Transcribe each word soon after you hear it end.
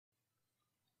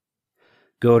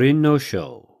Gorin no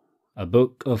Sho, A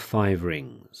Book of Five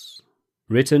Rings,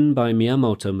 written by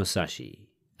Miyamoto Musashi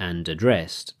and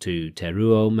addressed to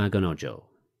Teruo Maganojo,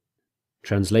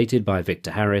 translated by Victor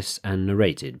Harris and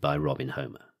narrated by Robin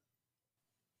Homer.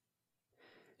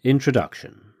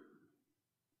 Introduction.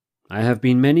 I have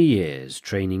been many years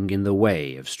training in the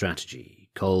way of strategy,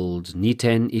 called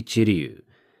Niten Ichiryu,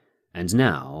 and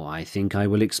now I think I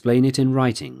will explain it in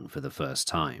writing for the first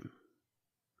time.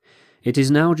 It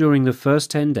is now during the first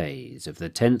 10 days of the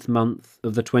 10th month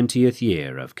of the 20th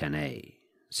year of Kanei,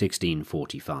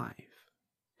 1645.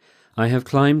 I have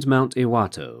climbed Mount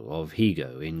Iwato of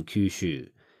Higo in Kyushu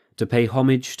to pay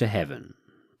homage to heaven,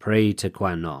 pray to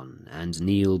Kwannon, and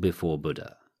kneel before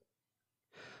Buddha.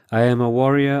 I am a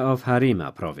warrior of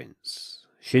Harima province,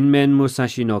 Shinmen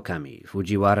Musashi no Kami,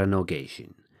 Fujiwara no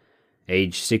Geishin,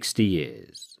 age 60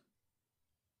 years.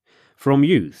 From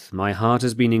youth, my heart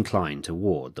has been inclined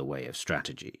toward the way of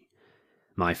strategy.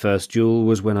 My first duel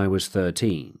was when I was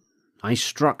 13. I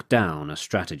struck down a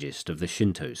strategist of the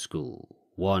Shinto school,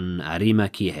 one Arima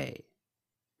Kihei.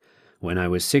 When I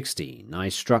was 16, I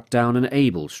struck down an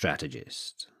able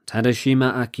strategist,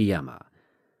 Tadashima Akiyama.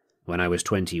 When I was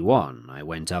 21, I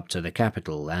went up to the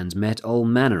capital and met all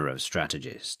manner of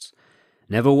strategists,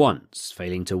 never once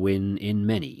failing to win in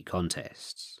many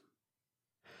contests.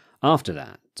 After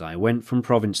that, I went from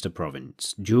province to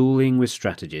province, dueling with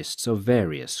strategists of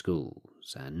various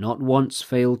schools, and not once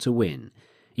failed to win,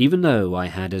 even though I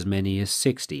had as many as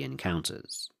 60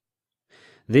 encounters.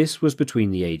 This was between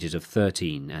the ages of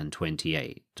 13 and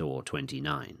 28 or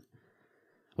 29.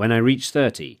 When I reached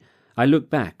 30, I looked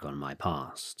back on my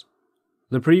past.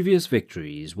 The previous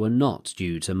victories were not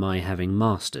due to my having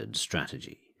mastered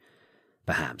strategy.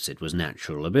 Perhaps it was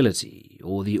natural ability,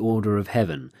 or the order of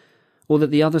heaven, or that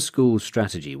the other school's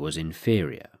strategy was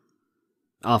inferior.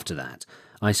 After that,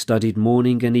 I studied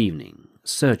morning and evening,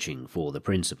 searching for the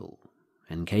principle,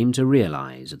 and came to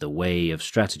realize the way of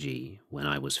strategy when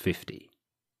I was 50.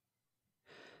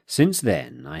 Since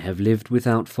then, I have lived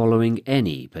without following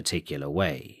any particular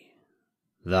way.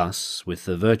 Thus, with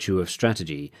the virtue of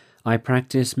strategy, I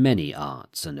practice many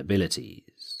arts and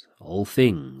abilities, all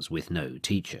things with no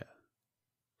teacher.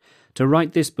 To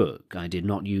write this book, I did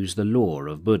not use the lore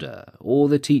of Buddha or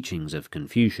the teachings of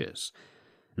Confucius,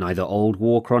 neither old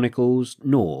war chronicles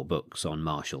nor books on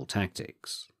martial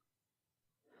tactics.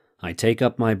 I take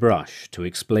up my brush to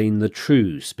explain the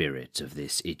true spirit of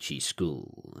this Ichi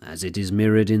school, as it is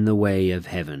mirrored in the way of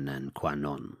heaven and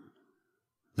Kwannon.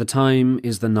 The time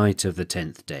is the night of the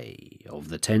 10th day of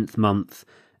the 10th month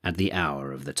at the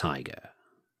hour of the tiger,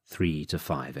 3 to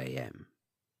 5 a.m.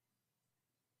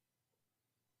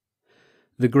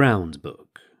 The Ground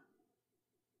Book.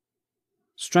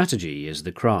 Strategy is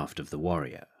the craft of the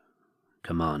warrior.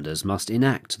 Commanders must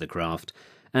enact the craft,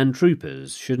 and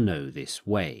troopers should know this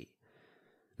way.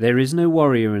 There is no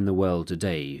warrior in the world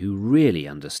today who really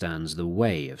understands the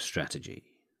way of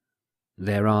strategy.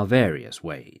 There are various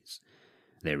ways.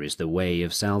 There is the way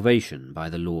of salvation by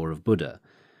the law of Buddha,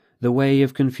 the way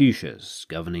of Confucius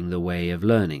governing the way of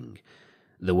learning,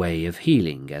 the way of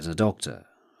healing as a doctor,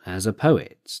 as a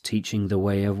poet teaching the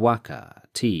way of waka,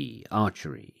 tea,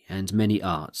 archery, and many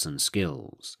arts and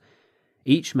skills.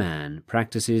 Each man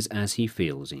practices as he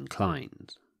feels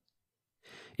inclined.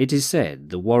 It is said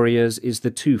the warrior's is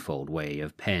the twofold way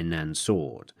of pen and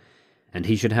sword, and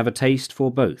he should have a taste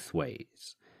for both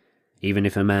ways. Even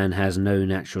if a man has no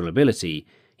natural ability,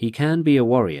 he can be a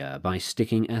warrior by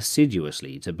sticking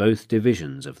assiduously to both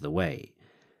divisions of the way.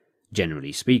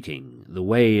 Generally speaking, the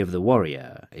way of the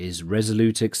warrior is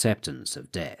resolute acceptance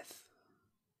of death.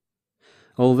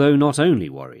 Although not only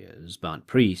warriors, but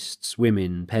priests,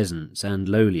 women, peasants, and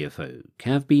lowlier folk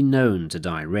have been known to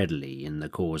die readily in the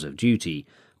cause of duty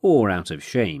or out of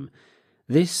shame,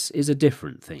 this is a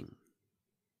different thing.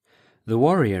 The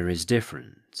warrior is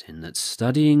different in that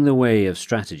studying the way of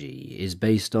strategy is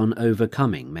based on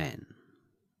overcoming men.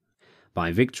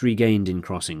 By victory gained in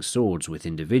crossing swords with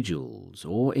individuals,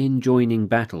 or in joining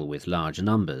battle with large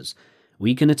numbers,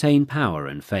 we can attain power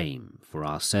and fame for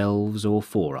ourselves or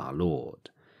for our Lord.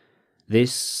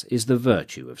 This is the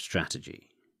virtue of strategy.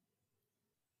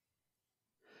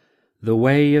 The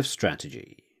way of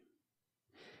strategy.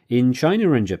 In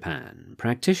China and Japan,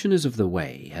 practitioners of the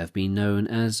way have been known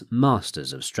as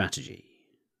masters of strategy.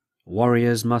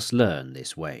 Warriors must learn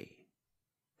this way.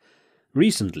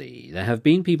 Recently, there have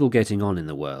been people getting on in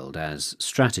the world as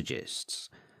strategists,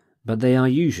 but they are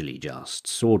usually just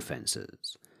sword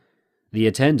fencers. The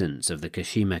attendants of the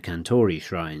Kashima Kantori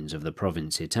shrines of the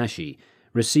province Hitachi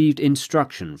received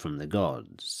instruction from the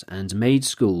gods and made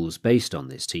schools based on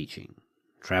this teaching,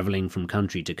 travelling from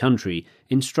country to country,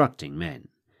 instructing men.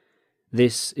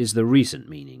 This is the recent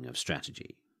meaning of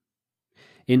strategy.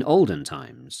 In olden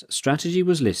times, strategy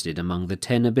was listed among the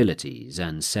 10 abilities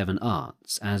and 7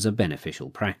 arts as a beneficial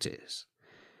practice.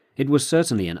 It was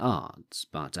certainly an art,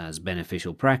 but as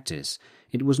beneficial practice,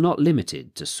 it was not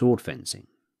limited to sword fencing.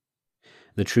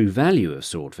 The true value of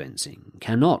sword fencing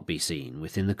cannot be seen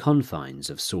within the confines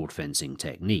of sword fencing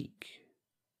technique.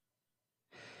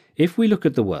 If we look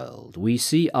at the world, we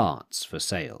see arts for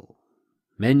sale.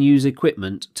 Men use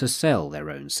equipment to sell their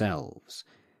own selves.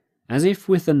 As if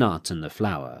with the nut and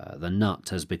the nut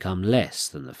has become less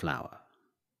than the flower.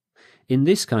 In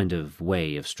this kind of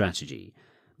way of strategy,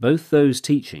 both those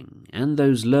teaching and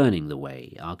those learning the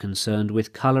way are concerned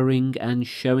with colouring and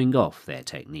showing off their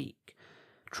technique,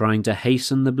 trying to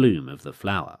hasten the bloom of the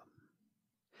flower.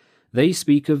 They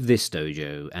speak of this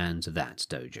dojo and that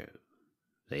dojo.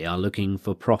 They are looking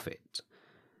for profit.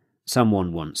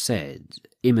 Someone once said,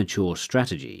 "Immature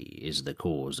strategy is the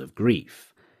cause of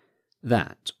grief."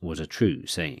 That was a true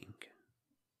saying.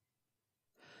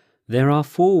 There are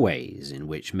 4 ways in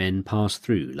which men pass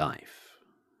through life: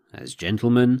 as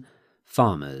gentlemen,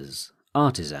 farmers,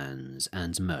 artisans,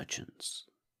 and merchants.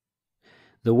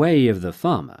 The way of the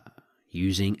farmer,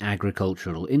 using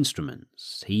agricultural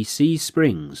instruments, he sees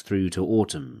springs through to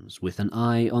autumns with an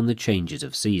eye on the changes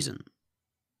of season.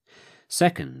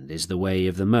 Second is the way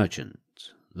of the merchant.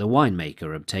 The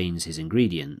winemaker obtains his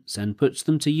ingredients and puts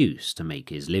them to use to make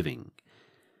his living.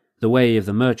 The way of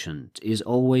the merchant is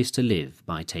always to live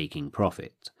by taking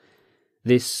profit.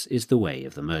 This is the way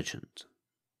of the merchant.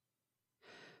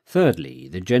 Thirdly,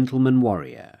 the gentleman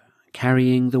warrior,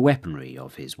 carrying the weaponry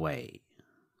of his way.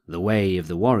 The way of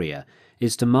the warrior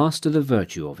is to master the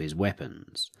virtue of his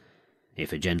weapons.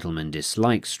 If a gentleman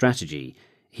dislikes strategy,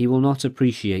 he will not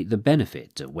appreciate the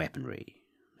benefit of weaponry,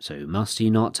 so must he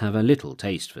not have a little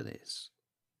taste for this?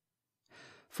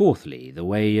 Fourthly, the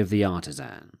way of the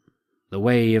artisan. The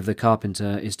way of the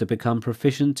carpenter is to become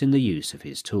proficient in the use of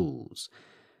his tools,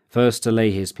 first to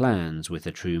lay his plans with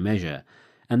a true measure,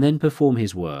 and then perform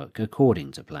his work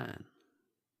according to plan.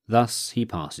 Thus he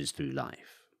passes through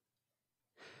life.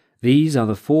 These are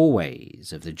the 4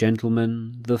 ways of the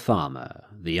gentleman, the farmer,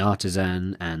 the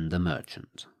artisan, and the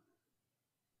merchant.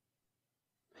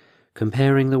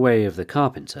 Comparing the way of the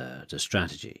carpenter to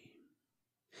strategy.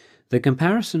 The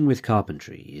comparison with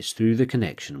carpentry is through the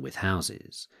connection with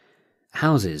houses.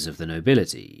 Houses of the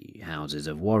nobility, houses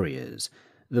of warriors,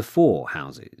 the 4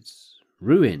 houses,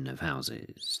 ruin of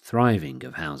houses, thriving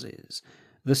of houses,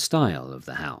 the style of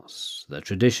the house, the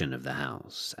tradition of the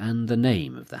house, and the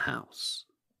name of the house.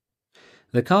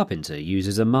 The carpenter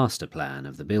uses a master plan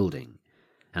of the building,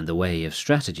 and the way of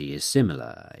strategy is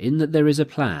similar in that there is a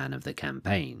plan of the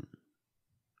campaign.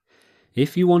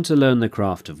 If you want to learn the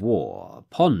craft of war,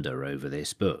 ponder over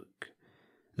this book.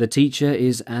 The teacher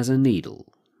is as a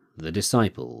needle, the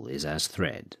disciple is as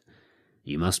thread.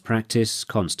 You must practice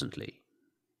constantly.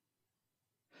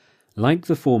 Like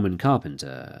the foreman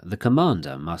carpenter, the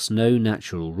commander must know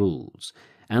natural rules,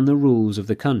 and the rules of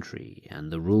the country,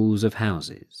 and the rules of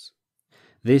houses.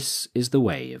 This is the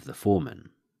way of the foreman.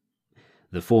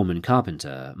 The foreman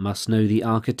carpenter must know the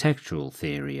architectural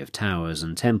theory of towers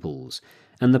and temples,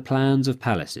 and the plans of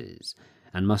palaces,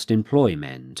 and must employ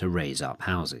men to raise up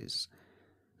houses.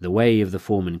 The way of the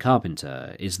foreman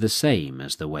carpenter is the same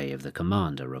as the way of the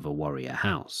commander of a warrior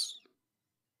house.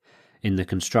 In the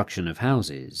construction of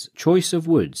houses, choice of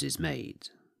woods is made.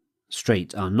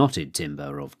 Straight unknotted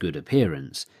timber of good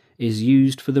appearance is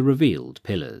used for the revealed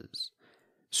pillars.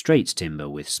 Straight timber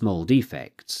with small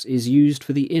defects is used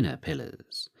for the inner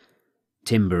pillars.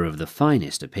 Timber of the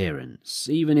finest appearance,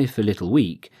 even if a little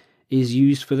weak, is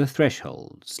used for the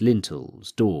thresholds,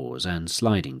 lintels, doors, and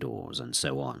sliding doors, and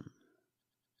so on.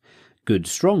 Good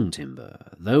strong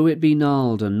timber, though it be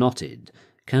gnarled and knotted,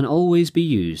 can always be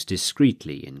used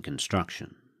discreetly in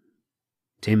construction.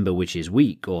 Timber which is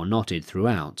weak or knotted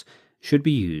throughout should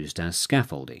be used as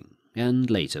scaffolding, and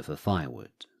later for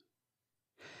firewood.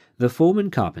 The foreman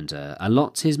carpenter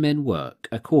allots his men work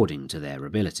according to their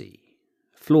ability.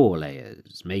 Floor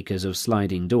layers, makers of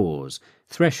sliding doors,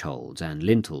 thresholds and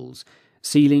lintels,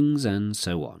 ceilings, and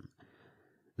so on.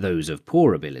 Those of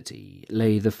poor ability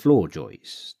lay the floor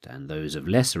joist, and those of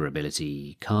lesser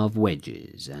ability carve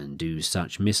wedges and do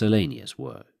such miscellaneous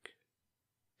work.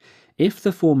 If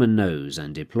the foreman knows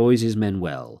and deploys his men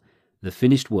well, the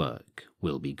finished work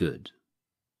will be good.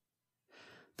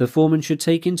 The foreman should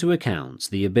take into account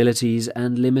the abilities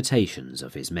and limitations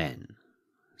of his men,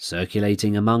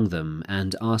 circulating among them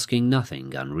and asking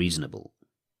nothing unreasonable.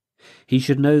 He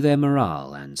should know their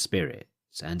morale and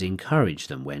spirits, and encourage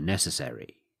them when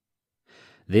necessary.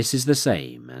 This is the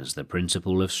same as the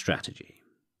principle of strategy.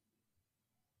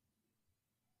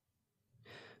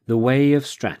 The way of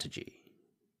strategy.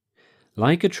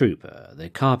 Like a trooper, the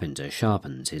carpenter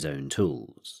sharpens his own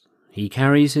tools. He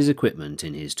carries his equipment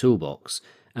in his toolbox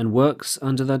and works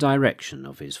under the direction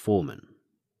of his foreman.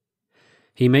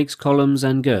 He makes columns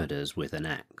and girders with an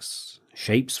axe,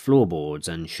 shapes floorboards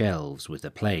and shelves with a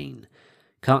plane,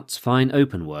 cuts fine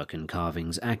openwork and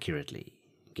carvings accurately,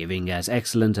 giving as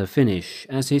excellent a finish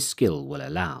as his skill will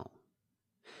allow.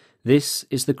 This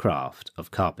is the craft of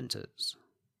carpenters.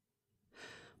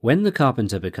 When the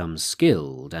carpenter becomes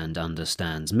skilled and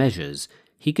understands measures,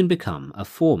 he can become a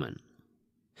foreman.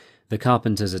 The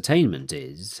carpenter's attainment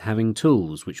is having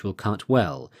tools which will cut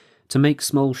well, to make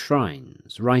small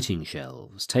shrines, writing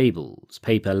shelves, tables,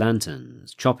 paper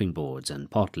lanterns, chopping boards and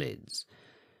pot lids.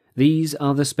 These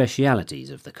are the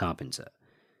specialities of the carpenter.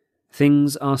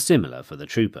 Things are similar for the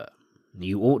trooper.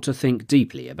 You ought to think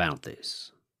deeply about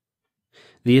this.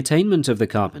 The attainment of the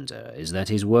carpenter is that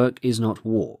his work is not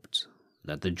warped,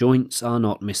 that the joints are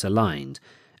not misaligned,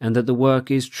 and that the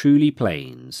work is truly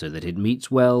plain so that it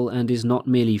meets well and is not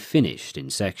merely finished in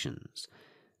sections.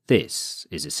 This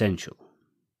is essential.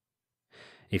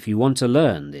 If you want to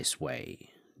learn this way,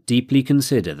 deeply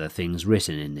consider the things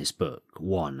written in this book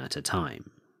one at a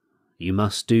time. You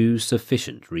must do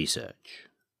sufficient research.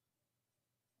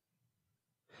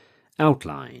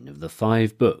 Outline of the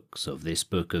 5 books of this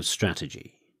book of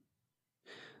strategy.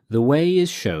 The way is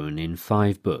shown in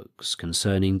 5 books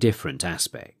concerning different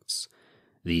aspects.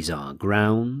 These are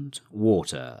ground,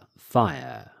 water,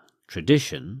 fire,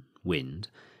 tradition, wind,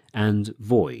 and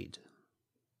void.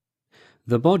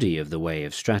 The body of the way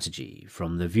of strategy,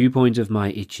 from the viewpoint of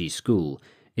my Ichi school,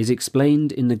 is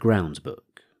explained in the ground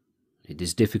book. It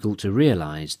is difficult to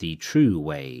realize the true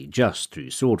way just through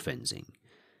sword fencing.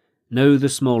 Know the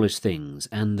smallest things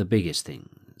and the biggest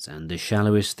things, and the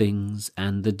shallowest things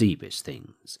and the deepest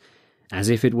things, as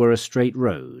if it were a straight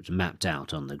road mapped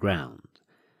out on the ground.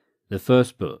 The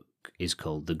first book is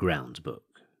called the ground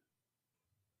book.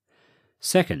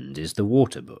 Second is the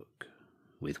water book.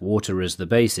 With water as the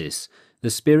basis, the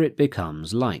spirit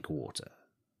becomes like water.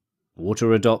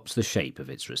 Water adopts the shape of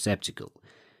its receptacle.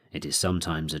 It is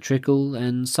sometimes a trickle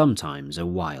and sometimes a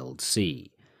wild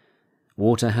sea.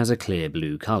 Water has a clear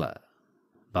blue color.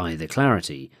 By the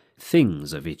clarity,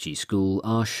 things of Ichi school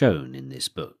are shown in this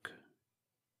book.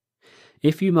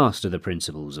 If you master the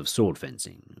principles of sword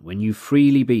fencing, when you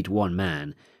freely beat one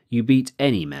man, you beat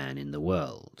any man in the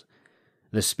world.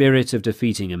 The spirit of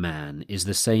defeating a man is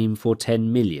the same for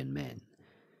 10 million men.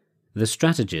 The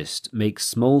strategist makes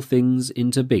small things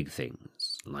into big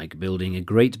things, like building a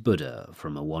great Buddha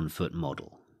from a 1-foot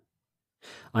model.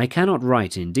 I cannot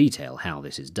write in detail how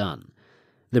this is done.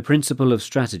 The principle of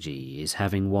strategy is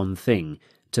having one thing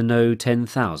to know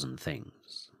 10,000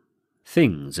 things.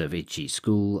 Things of Ichi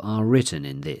school are written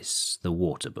in this, the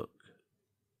water book.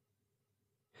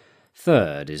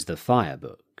 Third is the fire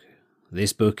book.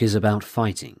 This book is about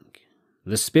fighting.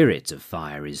 The spirit of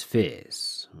fire is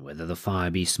fierce, whether the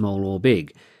fire be small or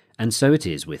big, and so it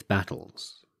is with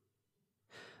battles.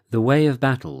 The way of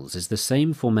battles is the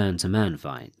same for man-to-man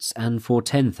fights and for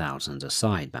 10,000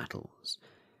 aside battles.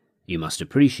 You must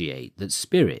appreciate that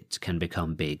spirit can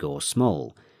become big or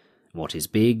small. What is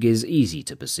big is easy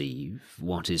to perceive,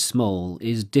 what is small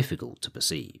is difficult to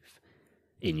perceive.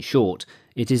 In short,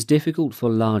 it is difficult for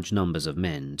large numbers of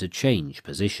men to change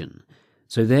position,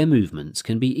 so their movements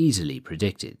can be easily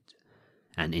predicted.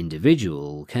 An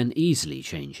individual can easily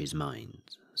change his mind,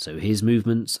 so his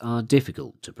movements are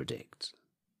difficult to predict.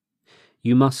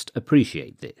 You must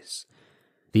appreciate this.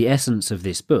 The essence of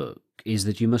this book is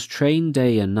that you must train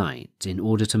day and night in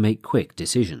order to make quick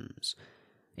decisions.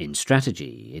 In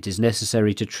strategy, it is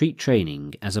necessary to treat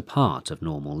training as a part of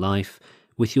normal life,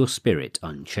 with your spirit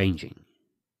unchanging.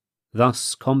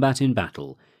 Thus, combat in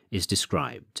battle is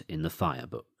described in the fire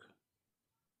book.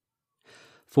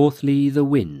 Fourthly, the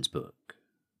wind book.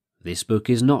 This book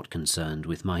is not concerned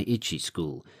with my Ichi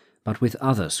school, but with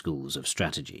other schools of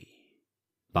strategy.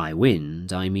 By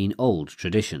wind, I mean old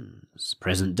traditions,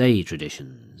 present-day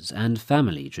traditions, and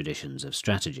family traditions of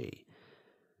strategy.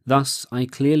 Thus, I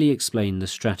clearly explain the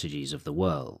strategies of the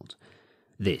world.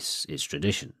 This is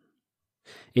tradition.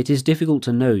 It is difficult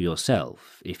to know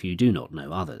yourself if you do not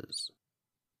know others.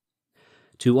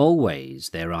 To all ways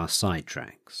there are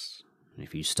sidetracks.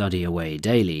 If you study a way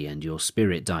daily and your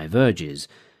spirit diverges,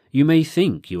 you may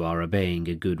think you are obeying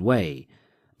a good way,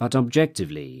 but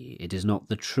objectively it is not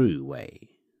the true way.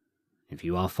 If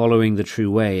you are following the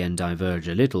true way and diverge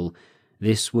a little,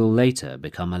 this will later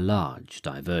become a large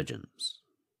divergence.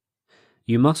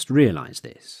 You must realize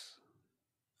this.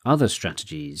 Other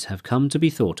strategies have come to be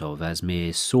thought of as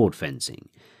mere sword fencing,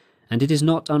 and it is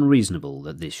not unreasonable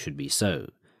that this should be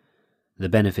so. The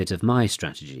benefit of my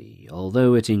strategy,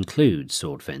 although it includes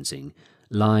sword fencing,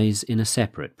 lies in a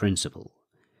separate principle.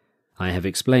 I have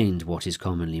explained what is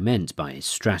commonly meant by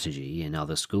strategy in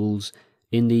other schools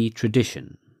in the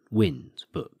Tradition, Wind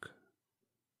book.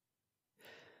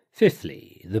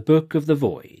 Fifthly, the Book of the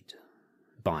Void.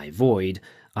 By void,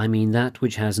 I mean that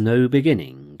which has no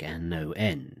beginning and no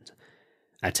end.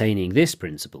 Attaining this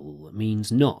principle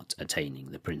means not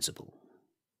attaining the principle.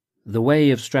 The way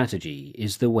of strategy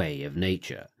is the way of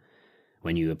nature.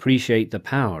 When you appreciate the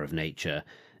power of nature,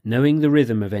 knowing the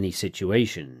rhythm of any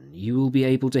situation, you will be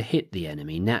able to hit the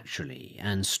enemy naturally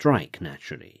and strike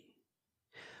naturally.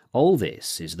 All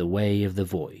this is the way of the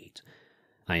void.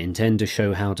 I intend to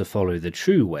show how to follow the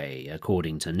true way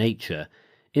according to nature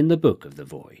in the Book of the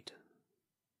Void.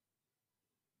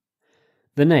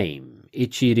 The name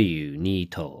Ichiryu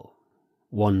Nito,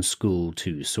 one school,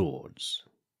 two swords.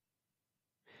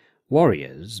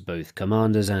 Warriors, both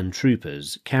commanders and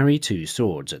troopers, carry two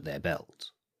swords at their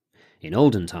belt. In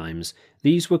olden times,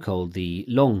 these were called the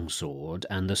long sword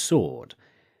and the sword.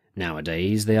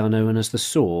 Nowadays they are known as the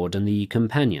sword and the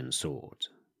companion sword.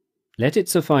 Let it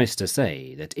suffice to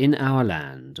say that in our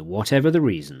land, whatever the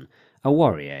reason, a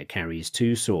warrior carries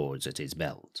two swords at his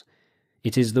belt.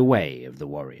 It is the way of the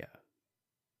warrior.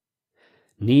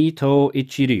 Nito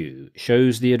Ichiryu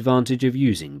shows the advantage of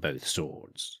using both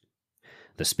swords.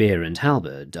 The spear and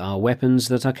halberd are weapons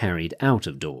that are carried out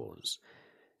of doors.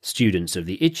 Students of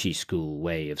the Ichi school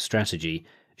way of strategy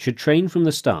should train from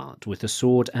the start with the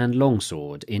sword and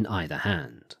longsword in either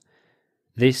hand.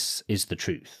 This is the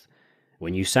truth.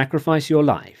 When you sacrifice your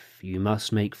life, you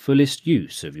must make fullest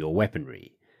use of your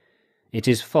weaponry. It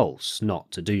is false not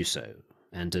to do so,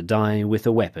 and to die with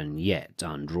a weapon yet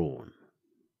undrawn.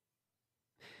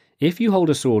 If you hold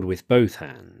a sword with both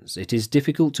hands, it is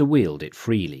difficult to wield it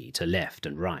freely to left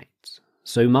and right,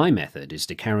 so my method is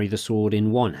to carry the sword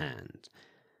in one hand.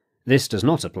 This does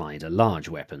not apply to large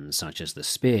weapons such as the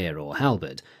spear or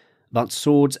halberd, but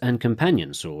swords and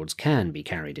companion swords can be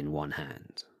carried in one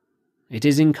hand. It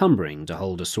is encumbering to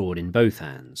hold a sword in both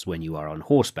hands when you are on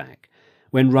horseback,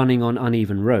 when running on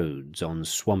uneven roads, on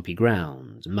swampy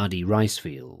ground, muddy rice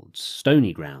fields,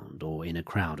 stony ground, or in a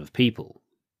crowd of people.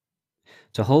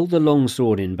 To hold the long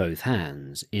sword in both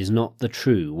hands is not the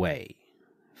true way,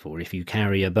 for if you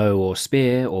carry a bow or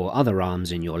spear or other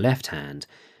arms in your left hand,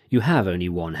 you have only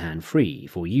one hand free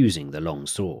for using the long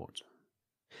sword.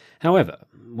 However,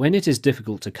 when it is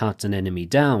difficult to cut an enemy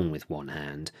down with one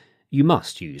hand, you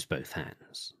must use both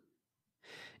hands.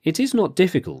 It is not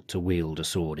difficult to wield a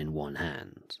sword in one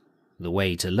hand. The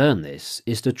way to learn this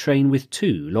is to train with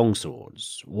two long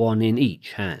swords, one in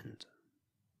each hand.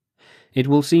 It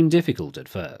will seem difficult at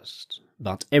first,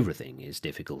 but everything is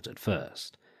difficult at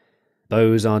first.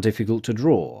 Bows are difficult to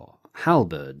draw,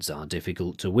 halberds are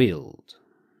difficult to wield.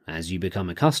 As you become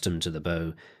accustomed to the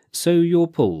bow, so your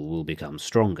pull will become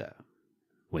stronger.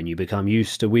 When you become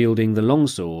used to wielding the long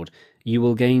sword, you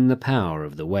will gain the power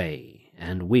of the way,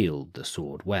 and wield the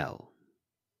sword well.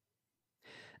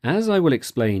 As I will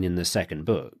explain in the second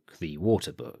book, the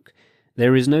Water Book,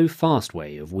 there is no fast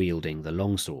way of wielding the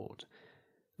longsword.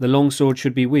 The longsword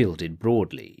should be wielded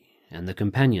broadly, and the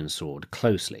companion sword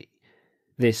closely.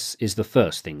 This is the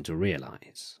first thing to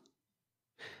realize.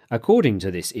 According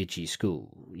to this Ichi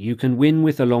school, you can win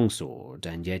with a longsword,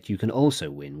 and yet you can also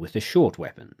win with a short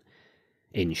weapon.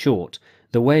 In short,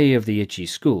 the way of the Ichi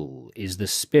school is the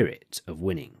spirit of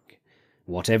winning,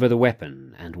 whatever the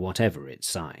weapon and whatever its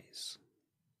size.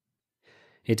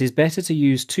 It is better to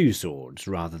use two swords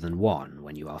rather than one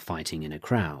when you are fighting in a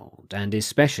crowd, and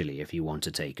especially if you want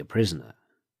to take a prisoner.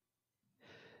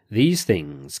 These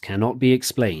things cannot be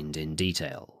explained in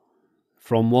detail.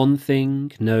 From one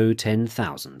thing know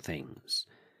 10,000 things.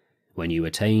 When you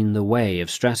attain the way of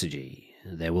strategy,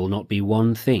 there will not be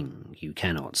one thing you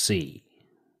cannot see.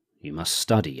 You must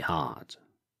study hard.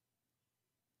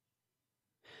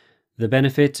 The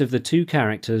benefit of the two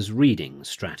characters reading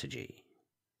strategy.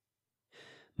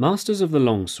 Masters of the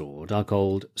longsword are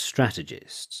called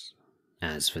strategists.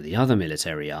 As for the other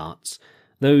military arts,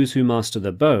 those who master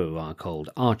the bow are called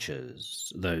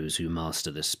archers, those who master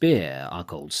the spear are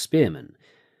called spearmen,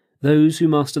 those who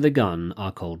master the gun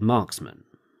are called marksmen,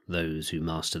 those who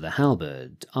master the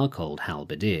halberd are called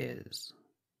halberdiers.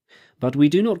 But we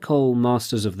do not call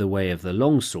masters of the way of the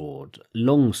longsword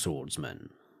longswordsmen,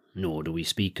 nor do we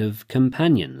speak of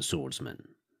companion swordsmen.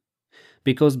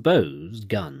 Because bows,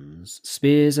 guns,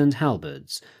 spears and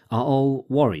halberds are all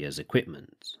warriors'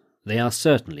 equipment, they are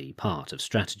certainly part of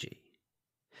strategy.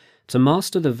 To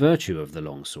master the virtue of the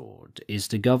longsword is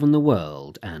to govern the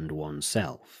world and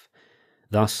oneself.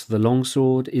 Thus the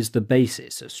longsword is the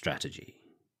basis of strategy.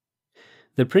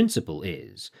 The principle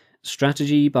is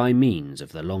strategy by means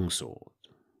of the longsword.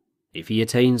 If he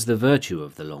attains the virtue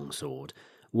of the longsword,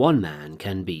 one man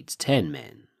can beat 10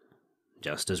 men.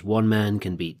 Just as one man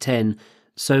can beat 10,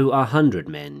 so 100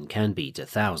 men can beat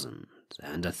 1,000,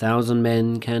 and 1,000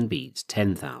 men can beat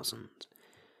 10,000.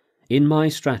 In my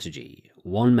strategy,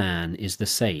 one man is the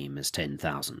same as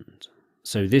 10,000,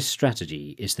 so this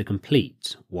strategy is the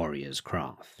complete warrior's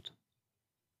craft.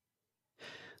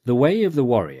 The way of the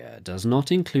warrior does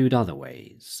not include other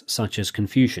ways, such as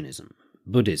Confucianism,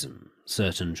 Buddhism,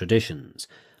 certain traditions,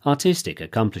 artistic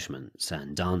accomplishments,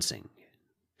 and dancing.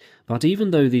 But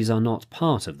even though these are not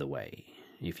part of the way,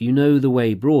 if you know the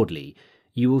way broadly,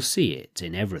 you will see it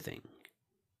in everything.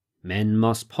 Men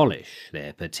must polish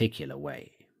their particular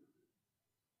way.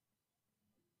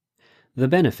 The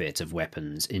benefit of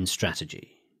weapons in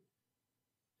strategy.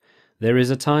 There is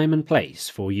a time and place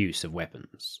for use of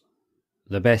weapons.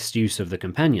 The best use of the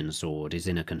companion sword is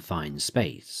in a confined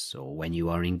space, or when you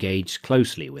are engaged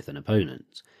closely with an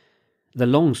opponent. The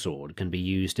longsword can be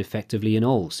used effectively in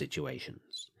all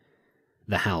situations.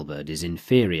 The halberd is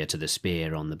inferior to the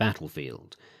spear on the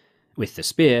battlefield. With the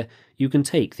spear, you can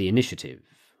take the initiative.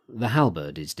 The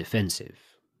halberd is defensive.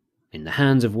 In the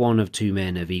hands of one of two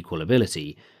men of equal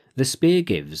ability, the spear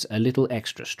gives a little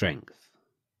extra strength.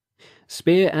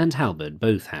 Spear and halberd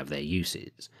both have their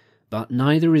uses, but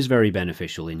neither is very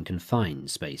beneficial in confined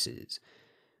spaces.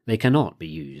 They cannot be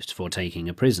used for taking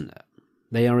a prisoner.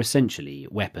 They are essentially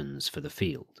weapons for the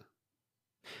field.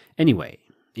 Anyway,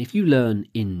 if you learn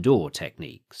indoor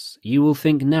techniques, you will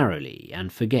think narrowly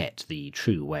and forget the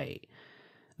true way.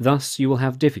 Thus you will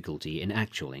have difficulty in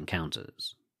actual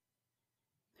encounters.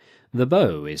 The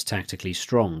bow is tactically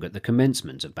strong at the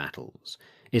commencement of battles,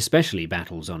 especially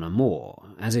battles on a moor,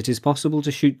 as it is possible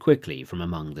to shoot quickly from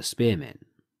among the spearmen.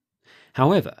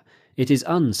 However, it is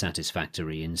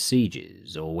unsatisfactory in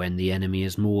sieges or when the enemy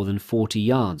is more than 40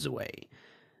 yards away.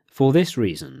 For this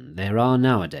reason, there are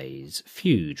nowadays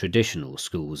few traditional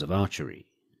schools of archery.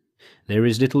 There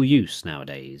is little use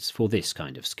nowadays for this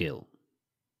kind of skill.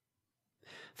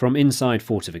 From inside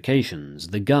fortifications,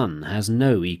 the gun has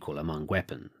no equal among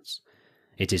weapons.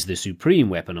 It is the supreme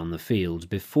weapon on the field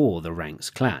before the ranks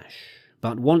clash,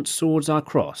 but once swords are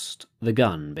crossed, the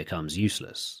gun becomes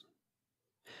useless.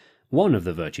 One of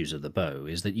the virtues of the bow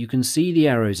is that you can see the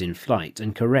arrows in flight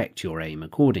and correct your aim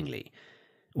accordingly,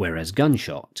 whereas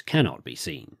gunshot cannot be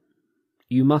seen.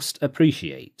 You must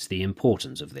appreciate the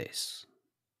importance of this.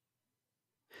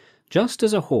 Just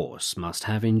as a horse must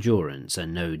have endurance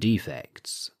and no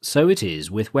defects, so it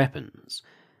is with weapons.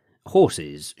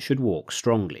 Horses should walk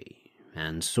strongly,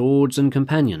 and swords and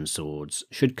companion swords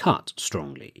should cut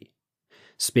strongly.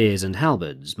 Spears and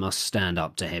halberds must stand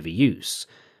up to heavy use.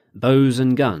 Bows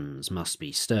and guns must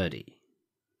be sturdy.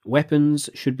 Weapons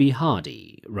should be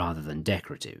hardy rather than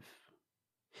decorative.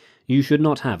 You should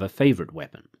not have a favourite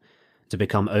weapon. To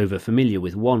become over-familiar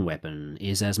with one weapon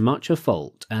is as much a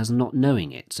fault as not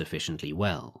knowing it sufficiently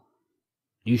well.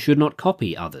 You should not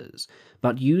copy others,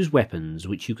 but use weapons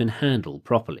which you can handle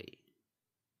properly.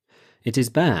 It is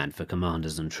bad for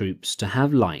commanders and troops to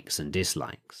have likes and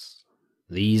dislikes.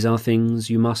 These are things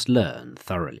you must learn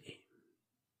thoroughly.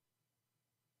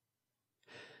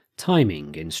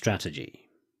 Timing in strategy.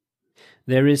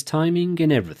 There is timing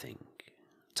in everything.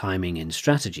 Timing in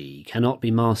strategy cannot be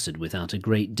mastered without a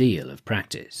great deal of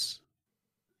practice.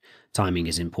 Timing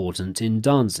is important in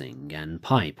dancing and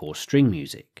pipe or string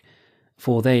music,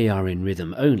 for they are in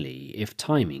rhythm only if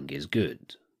timing is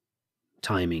good.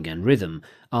 Timing and rhythm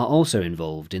are also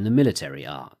involved in the military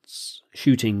arts,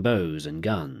 shooting bows and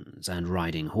guns, and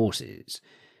riding horses.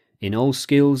 In all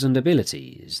skills and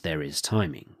abilities there is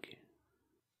timing.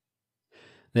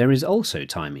 There is also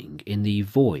timing in the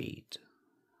void.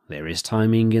 There is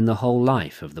timing in the whole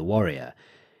life of the warrior,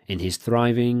 in his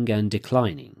thriving and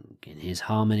declining, in his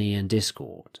harmony and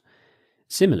discord.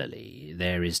 Similarly,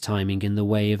 there is timing in the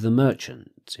way of the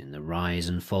merchant, in the rise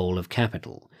and fall of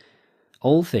capital.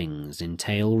 All things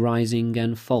entail rising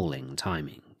and falling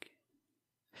timing.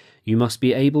 You must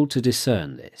be able to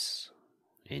discern this.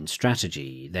 In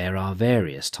strategy, there are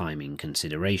various timing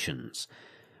considerations.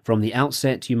 From the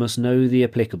outset you must know the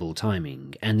applicable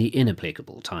timing and the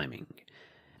inapplicable timing,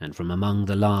 and from among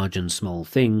the large and small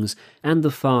things and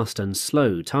the fast and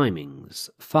slow timings,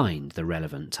 find the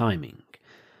relevant timing,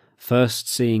 first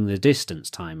seeing the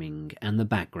distance timing and the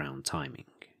background timing.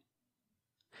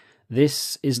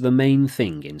 This is the main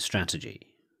thing in strategy.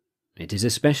 It is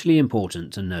especially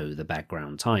important to know the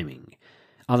background timing,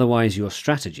 Otherwise your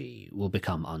strategy will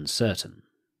become uncertain.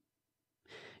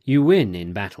 You win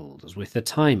in battles with the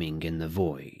timing in the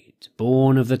void,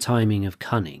 born of the timing of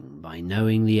cunning by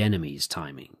knowing the enemy's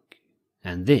timing,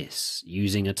 and this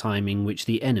using a timing which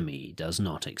the enemy does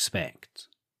not expect.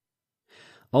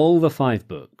 All the 5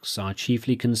 books are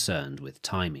chiefly concerned with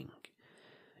timing.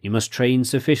 You must train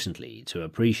sufficiently to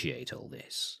appreciate all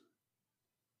this.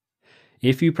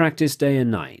 If you practice day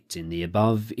and night in the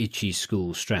above Ichi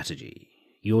school strategy,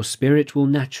 your spirit will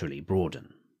naturally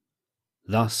broaden.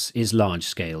 Thus is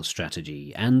large-scale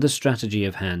strategy and the strategy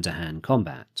of hand-to-hand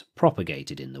combat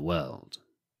propagated in the world.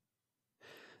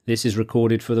 This is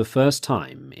recorded for the first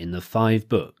time in the 5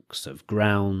 books of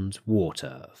Ground,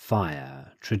 Water,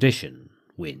 Fire, Tradition,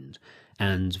 Wind,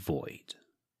 and Void.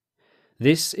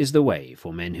 This is the way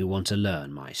for men who want to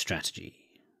learn my strategy.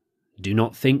 Do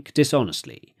not think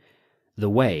dishonestly. The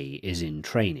way is in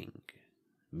training.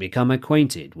 Become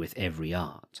acquainted with every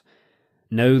art.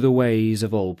 Know the ways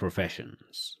of all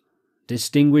professions.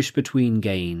 Distinguish between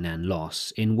gain and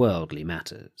loss in worldly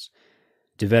matters.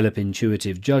 Develop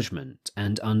intuitive judgment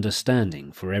and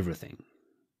understanding for everything.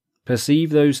 Perceive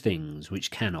those things which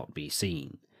cannot be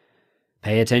seen.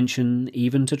 Pay attention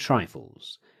even to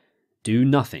trifles. Do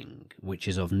nothing which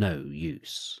is of no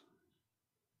use.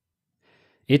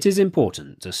 It is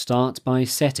important to start by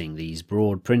setting these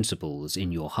broad principles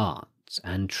in your heart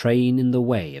and train in the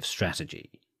way of strategy.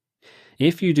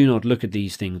 If you do not look at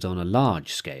these things on a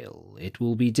large scale, it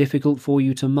will be difficult for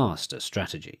you to master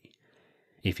strategy.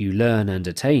 If you learn and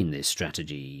attain this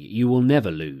strategy, you will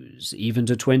never lose, even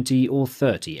to 20 or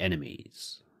 30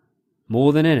 enemies.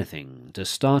 More than anything, to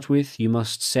start with, you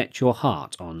must set your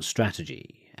heart on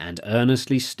strategy and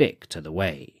earnestly stick to the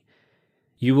way.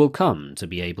 You will come to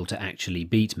be able to actually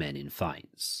beat men in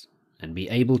fights, and be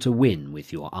able to win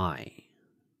with your eye.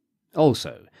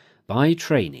 Also, by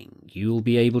training, you will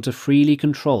be able to freely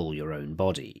control your own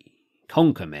body,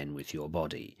 conquer men with your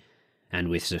body, and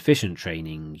with sufficient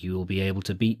training you will be able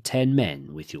to beat 10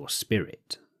 men with your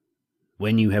spirit.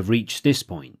 When you have reached this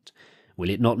point, will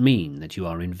it not mean that you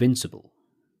are invincible?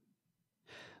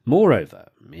 Moreover,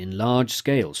 in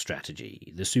large-scale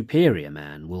strategy, the superior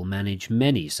man will manage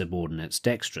many subordinates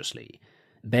dexterously,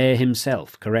 bear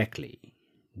himself correctly,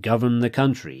 govern the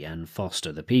country and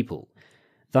foster the people,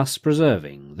 thus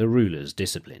preserving the ruler's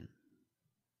discipline.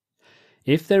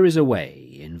 If there is a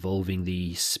way involving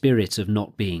the spirit of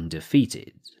not being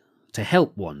defeated, to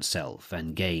help oneself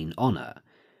and gain honor,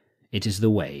 it is the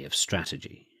way of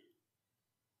strategy.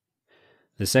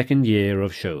 The 2nd year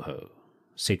of Shōhō,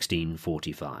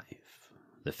 1645.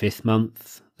 The 5th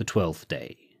month, the 12th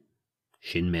day.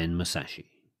 Shinmen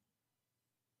Musashi.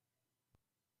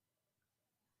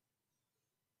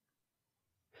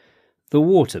 The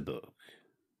Water Book.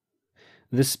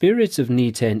 The spirit of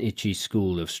Niten Ichi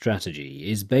school of strategy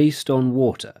is based on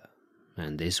water,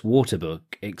 and this water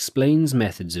book explains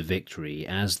methods of victory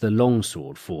as the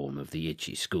longsword form of the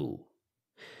Ichi school.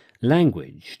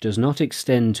 Language does not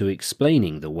extend to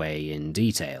explaining the way in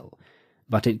detail,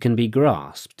 but it can be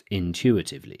grasped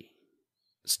intuitively.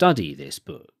 Study this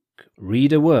book,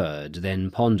 read a word,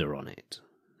 then ponder on it.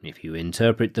 If you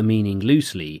interpret the meaning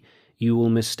loosely, you will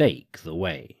mistake the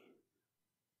way.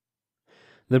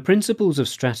 The principles of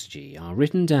strategy are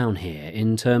written down here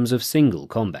in terms of single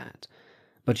combat,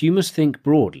 but you must think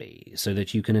broadly so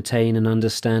that you can attain an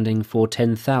understanding for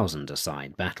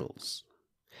 10,000-a-side battles.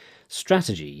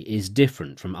 Strategy is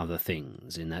different from other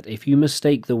things in that if you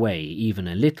mistake the way even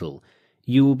a little,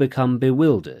 you will become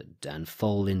bewildered and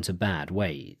fall into bad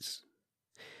ways.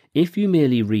 If you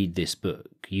merely read this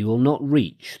book, you will not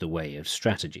reach the way of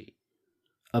strategy.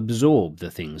 Absorb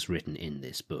the things written in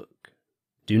this book.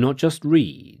 Do not just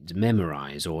read,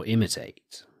 memorize, or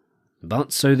imitate,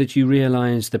 but so that you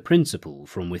realize the principle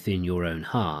from within your own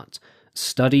heart,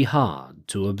 study hard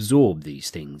to absorb these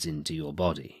things into your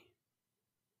body.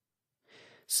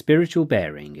 Spiritual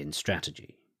bearing in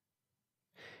strategy.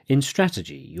 In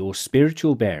strategy, your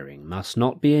spiritual bearing must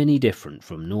not be any different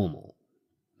from normal.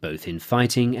 Both in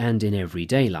fighting and in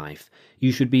everyday life,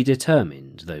 you should be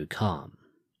determined though calm.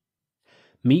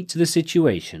 Meet the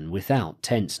situation without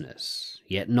tenseness,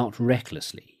 yet not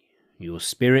recklessly, your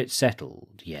spirit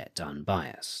settled, yet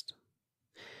unbiased.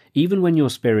 Even when your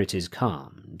spirit is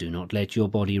calm, do not let your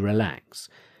body relax,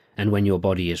 and when your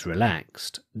body is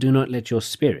relaxed, do not let your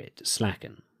spirit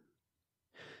slacken.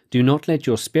 Do not let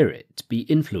your spirit be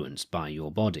influenced by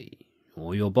your body,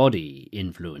 or your body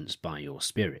influenced by your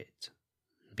spirit.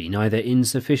 Be neither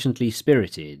insufficiently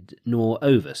spirited nor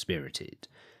over-spirited.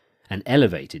 An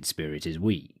elevated spirit is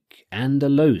weak, and a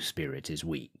low spirit is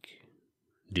weak.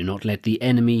 Do not let the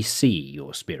enemy see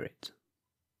your spirit.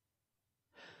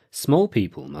 Small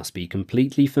people must be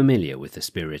completely familiar with the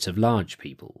spirit of large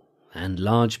people, and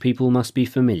large people must be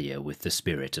familiar with the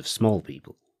spirit of small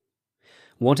people.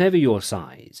 Whatever your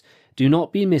size, do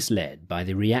not be misled by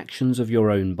the reactions of your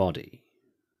own body.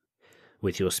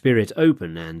 With your spirit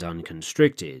open and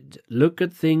unconstricted, look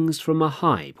at things from a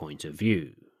high point of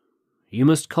view. You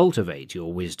must cultivate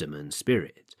your wisdom and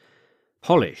spirit.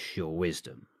 Polish your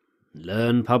wisdom.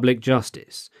 Learn public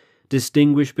justice.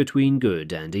 Distinguish between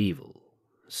good and evil.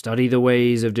 Study the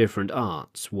ways of different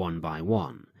arts one by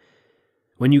one.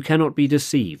 When you cannot be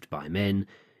deceived by men,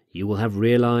 you will have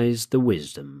realized the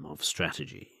wisdom of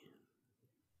strategy.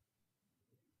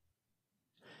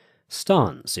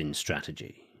 Stance in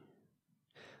strategy.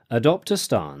 Adopt a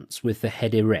stance with the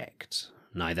head erect,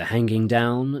 neither hanging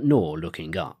down nor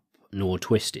looking up, nor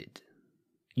twisted.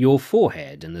 Your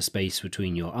forehead and the space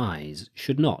between your eyes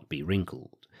should not be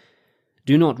wrinkled.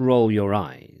 Do not roll your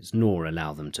eyes, nor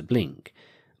allow them to blink,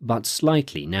 but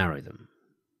slightly narrow them.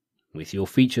 With your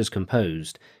features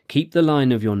composed, keep the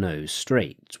line of your nose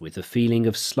straight with the feeling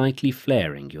of slightly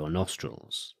flaring your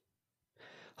nostrils.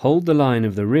 Hold the line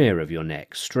of the rear of your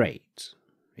neck straight.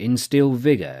 Instill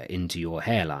vigor into your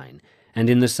hairline, and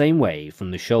in the same way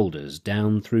from the shoulders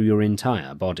down through your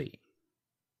entire body.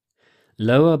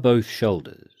 Lower both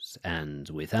shoulders, and,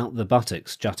 without the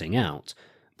buttocks jutting out,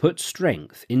 put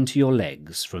strength into your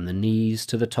legs from the knees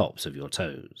to the tops of your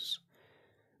toes.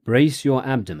 Brace your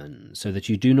abdomen so that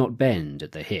you do not bend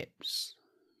at the hips.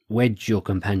 Wedge your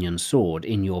companion's sword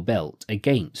in your belt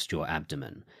against your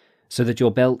abdomen, so that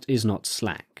your belt is not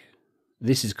slack.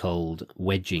 This is called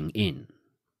wedging in.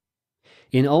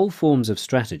 In all forms of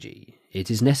strategy,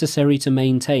 it is necessary to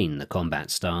maintain the combat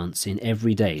stance in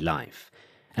everyday life,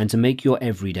 and to make your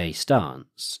everyday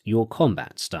stance your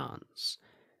combat stance.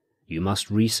 You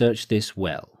must research this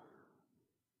well.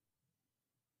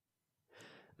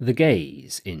 The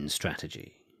gaze in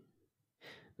strategy.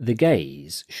 The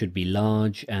gaze should be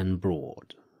large and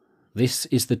broad. This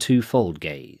is the twofold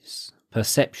gaze,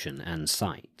 perception and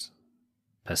sight.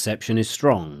 Perception is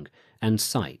strong and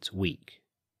sight weak.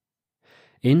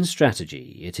 In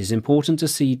strategy, it is important to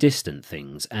see distant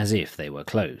things as if they were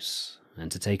close,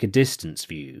 and to take a distance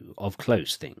view of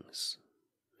close things.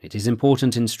 It is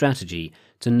important in strategy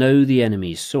to know the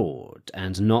enemy's sword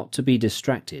and not to be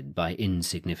distracted by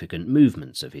insignificant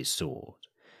movements of his sword.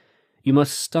 You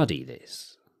must study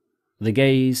this. The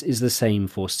gaze is the same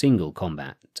for single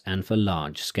combat and for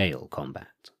large-scale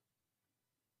combat.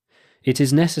 It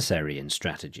is necessary in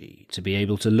strategy to be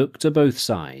able to look to both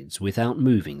sides without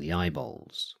moving the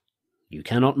eyeballs. You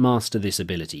cannot master this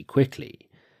ability quickly.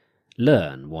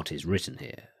 Learn what is written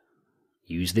here.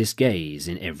 Use this gaze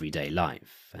in everyday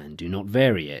life, and do not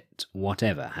vary it,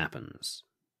 whatever happens.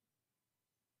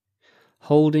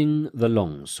 Holding the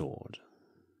longsword.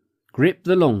 Grip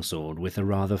the longsword with a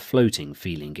rather floating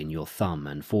feeling in your thumb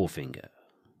and forefinger,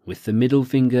 with the middle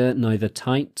finger neither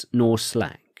tight nor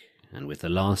slack, and with the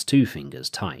last two fingers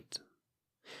tight.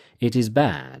 It is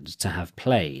bad to have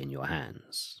play in your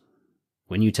hands.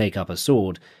 When you take up a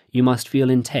sword, you must feel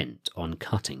intent on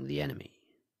cutting the enemy.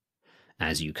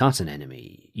 As you cut an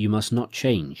enemy, you must not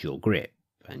change your grip,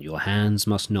 and your hands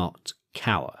must not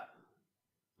cower.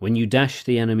 When you dash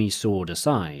the enemy's sword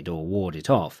aside or ward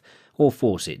it off, or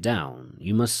force it down,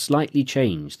 you must slightly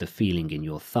change the feeling in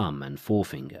your thumb and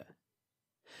forefinger.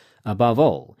 Above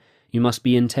all, you must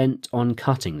be intent on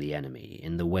cutting the enemy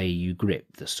in the way you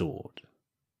grip the sword.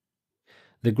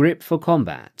 The grip for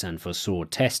combat and for sword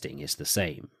testing is the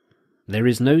same. There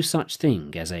is no such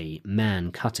thing as a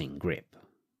man-cutting grip.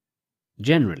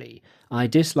 Generally, I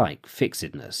dislike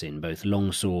fixedness in both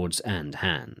longswords and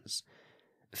hands.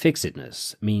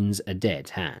 Fixedness means a dead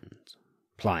hand.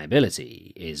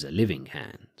 Pliability is a living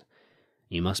hand.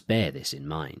 You must bear this in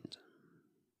mind.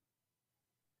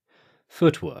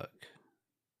 Footwork.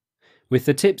 With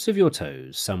the tips of your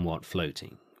toes somewhat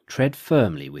floating, tread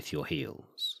firmly with your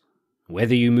heels.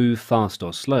 Whether you move fast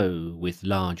or slow, with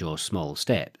large or small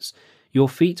steps, your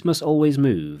feet must always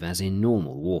move as in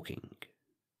normal walking.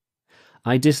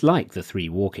 I dislike the three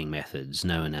walking methods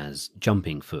known as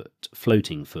jumping foot,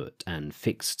 floating foot, and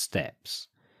fixed steps.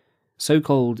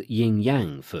 So-called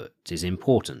yin-yang foot is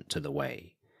important to the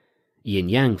way.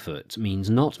 Yin-yang foot means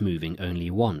not moving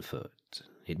only one foot.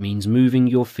 It means moving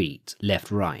your feet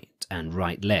left-right and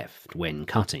right-left when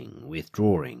cutting,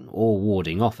 withdrawing, or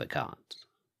warding off a cut.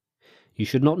 You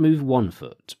should not move one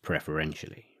foot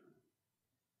preferentially.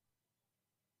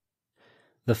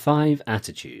 The 5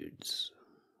 attitudes.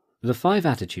 The 5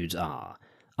 attitudes are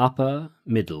upper,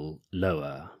 middle,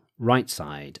 lower, right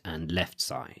side, and left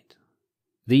side.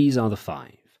 These are the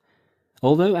 5.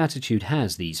 Although attitude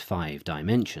has these 5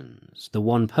 dimensions, the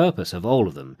one purpose of all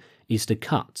of them is to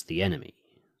cut the enemy.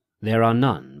 There are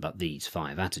none but these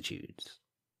 5 attitudes.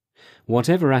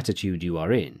 Whatever attitude you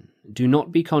are in, do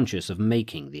not be conscious of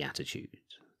making the attitude.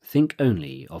 Think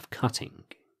only of cutting.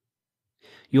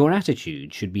 Your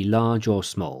attitude should be large or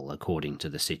small according to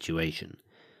the situation.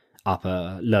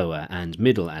 Upper, lower, and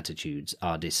middle attitudes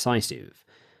are decisive.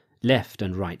 Left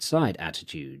and right side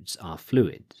attitudes are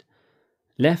fluid.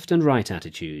 Left and right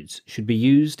attitudes should be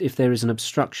used if there is an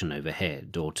obstruction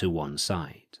overhead or to one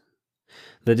side.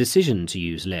 The decision to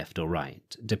use left or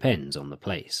right depends on the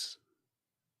place.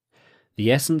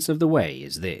 The essence of the way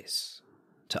is this.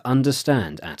 To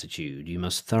understand attitude, you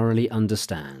must thoroughly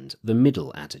understand the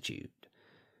middle attitude.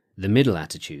 The middle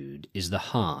attitude is the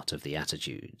heart of the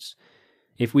attitudes.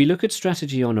 If we look at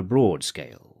strategy on a broad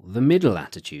scale, the middle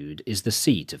attitude is the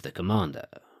seat of the commander,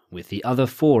 with the other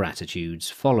 4 attitudes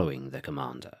following the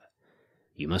commander.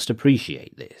 You must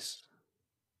appreciate this.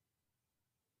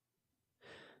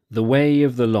 The way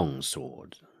of the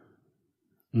longsword.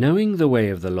 Knowing the way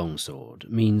of the longsword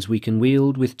means we can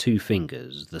wield with 2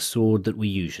 fingers the sword that we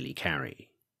usually carry.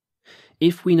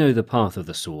 If we know the path of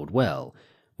the sword well,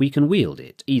 we can wield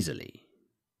it easily.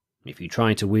 If you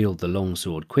try to wield the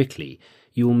longsword quickly,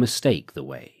 you will mistake the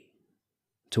way.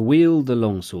 To wield the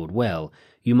longsword well,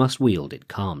 you must wield it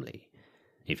calmly.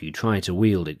 If you try to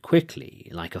wield it quickly,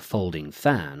 like a folding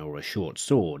fan or a short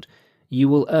sword, you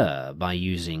will err by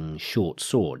using short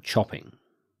sword chopping.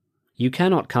 You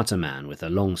cannot cut a man with a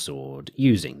longsword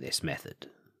using this method.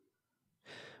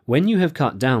 When you have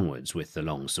cut downwards with the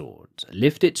longsword,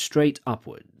 lift it straight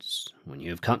upwards. When you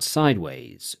have cut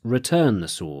sideways, return the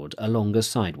sword along a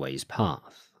sideways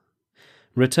path.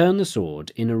 Return the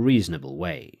sword in a reasonable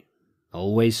way,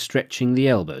 always stretching the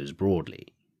elbows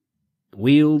broadly.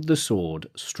 Wield the sword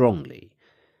strongly.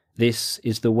 This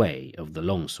is the way of the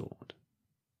longsword.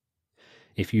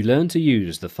 If you learn to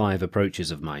use the 5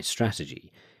 approaches of my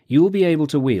strategy, you will be able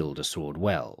to wield a sword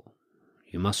well.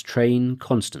 You must train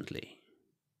constantly.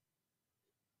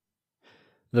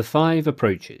 The 5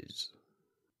 approaches.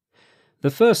 The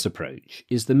first approach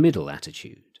is the middle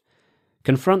attitude.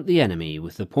 Confront the enemy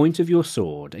with the point of your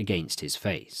sword against his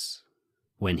face.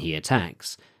 When he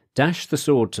attacks, dash the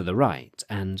sword to the right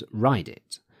and ride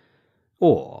it.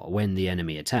 Or, when the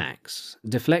enemy attacks,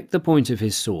 deflect the point of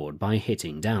his sword by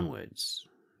hitting downwards.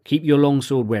 Keep your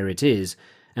longsword where it is,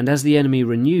 and as the enemy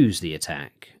renews the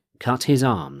attack, cut his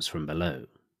arms from below.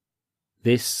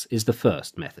 This is the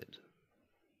first method.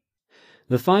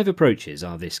 The 5 approaches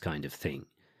are this kind of thing.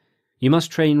 You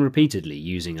must train repeatedly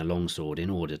using a longsword in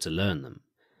order to learn them.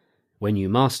 When you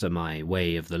master my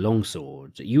way of the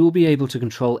longsword, you will be able to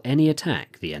control any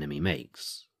attack the enemy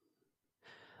makes.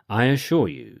 I assure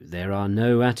you there are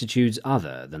no attitudes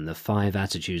other than the 5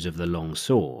 attitudes of the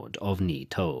longsword of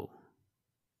Nito.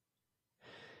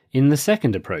 In the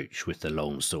second approach with the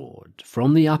longsword,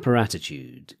 from the upper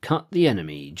attitude, cut the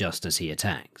enemy just as he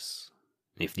attacks.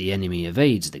 If the enemy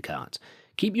evades the cut,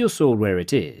 keep your sword where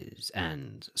it is,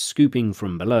 and, scooping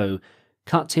from below,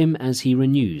 cut him as he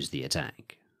renews the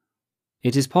attack.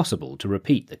 It is possible to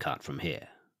repeat the cut from here.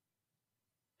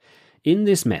 In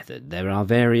this method there are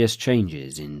various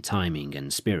changes in timing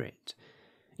and spirit.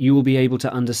 You will be able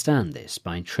to understand this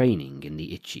by training in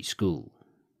the Ichi school.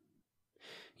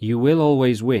 You will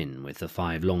always win with the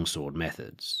 5 longsword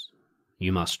methods.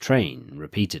 You must train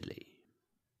repeatedly.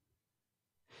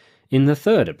 In the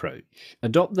third approach,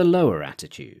 adopt the lower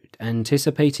attitude,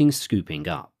 anticipating scooping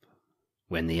up.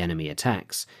 When the enemy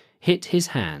attacks, hit his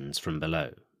hands from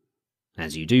below.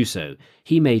 As you do so,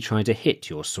 he may try to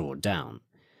hit your sword down.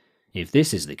 If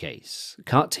this is the case,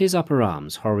 cut his upper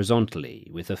arms horizontally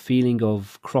with a feeling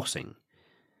of crossing.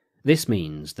 This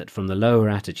means that from the lower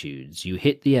attitudes you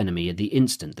hit the enemy at the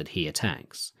instant that he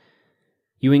attacks.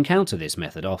 You encounter this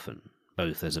method often,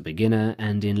 both as a beginner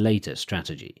and in later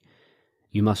strategy.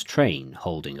 You must train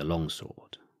holding a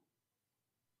longsword.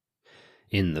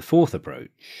 In the fourth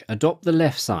approach, adopt the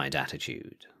left side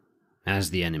attitude. As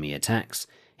the enemy attacks,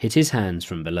 hit his hands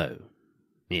from below.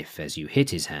 If, as you hit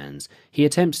his hands, he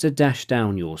attempts to dash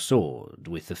down your sword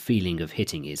with the feeling of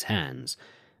hitting his hands,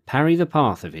 parry the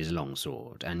path of his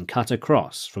longsword and cut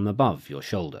across from above your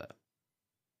shoulder.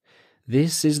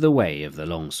 This is the way of the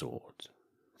longsword.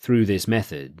 Through this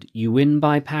method, you win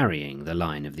by parrying the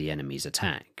line of the enemy's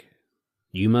attack.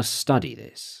 You must study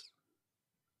this.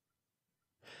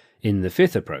 In the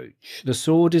fifth approach, the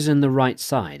sword is in the right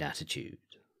side attitude.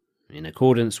 In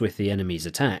accordance with the enemy's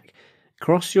attack,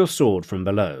 cross your sword from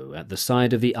below at the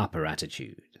side of the upper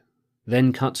attitude,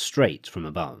 then cut straight from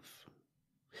above.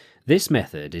 This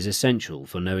method is essential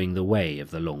for knowing the way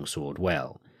of the longsword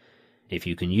well. If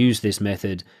you can use this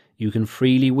method, you can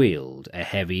freely wield a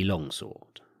heavy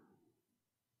longsword.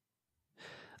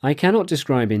 I cannot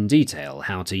describe in detail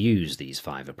how to use these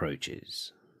 5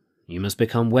 approaches. You must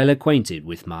become well acquainted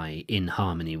with my In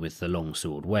Harmony with the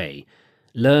Longsword way,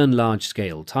 learn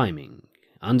large-scale timing,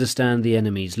 understand the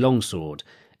enemy's longsword,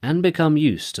 and become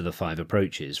used to the 5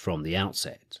 approaches from the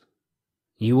outset.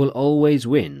 You will always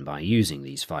win by using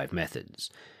these 5 methods,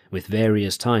 with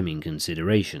various timing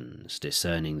considerations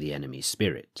discerning the enemy's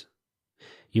spirit.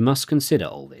 You must consider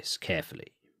all this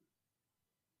carefully.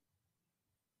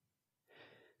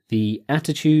 The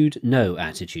Attitude, No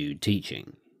Attitude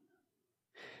teaching.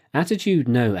 Attitude,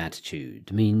 no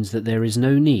attitude means that there is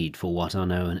no need for what are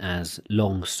known as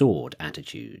long sword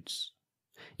attitudes.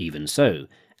 Even so,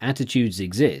 attitudes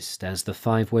exist as the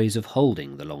 5 ways of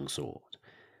holding the long sword.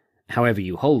 However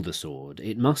you hold the sword,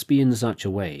 it must be in such a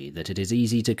way that it is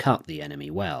easy to cut the enemy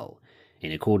well,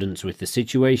 in accordance with the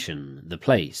situation, the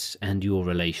place, and your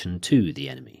relation to the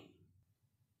enemy.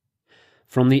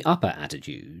 From the upper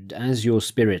attitude, as your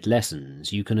spirit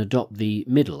lessens, you can adopt the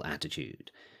middle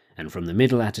attitude, and from the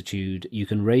middle attitude you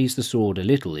can raise the sword a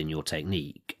little in your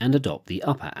technique and adopt the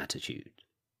upper attitude.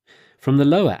 From the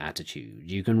lower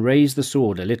attitude you can raise the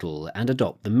sword a little and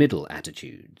adopt the middle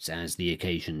attitudes as the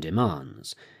occasion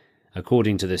demands.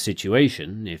 According to the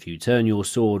situation, if you turn your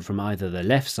sword from either the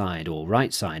left side or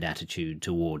right side attitude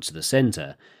towards the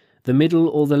center, the middle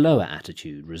or the lower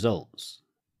attitude results.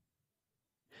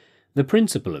 The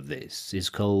principle of this is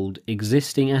called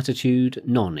existing attitude,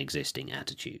 non-existing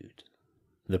attitude.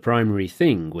 The primary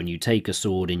thing when you take a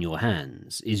sword in your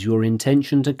hands is your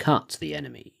intention to cut the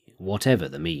enemy, whatever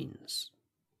the means.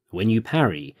 When you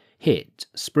parry, hit,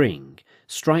 spring,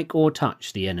 strike or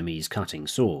touch the enemy's cutting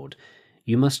sword,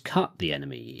 you must cut the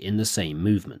enemy in the same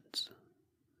movement.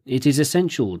 It is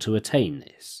essential to attain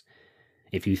this.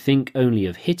 If you think only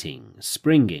of hitting,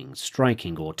 springing,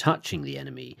 striking or touching the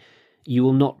enemy, you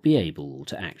will not be able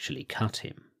to actually cut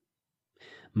him.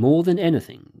 More than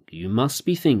anything, you must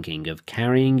be thinking of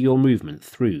carrying your movement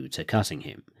through to cutting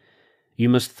him. You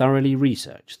must thoroughly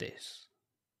research this.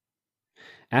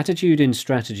 Attitude in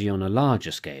strategy on a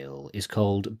larger scale is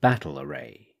called battle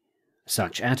array.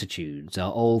 Such attitudes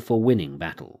are all for winning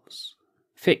battles.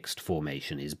 Fixed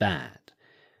formation is bad.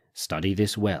 Study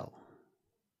this well.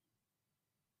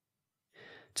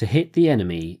 To hit the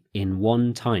enemy in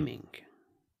one timing.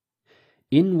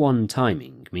 In one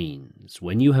timing means,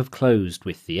 when you have closed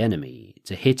with the enemy,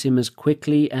 to hit him as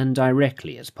quickly and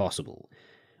directly as possible,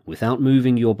 without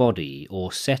moving your body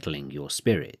or settling your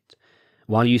spirit,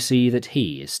 while you see that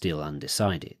he is still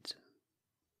undecided.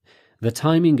 The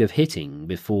timing of hitting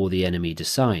before the enemy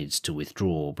decides to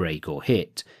withdraw, break or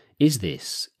hit is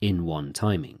this in one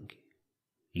timing.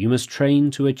 You must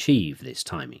train to achieve this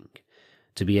timing,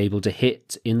 to be able to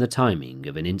hit in the timing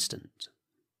of an instant.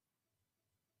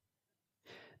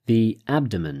 The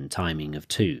abdomen timing of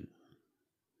 2.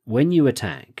 When you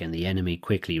attack and the enemy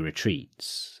quickly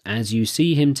retreats, as you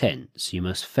see him tense, you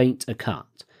must feint a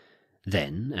cut.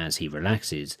 Then, as he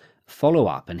relaxes, follow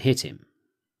up and hit him.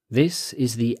 This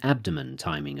is the abdomen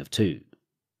timing of 2.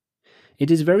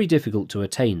 It is very difficult to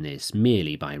attain this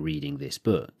merely by reading this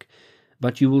book,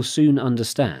 but you will soon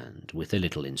understand with a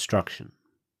little instruction.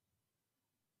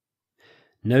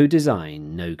 No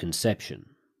design, no conception.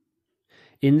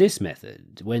 In this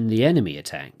method, when the enemy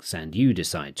attacks and you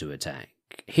decide to attack,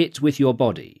 hit with your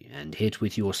body and hit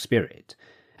with your spirit,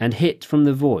 and hit from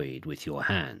the void with your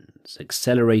hands,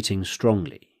 accelerating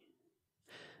strongly.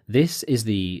 This is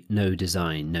the no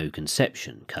design, no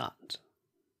conception cut.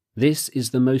 This is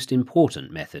the most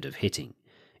important method of hitting.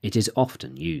 It is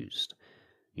often used.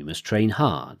 You must train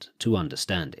hard to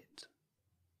understand it.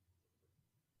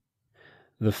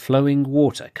 The flowing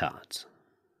water cut.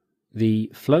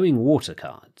 The flowing water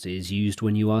cut is used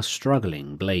when you are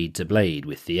struggling blade to blade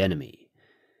with the enemy.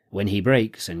 When he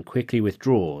breaks and quickly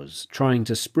withdraws, trying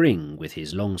to spring with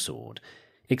his longsword,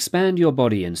 expand your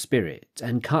body and spirit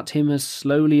and cut him as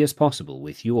slowly as possible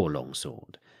with your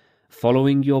longsword,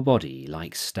 following your body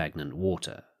like stagnant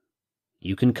water.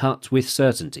 You can cut with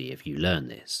certainty if you learn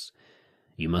this.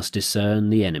 You must discern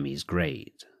the enemy's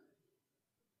grade.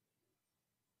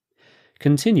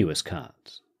 Continuous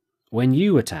cut. When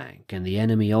you attack and the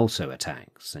enemy also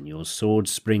attacks and your swords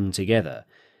spring together,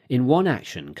 in one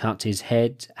action cut his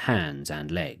head, hands and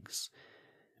legs.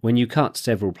 When you cut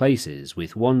several places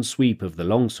with one sweep of the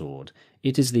longsword,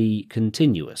 it is the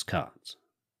continuous cut.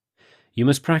 You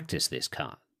must practice this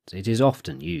cut. It is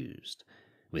often used.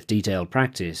 With detailed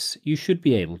practice, you should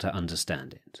be able to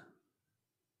understand it.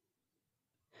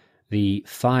 The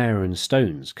fire and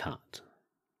stones cut.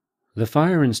 The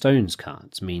fire and stones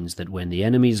cut means that when the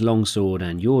enemy's longsword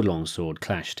and your longsword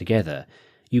clash together,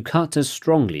 you cut as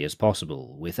strongly as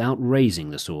possible without raising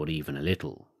the sword even a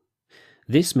little.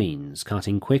 This means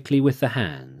cutting quickly with the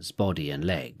hands, body and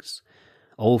legs,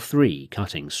 all three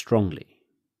cutting strongly.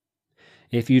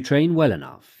 If you train well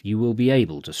enough, you will be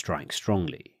able to strike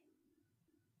strongly.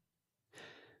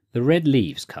 The red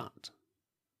leaves cut.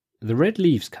 The red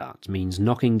leaves cut means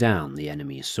knocking down the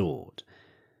enemy's sword.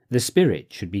 The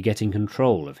spirit should be getting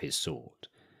control of his sword.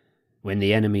 When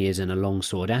the enemy is in a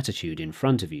longsword attitude in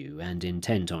front of you and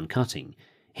intent on cutting,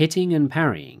 hitting and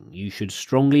parrying, you should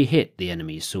strongly hit the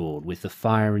enemy's sword with the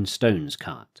fire and stones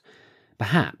cut,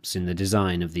 perhaps in the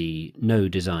design of the no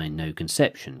design, no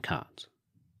conception cut.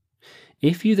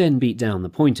 If you then beat down the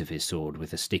point of his sword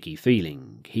with a sticky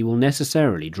feeling, he will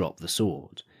necessarily drop the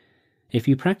sword. If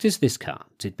you practice this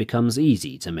cut, it becomes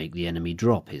easy to make the enemy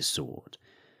drop his sword.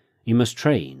 You must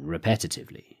train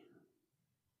repetitively.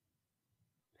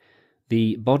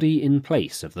 The body in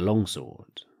place of the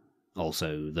longsword,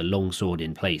 also the longsword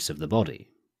in place of the body.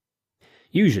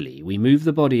 Usually we move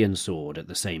the body and sword at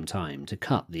the same time to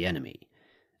cut the enemy.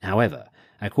 However,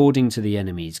 according to the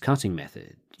enemy's cutting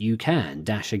method, you can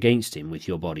dash against him with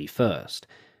your body first,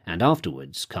 and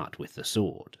afterwards cut with the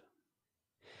sword.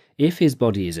 If his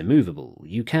body is immovable,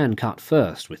 you can cut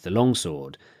first with the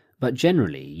longsword, but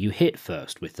generally you hit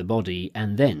first with the body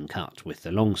and then cut with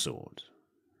the longsword.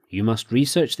 You must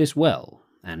research this well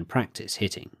and practice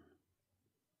hitting.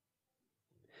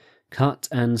 Cut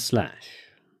and slash.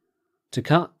 To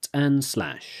cut and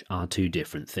slash are two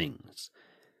different things.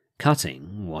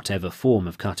 Cutting, whatever form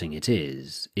of cutting it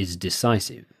is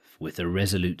decisive, with a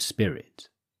resolute spirit.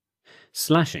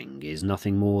 Slashing is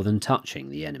nothing more than touching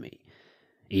the enemy.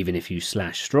 Even if you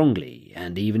slash strongly,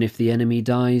 and even if the enemy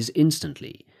dies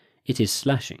instantly, it is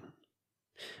slashing.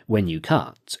 When you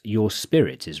cut, your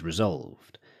spirit is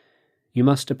resolved. You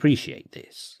must appreciate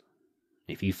this.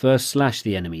 If you first slash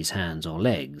the enemy's hands or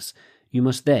legs, you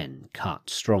must then cut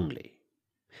strongly.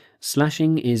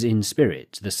 Slashing is in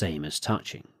spirit the same as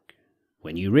touching.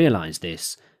 When you realize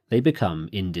this, they become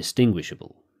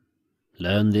indistinguishable.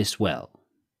 Learn this well.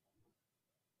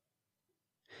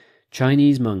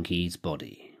 Chinese monkey's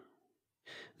body.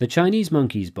 The Chinese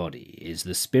monkey's body is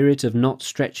the spirit of not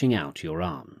stretching out your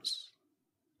arms.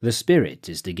 The spirit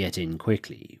is to get in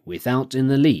quickly, without in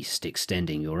the least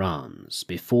extending your arms,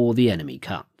 before the enemy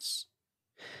cuts.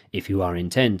 If you are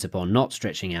intent upon not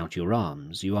stretching out your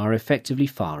arms, you are effectively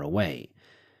far away.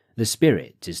 The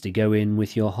spirit is to go in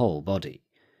with your whole body.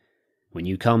 When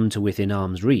you come to within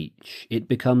arm's reach, it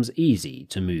becomes easy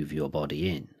to move your body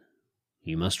in.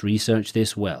 You must research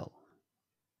this well.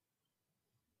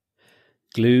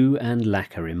 Glue and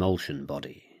lacquer emulsion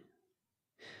body.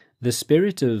 The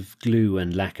spirit of glue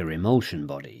and lacquer emulsion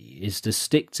body is to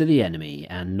stick to the enemy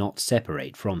and not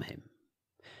separate from him.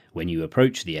 When you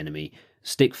approach the enemy,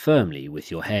 stick firmly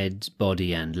with your head,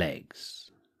 body and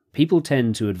legs. People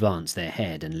tend to advance their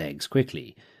head and legs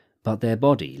quickly, but their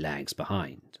body lags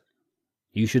behind.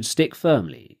 You should stick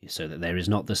firmly so that there is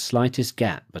not the slightest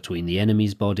gap between the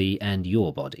enemy's body and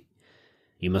your body.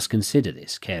 You must consider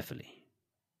this carefully.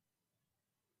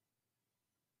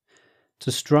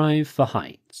 To strive for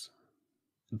height.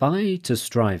 By to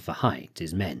strive for height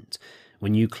is meant,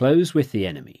 when you close with the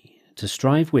enemy, to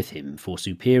strive with him for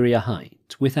superior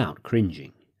height without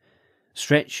cringing.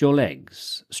 Stretch your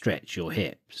legs, stretch your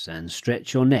hips, and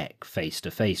stretch your neck face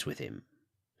to face with him.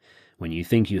 When you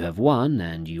think you have won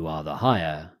and you are the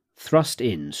higher, thrust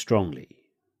in strongly.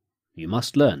 You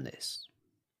must learn this.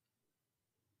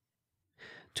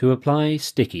 To apply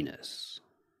stickiness.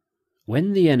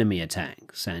 When the enemy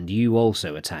attacks, and you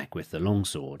also attack with the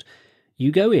longsword,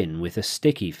 you go in with a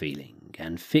sticky feeling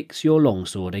and fix your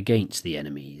longsword against the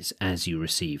enemy's as you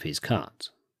receive his cut.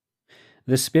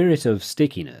 The spirit of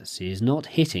stickiness is not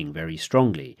hitting very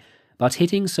strongly, but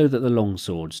hitting so that the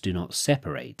longswords do not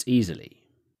separate easily.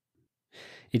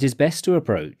 It is best to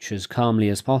approach as calmly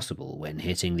as possible when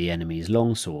hitting the enemy's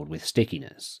longsword with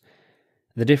stickiness.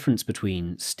 The difference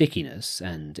between stickiness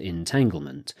and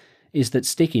entanglement is that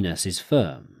stickiness is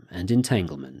firm and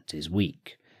entanglement is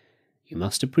weak. You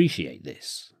must appreciate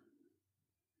this.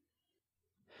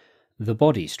 The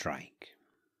body strike.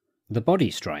 The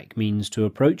body strike means to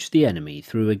approach the enemy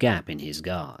through a gap in his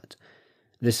guard.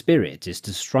 The spirit is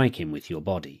to strike him with your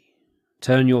body.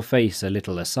 Turn your face a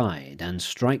little aside and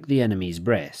strike the enemy's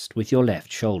breast with your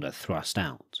left shoulder thrust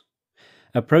out.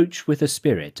 Approach with a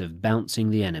spirit of bouncing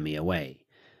the enemy away,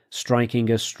 striking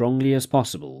as strongly as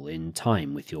possible in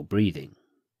time with your breathing.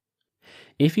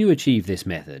 If you achieve this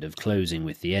method of closing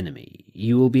with the enemy,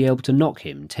 you will be able to knock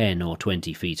him 10 or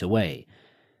 20 feet away.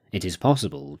 It is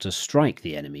possible to strike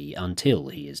the enemy until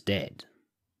he is dead.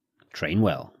 Train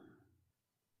well.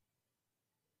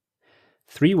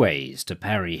 3 ways to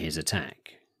parry his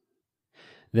attack.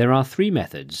 There are 3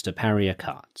 methods to parry a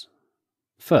cut.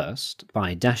 First,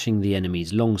 by dashing the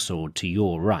enemy's longsword to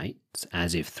your right,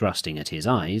 as if thrusting at his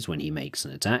eyes when he makes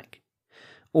an attack,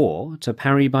 or to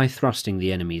parry by thrusting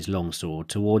the enemy's longsword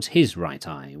towards his right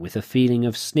eye with a feeling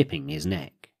of snipping his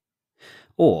neck,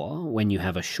 or, when you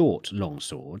have a short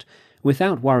longsword,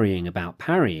 without worrying about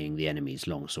parrying the enemy's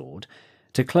longsword,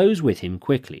 to close with him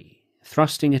quickly,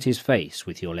 thrusting at his face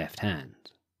with your left hand.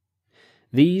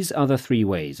 These are the 3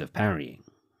 ways of parrying.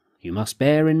 You must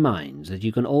bear in mind that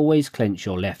you can always clench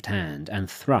your left hand and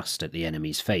thrust at the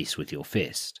enemy's face with your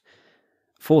fist.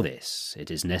 For this,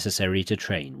 it is necessary to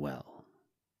train well.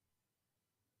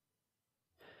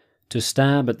 To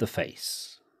stab at the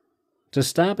face. To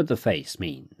stab at the face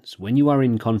means, when you are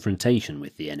in confrontation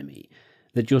with the enemy,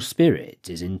 that your spirit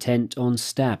is intent on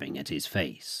stabbing at his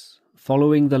face,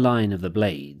 following the line of the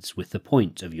blades with the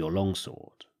point of your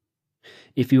longsword.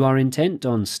 If you are intent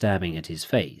on stabbing at his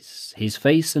face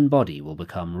and body will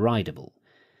become rideable.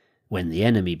 When the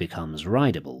enemy becomes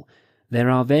rideable, there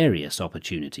are various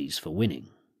opportunities for winning.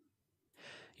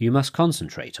 You must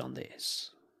concentrate on this.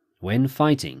 When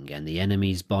fighting and the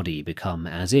enemy's body become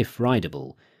as if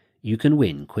rideable, you can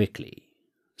win quickly,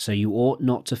 so you ought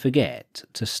not to forget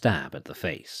to stab at the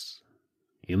face.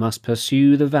 You must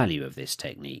pursue the value of this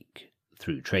technique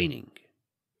through training.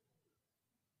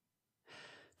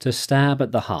 To stab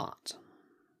at the heart.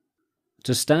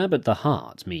 To stab at the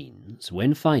heart means,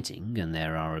 when fighting and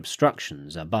there are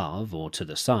obstructions above or to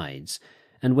the sides,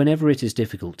 and whenever it is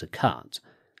difficult to cut,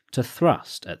 to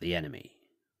thrust at the enemy.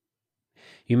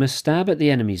 You must stab at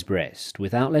the enemy's breast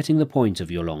without letting the point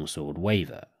of your longsword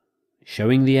waver,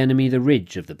 showing the enemy the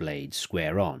ridge of the blade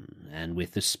square on, and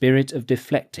with the spirit of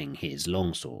deflecting his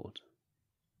longsword.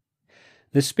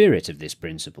 The spirit of this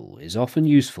principle is often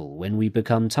useful when we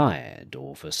become tired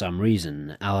or for some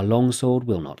reason our longsword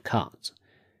will not cut.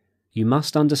 You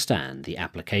must understand the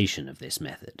application of this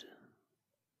method.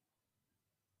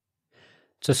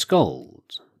 To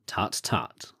scold,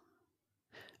 tut-tut.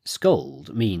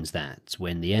 Scold means that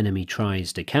when the enemy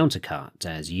tries to countercut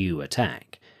as you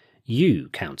attack, you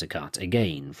countercut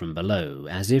again from below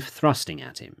as if thrusting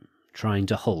at him, trying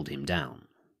to hold him down.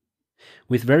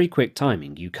 With very quick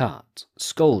timing you cut,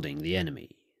 scolding the enemy.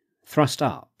 Thrust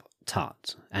up,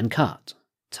 tut, and cut,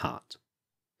 tut.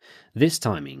 This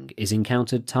timing is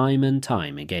encountered time and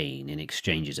time again in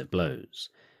exchanges of blows.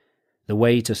 The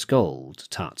way to scold,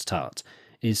 tut, tut,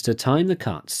 is to time the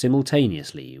cut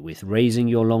simultaneously with raising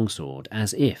your longsword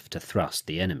as if to thrust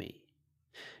the enemy.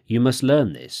 You must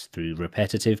learn this through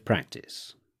repetitive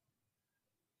practice.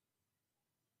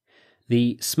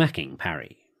 The smacking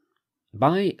parry.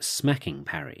 By smacking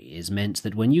parry is meant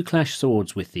that when you clash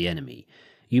swords with the enemy,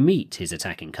 you meet his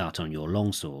attacking cut on your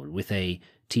longsword with a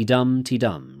ti-dum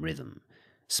rhythm,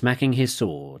 smacking his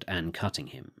sword and cutting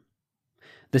him.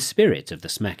 The spirit of the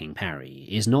smacking parry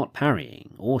is not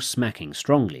parrying or smacking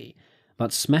strongly,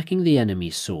 but smacking the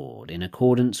enemy's sword in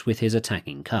accordance with his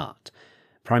attacking cut,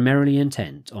 primarily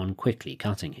intent on quickly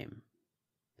cutting him.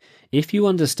 If you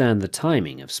understand the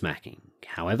timing of smacking,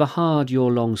 however hard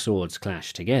your long swords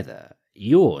clash together,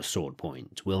 your sword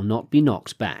point will not be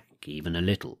knocked back even a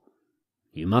little.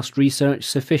 You must research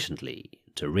sufficiently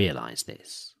to realize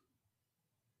this.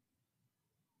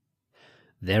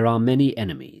 There are many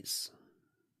enemies.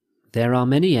 There are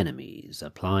many enemies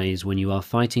applies when you are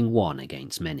fighting one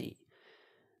against many.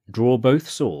 Draw both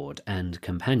sword and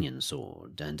companion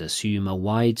sword and assume a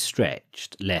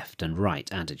wide-stretched left and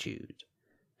right attitude.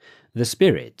 The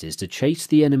spirit is to chase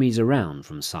the enemies around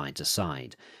from side to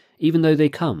side, even though they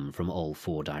come from all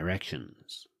four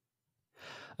directions.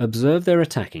 Observe their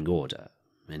attacking order,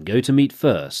 and go to meet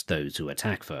first those who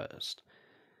attack first.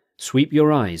 Sweep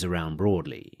your eyes around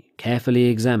broadly, carefully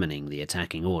examining the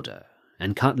attacking order,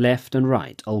 and cut left and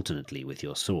right alternately with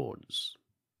your swords.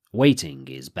 Waiting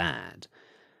is bad.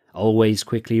 Always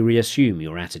quickly reassume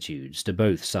your attitudes to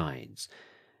both sides.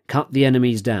 Cut the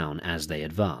enemies down as they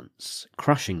advance,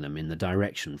 crushing them in the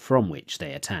direction from which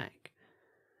they attack.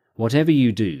 Whatever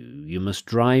you do, you must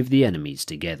drive the enemies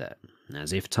together,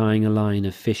 as if tying a line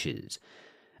of fishes,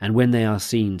 and when they are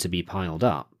seen to be piled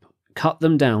up, cut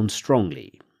them down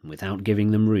strongly, without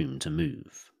giving them room to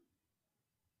move.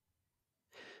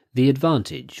 The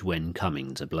advantage when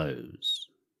coming to blows.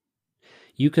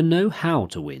 You can know how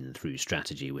to win through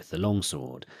strategy with the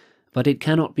longsword, but it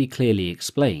cannot be clearly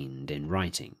explained in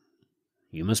writing.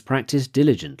 You must practice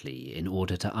diligently in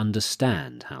order to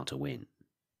understand how to win.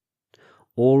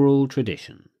 Oral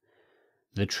tradition.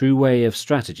 The true way of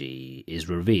strategy is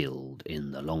revealed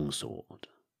in the longsword.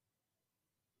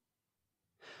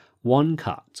 1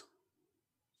 cut.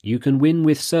 You can win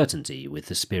with certainty with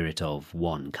the spirit of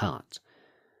 1 cut.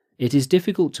 It is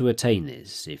difficult to attain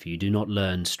this if you do not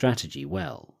learn strategy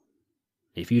well.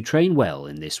 If you train well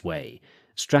in this way,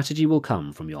 strategy will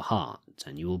come from your heart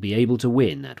and you will be able to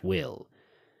win at will.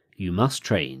 You must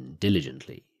train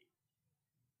diligently.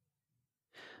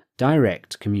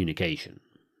 Direct communication.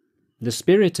 The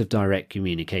spirit of direct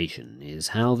communication is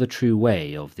how the true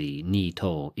way of the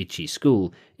Nito Ichi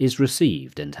school is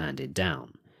received and handed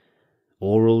down.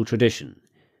 Oral tradition.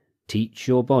 Teach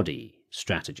your body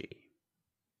strategy.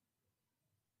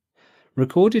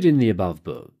 Recorded in the above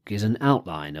book is an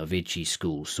outline of Ichi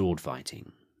school sword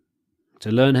fighting.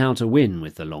 To learn how to win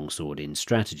with the longsword in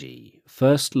strategy,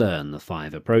 first learn the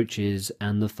 5 approaches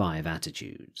and the 5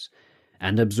 attitudes,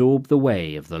 and absorb the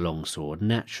way of the longsword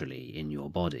naturally in your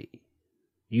body.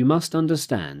 You must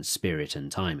understand spirit and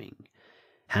timing,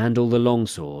 handle the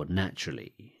longsword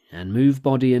naturally, and move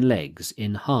body and legs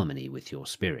in harmony with your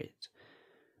spirit.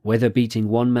 Whether beating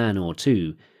 1 man or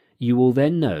 2, you will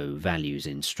then know values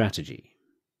in strategy.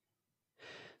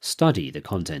 Study the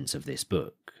contents of this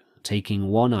book, taking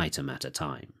 1 item at a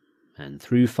time, and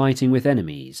through fighting with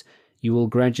enemies, you will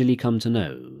gradually come to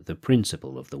know the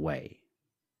principle of the way.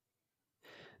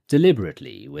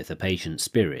 Deliberately, with a patient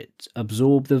spirit,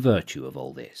 absorb the virtue of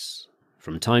all this,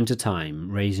 from time to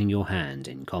time raising your hand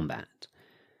in combat.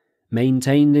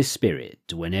 Maintain this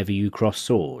spirit whenever you cross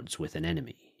swords with an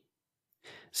enemy.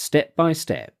 Step by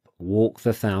step, walk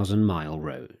the 1,000-mile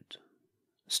road.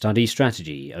 Study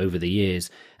strategy over the years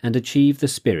and achieve the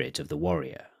spirit of the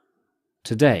warrior.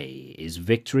 Today is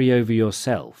victory over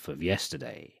yourself of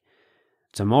yesterday.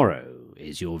 Tomorrow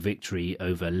is your victory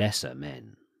over lesser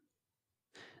men.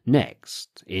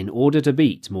 Next, in order to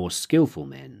beat more skillful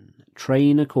men,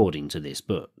 train according to this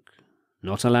book,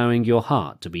 not allowing your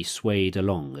heart to be swayed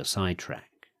along a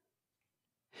sidetrack.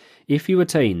 If you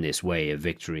attain this way of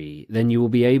victory, then you will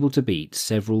be able to beat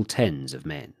several tens of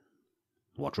men.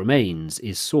 What remains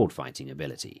is sword fighting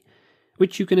ability,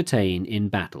 which you can attain in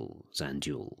battles and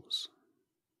duels.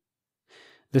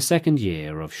 The 2nd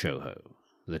year of Shouho,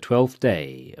 the 12th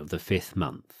day of the 5th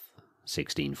month,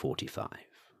 1645.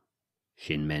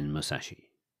 Shinmen Musashi.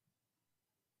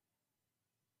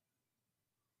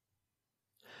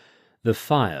 The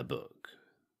Fire Book.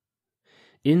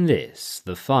 In this,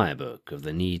 the Fire Book of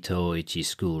the Nito Ichi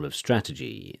School of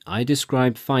Strategy, I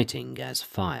describe fighting as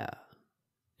fire.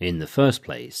 In the first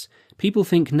place, people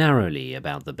think narrowly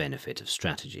about the benefit of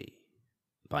strategy.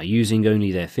 By using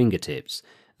only their fingertips,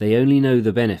 they only know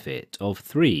the benefit of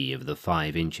 3 of the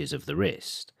 5 inches of the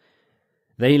wrist.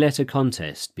 They let a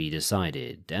contest be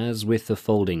decided, as with the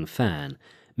folding fan,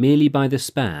 merely by the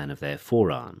span of their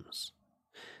forearms.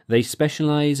 They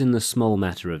specialize in the small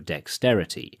matter of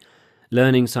dexterity,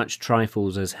 learning such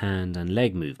trifles as hand and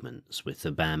leg movements with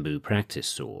the bamboo practice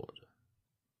sword.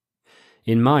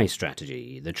 In my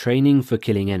strategy, the training for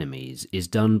killing enemies is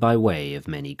done by way of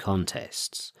many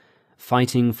contests,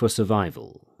 fighting for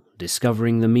survival,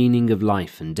 discovering the meaning of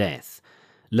life and death,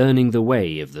 learning the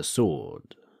way of the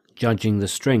sword, judging the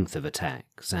strength of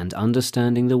attacks, and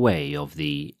understanding the way of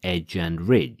the edge and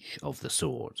ridge of the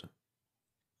sword.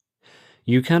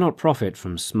 You cannot profit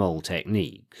from small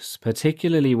techniques,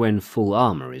 particularly when full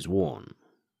armor is worn.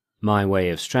 My way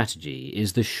of strategy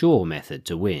is the sure method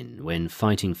to win when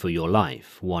fighting for your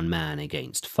life 1 man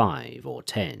against 5 or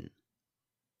 10.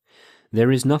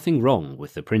 There is nothing wrong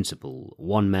with the principle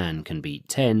 1 man can beat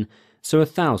 10, so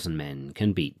 1,000 men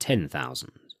can beat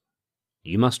 10,000.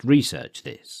 You must research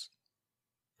this.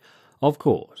 Of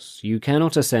course, you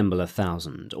cannot assemble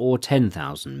 1,000 or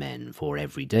 10,000 men for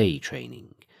everyday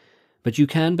training, but you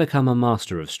can become a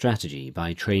master of strategy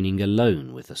by training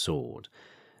alone with a sword,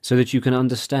 so that you can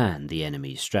understand the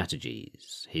enemy's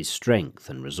strategies, his strength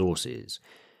and resources,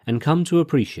 and come to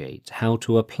appreciate how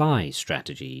to apply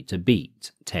strategy to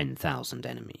beat 10,000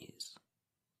 enemies.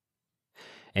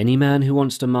 Any man who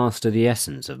wants to master the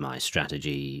essence of my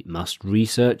strategy must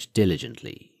research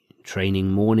diligently,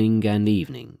 training morning and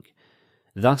evening.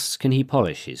 Thus can he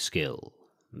polish his skill,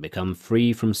 become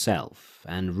free from self,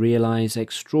 and realize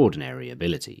extraordinary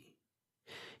ability.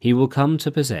 He will come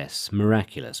to possess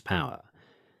miraculous power.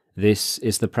 This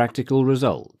is the practical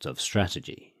result of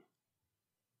strategy.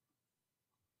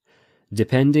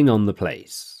 Depending on the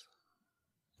place.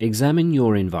 Examine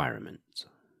your environment.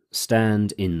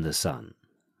 Stand in the sun.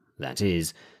 That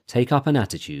is, take up an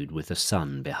attitude with the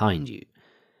sun behind you.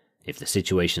 If the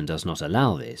situation does not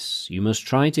allow this, you must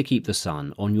try to keep the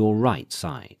sun on your right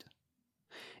side.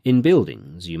 In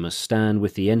buildings, you must stand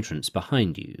with the entrance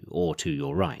behind you or to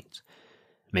your right.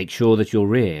 Make sure that your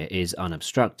rear is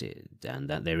unobstructed and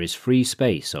that there is free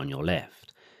space on your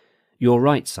left, your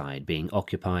right side being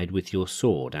occupied with your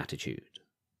sword attitude.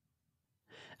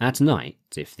 At night,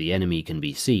 if the enemy can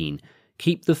be seen,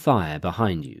 keep the fire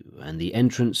behind you and the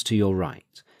entrance to your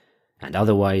right, and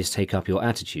otherwise take up your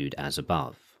attitude as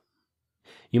above.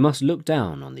 You must look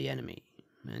down on the enemy,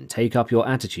 and take up your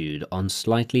attitude on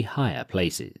slightly higher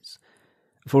places.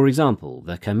 For example,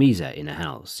 the camisa in a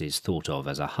house is thought of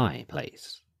as a high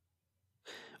place.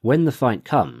 When the fight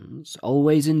comes,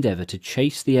 always endeavour to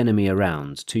chase the enemy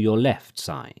around to your left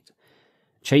side.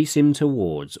 Chase him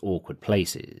towards awkward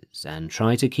places, and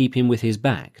try to keep him with his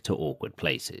back to awkward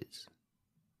places.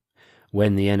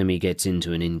 When the enemy gets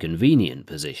into an inconvenient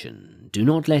position, do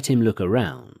not let him look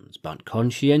around, but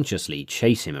conscientiously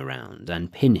chase him around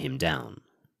and pin him down.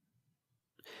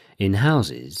 In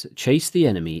houses, chase the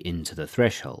enemy into the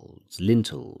thresholds,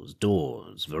 lintels,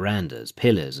 doors, verandas,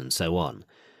 pillars, and so on,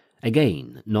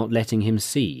 again not letting him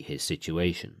see his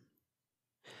situation.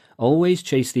 Always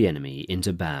chase the enemy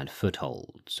into bad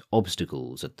footholds,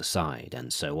 obstacles at the side,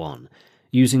 and so on,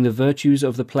 using the virtues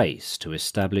of the place to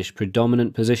establish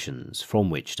predominant positions from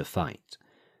which to fight.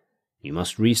 You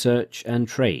must research and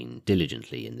train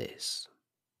diligently in this.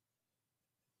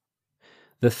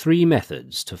 The 3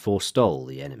 methods to forestall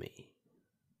the enemy.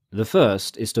 The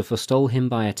first is to forestall him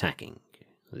by attacking.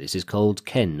 This is called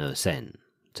ken no sen,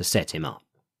 to set him up.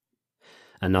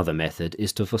 Another method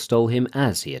is to forestall him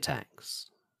as he attacks.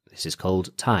 This is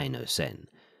called tai no sen,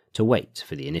 to wait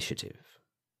for the initiative.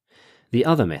 The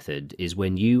other method is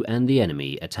when you and the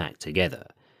enemy attack together.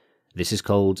 This is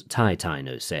called tai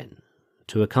no sen,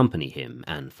 to accompany him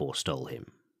and forestall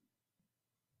him.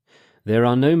 There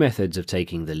are no methods of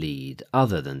taking the lead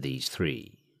other than these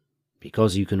 3.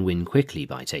 Because you can win quickly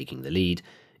by taking the lead,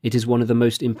 it is one of the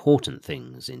most important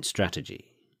things in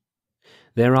strategy.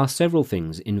 There are several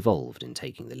things involved in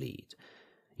taking the lead.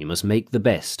 You must make the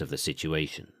best of the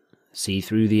situation, see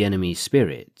through the enemy's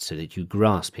spirit so that you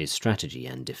grasp his strategy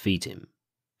and defeat him.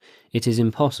 It is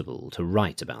impossible to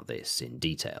write about this in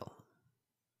detail.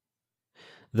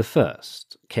 The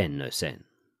first, ken no sen.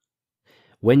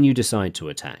 When you decide to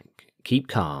attack, keep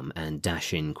calm and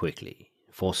dash in quickly,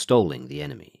 forestalling the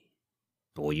enemy.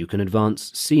 Or you can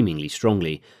advance seemingly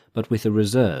strongly, but with a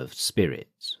reserved spirit,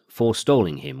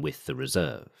 forestalling him with the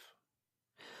reserve.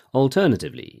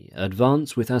 Alternatively,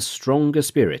 advance with as strong a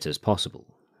spirit as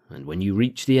possible, and when you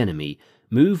reach the enemy,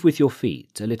 move with your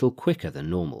feet a little quicker than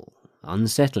normal,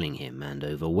 unsettling him and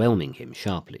overwhelming him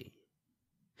sharply.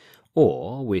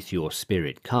 Or, with your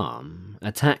spirit calm,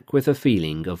 attack with a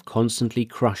feeling of constantly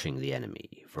crushing the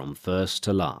enemy from first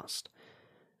to last.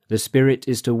 The spirit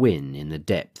is to win in the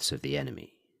depths of the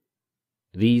enemy.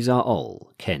 These are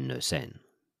all ken no sen.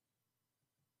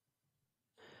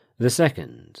 The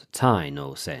second, tai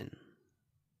no sen.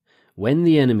 When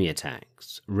the enemy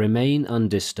attacks, remain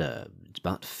undisturbed,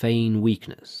 but feign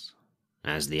weakness.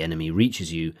 As the enemy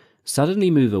reaches you,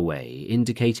 suddenly move away,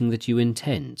 indicating that you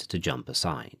intend to jump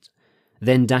aside.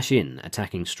 Then dash in,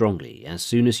 attacking strongly, as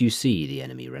soon as you see the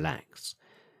enemy relax.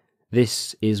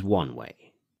 This is one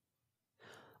way.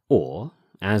 Or,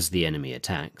 as the enemy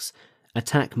attacks,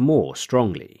 attack more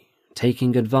strongly,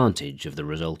 taking advantage of the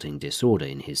resulting disorder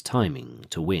in his timing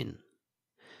to win.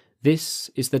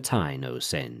 This is the tai no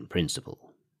sen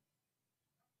principle.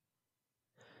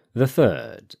 The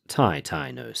third, tai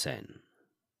no sen.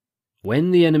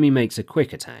 When the enemy makes a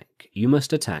quick attack, you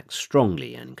must attack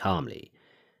strongly and calmly.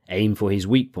 Aim for his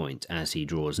weak point as he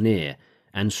draws near,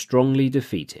 and strongly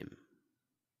defeat him.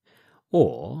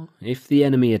 Or, if the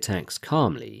enemy attacks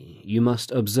calmly, you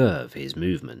must observe his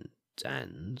movement,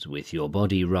 and, with your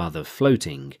body rather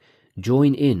floating,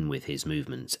 join in with his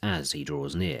movements as he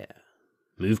draws near.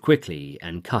 Move quickly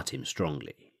and cut him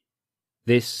strongly.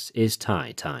 This is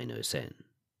tai no sen.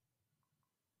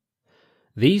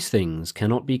 These things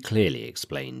cannot be clearly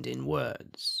explained in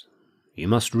words. You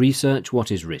must research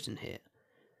what is written here.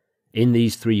 In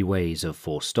these 3 ways of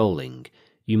forestalling,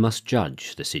 you must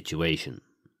judge the situation.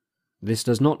 This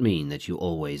does not mean that you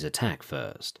always attack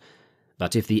first,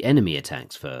 but if the enemy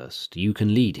attacks first, you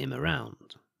can lead him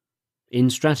around. In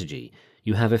strategy,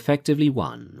 you have effectively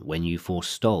won when you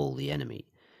forestall the enemy,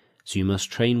 so you must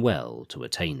train well to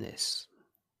attain this.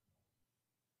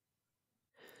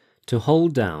 To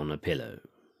hold down a pillow.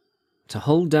 To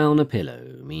hold down a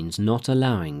pillow means not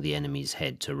allowing the enemy's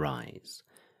head to rise.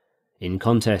 In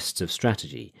contests of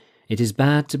strategy, it is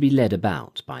bad to be led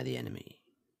about by the enemy.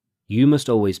 You must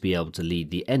always be able to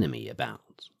lead the enemy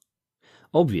about.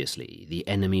 Obviously, the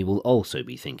enemy will also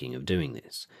be thinking of doing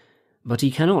this, but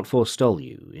he cannot forestall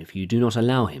you if you do not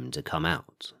allow him to come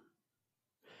out.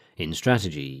 In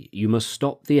strategy, you must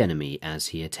stop the enemy as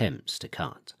he attempts to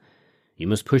cut. You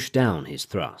must push down his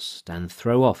thrust and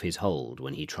throw off his hold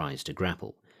when he tries to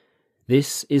grapple.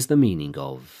 This is the meaning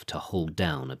of to hold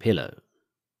down a pillow.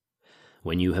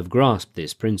 When you have grasped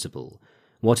this principle,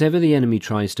 whatever the enemy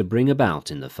tries to bring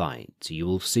about in the fight, you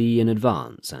will see in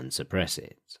advance and suppress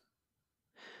it.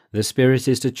 The spirit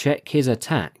is to check his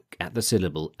attack at the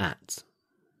syllable at.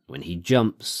 When he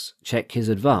jumps, check his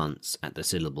advance at the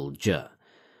syllable j,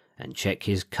 and check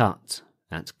his cut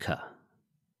at k.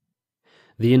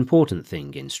 The important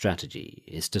thing in strategy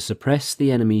is to suppress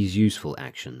the enemy's useful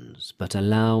actions, but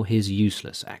allow his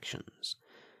useless actions.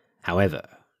 However,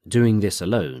 doing this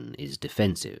alone is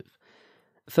defensive.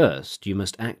 First, you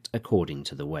must act according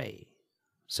to the way.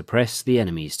 Suppress the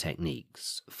enemy's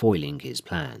techniques, foiling his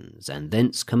plans, and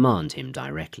thence command him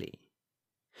directly.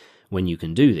 When you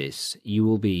can do this, you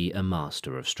will be a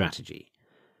master of strategy.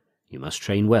 You must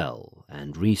train well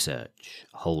and research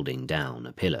holding down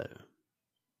a pillow.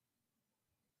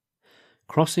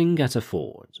 Crossing at a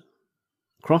ford.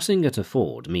 Crossing at a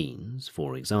ford means,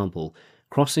 for example,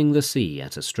 crossing the sea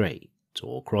at a strait,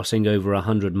 or crossing over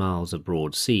 100 miles of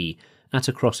broad sea at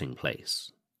a crossing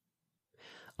place.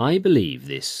 I believe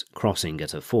this crossing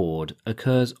at a ford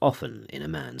occurs often in a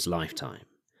man's lifetime.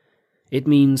 It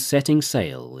means setting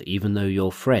sail even though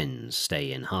your friends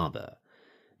stay in harbour,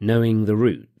 knowing the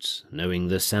route, knowing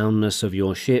the soundness of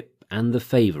your ship and the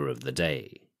favour of the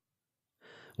day.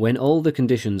 When all the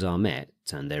conditions are met,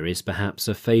 and there is perhaps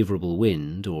a favourable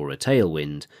wind or a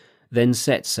tailwind, then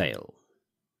set sail.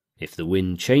 If the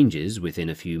wind changes within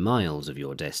a few miles of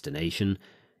your destination,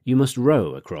 you must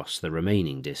row across the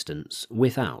remaining distance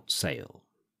without sail.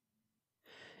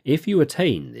 If you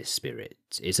attain this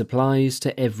spirit, it applies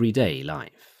to everyday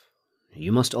life.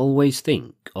 You must always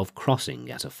think of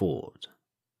crossing at a ford.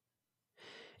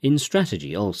 In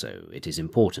strategy also, it is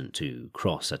important to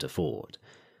cross at a ford.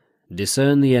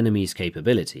 Discern the enemy's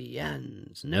capability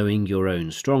and, knowing your own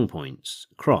strong points,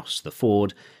 cross the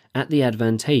ford at the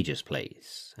advantageous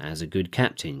place, as a good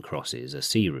captain crosses a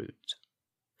sea route.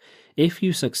 If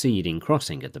you succeed in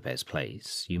crossing at the best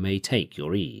place, you may take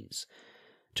your ease.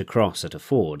 To cross at a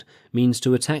ford means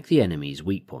to attack the enemy's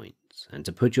weak points and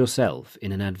to put yourself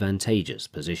in an advantageous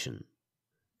position.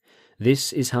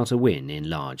 This is how to win in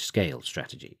large-scale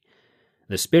strategy.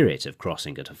 The spirit of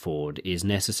crossing at a ford is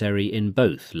necessary in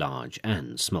both large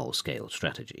and small-scale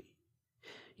strategy.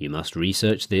 You must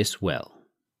research this well.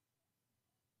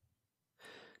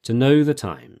 To know the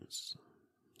times.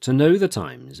 To know the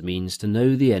times means to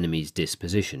know the enemy's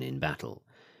disposition in battle.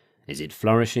 Is it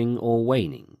flourishing or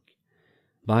waning?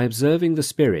 By observing the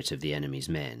spirit of the enemy's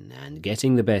men and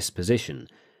getting the best position,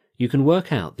 you can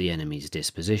work out the enemy's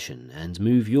disposition and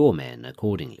move your men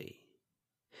accordingly.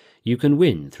 You can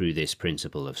win through this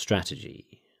principle of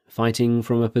strategy, fighting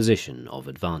from a position of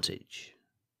advantage.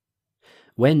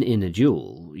 When in a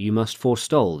duel, you must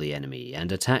forestall the enemy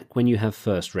and attack when you have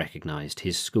first recognized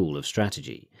his school of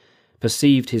strategy,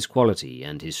 perceived his quality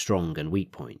and his strong and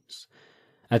weak points.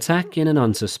 Attack in an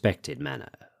unsuspected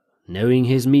manner, knowing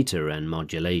his meter and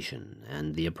modulation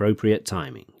and the appropriate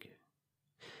timing.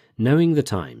 Knowing the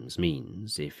times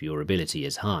means, if your ability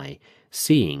is high,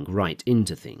 seeing right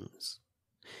into things.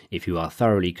 If you are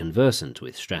thoroughly conversant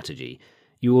with strategy,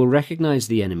 you will recognize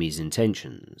the enemy's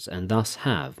intentions and thus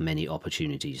have many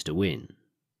opportunities to win.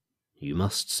 You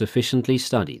must sufficiently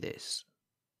study this.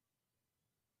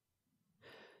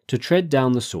 To tread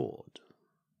down the sword.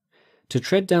 To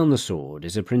tread down the sword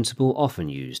is a principle often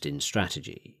used in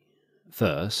strategy.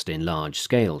 First, in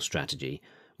large-scale strategy,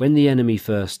 when the enemy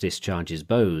first discharges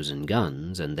bows and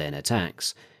guns and then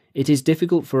attacks, it is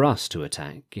difficult for us to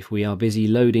attack if we are busy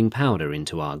loading powder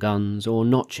into our guns or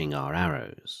notching our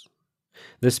arrows.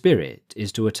 The spirit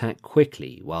is to attack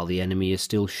quickly while the enemy is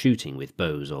still shooting with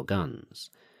bows or guns.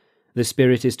 The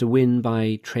spirit is to win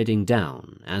by treading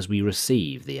down as we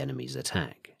receive the enemy's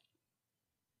attack.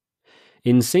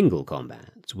 In single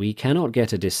combat, we cannot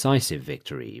get a decisive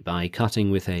victory by cutting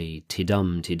with a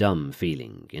tidum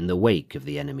feeling in the wake of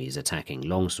the enemy's attacking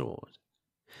longsword.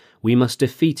 We must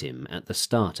defeat him at the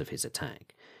start of his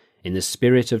attack, in the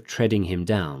spirit of treading him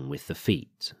down with the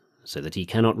feet, so that he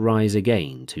cannot rise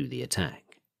again to the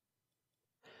attack.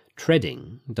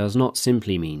 Treading does not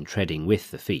simply mean treading with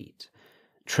the feet.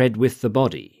 Tread with the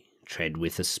body, tread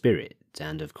with the spirit,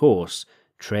 and of course,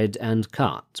 tread and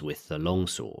cut with the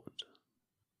longsword.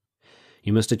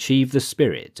 You must achieve the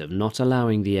spirit of not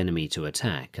allowing the enemy to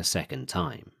attack a second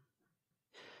time.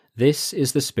 This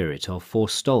is the spirit of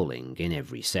forestalling in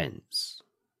every sense.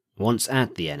 Once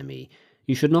at the enemy,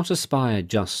 You should not aspire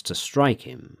just to strike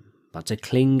him, but to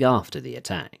cling after the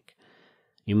attack.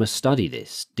 You must study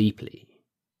this deeply.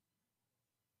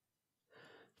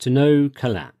 To know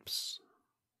collapse.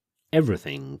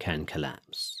 Everything can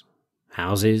collapse.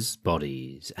 Houses,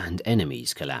 bodies, and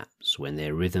enemies collapse when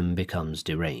their rhythm becomes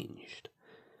deranged.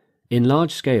 In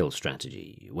large-scale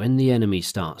strategy, when the enemy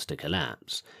starts to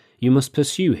collapse, you must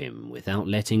pursue him without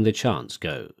letting the chance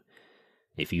go.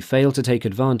 If you fail to take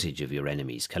advantage of your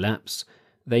enemy's collapse,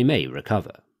 they may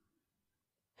recover.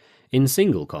 In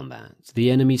single combat,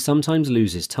 the enemy sometimes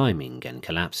loses timing and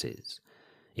collapses.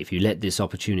 If you let this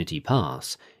opportunity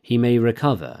pass, he may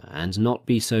recover and not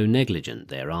be so negligent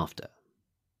thereafter.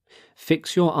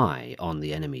 Fix your eye on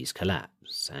the enemy's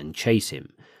collapse and chase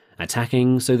him,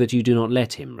 attacking so that you do not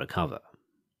let him recover.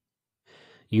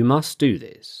 You must do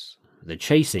this. The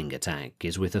chasing attack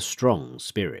is with a strong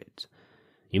spirit.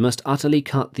 You must utterly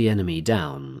cut the enemy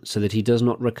down so that he does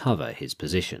not recover his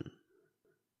position.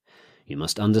 You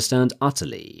must understand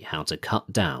utterly how to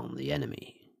cut down the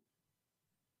enemy.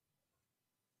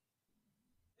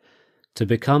 To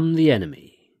become the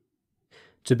enemy.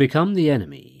 To become the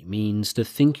enemy means to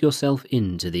think yourself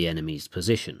into the enemy's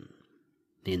position.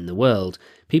 In the world,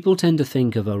 people tend to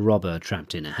think of a robber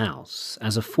trapped in a house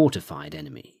as a fortified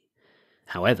enemy.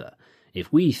 However,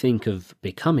 if we think of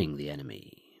becoming the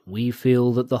enemy, we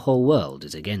feel that the whole world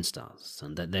is against us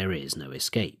and that there is no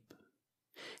escape.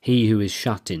 He who is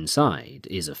shut inside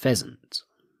is a pheasant.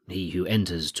 He who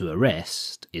enters to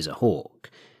arrest is a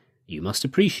hawk. You must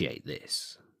appreciate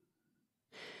this.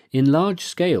 In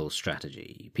large-scale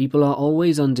strategy, people are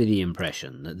always under the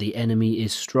impression that the enemy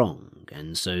is strong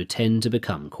and so tend to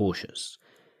become cautious.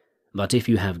 But if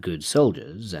you have good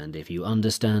soldiers, and if you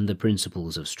understand the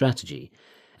principles of strategy,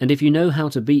 and if you know how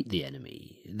to beat the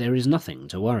enemy, there is nothing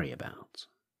to worry about.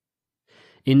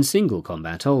 In single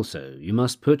combat also, you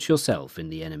must put yourself in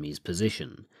the enemy's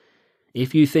position.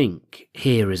 If you think,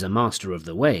 here is a master of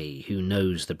the way who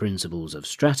knows the principles of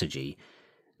strategy,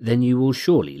 then you will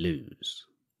surely lose.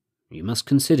 You must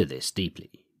consider this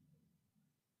deeply.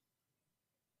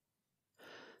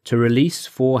 To release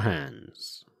four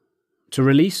hands. To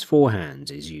release four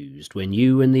hands is used when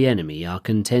you and the enemy are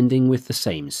contending with the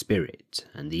same spirit,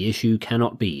 and the issue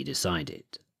cannot be decided.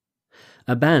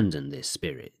 Abandon this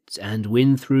spirit, and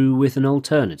win through with an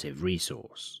alternative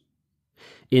resource.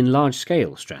 In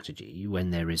large-scale strategy,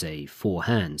 when there is a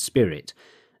four-hand spirit,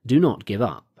 do not give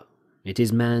up. It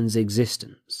is man's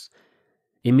existence.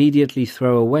 Immediately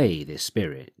throw away this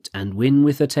spirit and win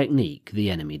with a technique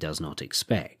the enemy does not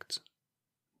expect.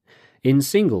 In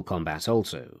single combat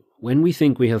also, when we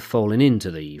think we have fallen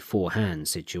into the four-hand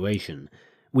situation,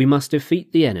 we must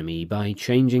defeat the enemy by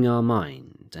changing our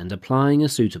mind and applying a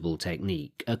suitable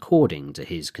technique according to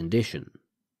his condition.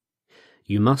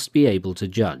 You must be able to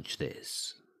judge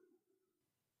this.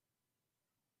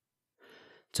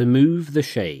 To move the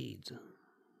shade.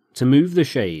 To move the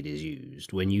shade is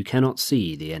used when you cannot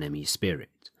see the enemy's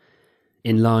spirit.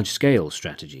 In large-scale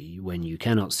strategy, when you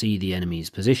cannot see the enemy's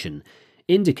position,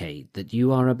 indicate that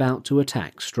you are about to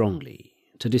attack strongly,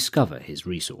 to discover his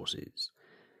resources.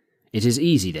 It is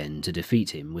easy then to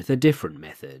defeat him with a different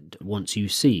method once you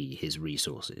see his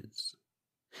resources.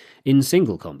 In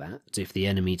single combat, if the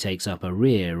enemy takes up a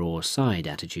rear or side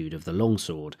attitude of the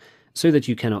longsword so that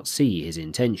you cannot see his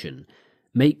intention,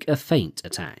 make a feint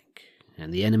attack,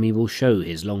 and the enemy will show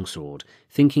his longsword,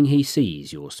 thinking he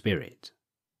sees your spirit.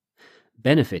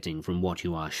 Benefiting from what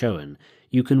you are shown,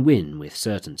 you can win with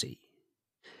certainty.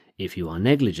 If you are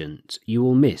negligent, you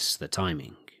will miss the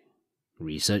timing.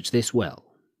 Research this well.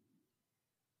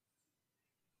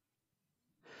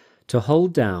 To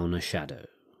hold down a shadow.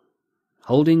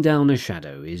 Holding down a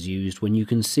shadow is used when you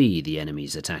can see the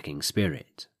enemy's attacking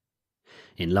spirit.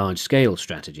 In large-scale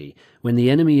strategy, when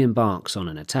the enemy embarks on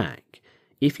an attack,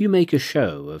 if you make a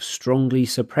show of strongly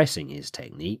suppressing his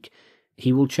technique,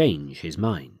 he will change his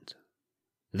mind.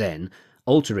 Then,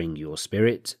 altering your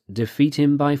spirit, defeat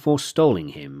him by forestalling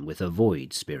him with a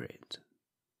void spirit.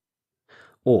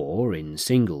 Or, in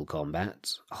single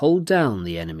combat, hold down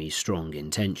the enemy's strong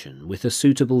intention with a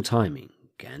suitable timing,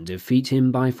 and defeat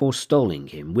him by forestalling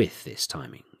him with this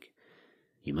timing.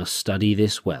 You must study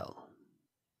this well.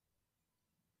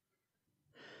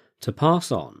 To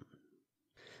pass on.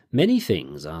 Many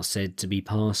things are said to be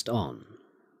passed on.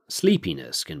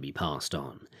 Sleepiness can be passed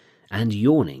on, and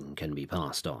yawning can be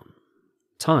passed on.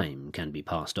 Time can be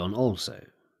passed on also.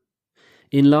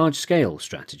 In large-scale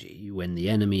strategy, when the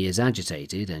enemy is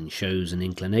agitated and shows an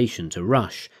inclination to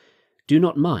rush, do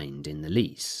not mind in the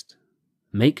least.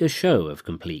 Make a show of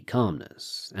complete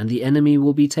calmness, and the enemy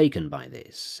will be taken by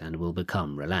this and will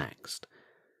become relaxed.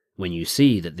 When you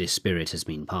see that this spirit has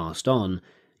been passed on,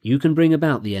 you can bring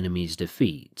about the enemy's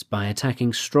defeat by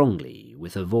attacking strongly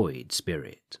with a void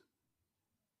spirit.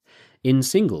 In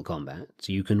single combat,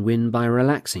 you can win by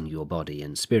relaxing your body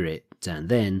and spirit, and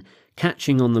then,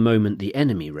 catching on the moment the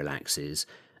enemy relaxes,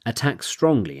 attack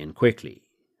strongly and quickly,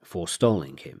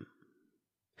 forestalling him.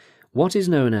 What is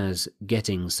known as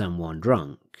getting someone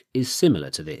drunk is similar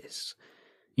to this.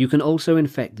 You can also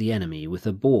infect the enemy with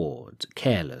a bored,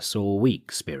 careless, or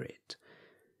weak spirit.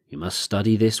 You must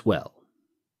study this well.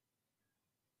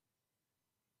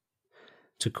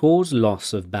 To cause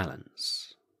loss of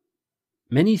balance.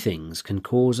 Many things can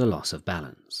cause a loss of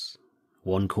balance.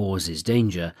 One cause is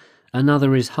danger,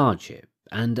 another is hardship,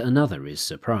 and another is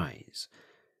surprise.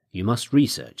 You must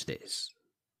research this.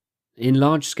 In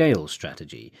large-scale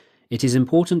strategy, it is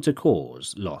important to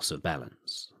cause loss of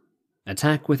balance.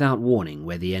 Attack without warning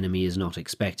where the enemy is not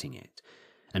expecting it,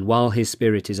 and while his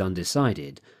spirit is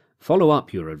undecided, follow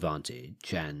up your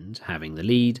advantage and, having the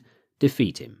lead,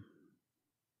 defeat him.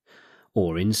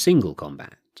 Or in single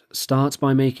combat, start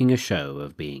by making a show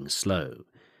of being slow,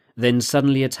 then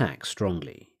suddenly attack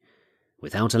strongly.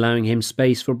 Without allowing him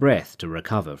space for breath to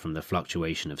recover from the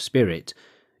fluctuation of spirit,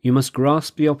 you must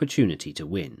grasp the opportunity to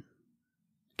win.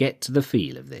 Get to the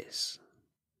feel of this.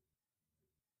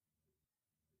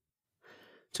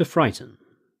 To frighten.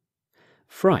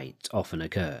 Fright often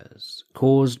occurs,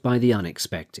 caused by the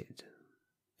unexpected.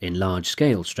 In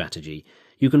large-scale strategy,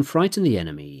 you can frighten the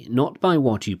enemy not by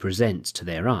what you present to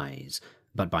their eyes,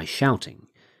 but by shouting,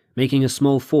 making a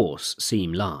small force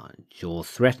seem large, or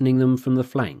threatening them from the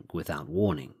flank without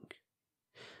warning.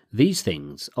 These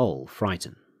things all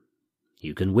frighten.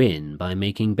 You can win by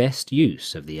making best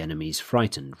use of the enemy's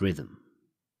frightened rhythm.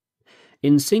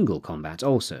 In single combat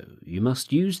also, you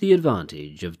must use the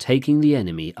advantage of taking the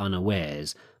enemy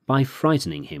unawares by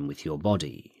frightening him with your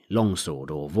body, longsword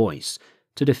or voice,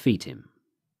 to defeat him.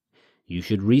 You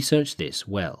should research this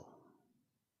well.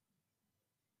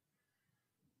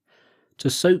 To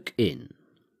soak in.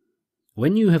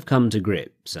 When you have come to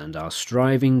grips and are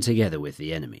striving together with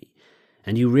the enemy,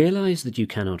 and you realize that you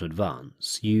cannot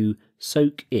advance, you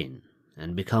soak in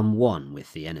and become one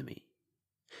with the enemy.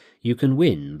 You can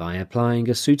win by applying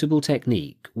a suitable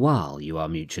technique while you are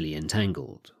mutually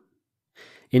entangled.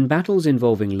 In battles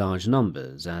involving large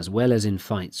numbers, as well as in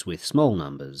fights with small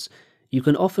numbers, you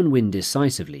can often win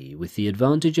decisively with the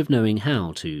advantage of knowing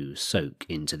how to soak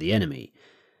into the enemy,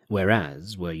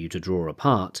 whereas, were you to draw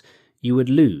apart, you would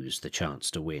lose the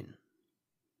chance to win.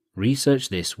 Research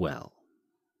this well.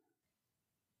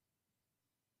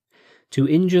 To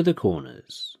injure the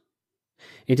corners.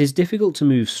 It is difficult to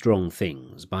move strong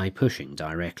things by pushing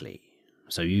directly,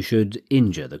 so you should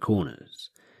injure the corners.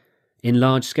 In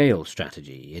large-scale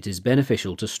strategy, it is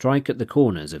beneficial to strike at the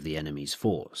corners of the enemy's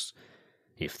force.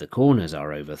 If the corners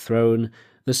are overthrown,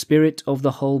 the spirit of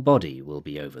the whole body will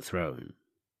be overthrown.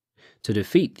 To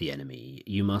defeat the enemy,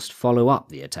 you must follow up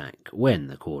the attack when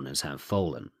the corners have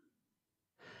fallen.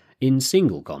 In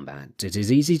single combat, it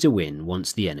is easy to win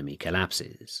once the enemy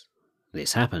collapses.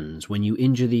 This happens when you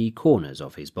injure the corners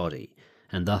of his body,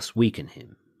 and thus weaken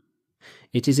him.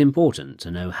 It is important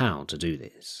to know how to do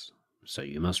this, so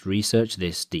you must research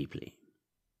this deeply.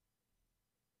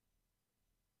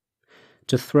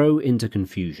 To throw into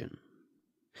confusion.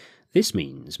 This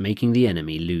means making the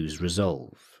enemy lose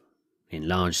resolve. In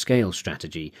large-scale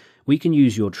strategy, we can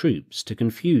use your troops to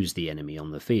confuse the enemy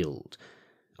on the field.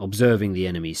 Observing the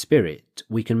enemy's spirit,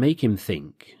 we can make him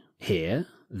think, here,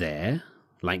 there,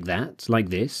 like that, like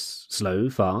this, slow,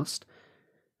 fast.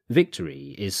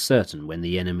 Victory is certain when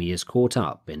the enemy is caught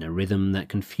up in a rhythm that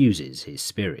confuses his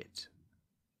spirit.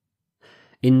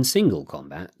 In single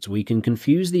combat, we can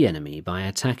confuse the enemy by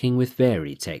attacking with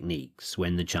varied techniques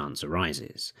when the chance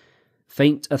arises.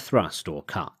 Feint a thrust or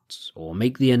cut, or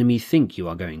make the enemy think you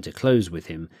are going to close with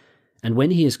him, and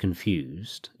when he is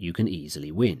confused, you can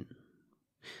easily win.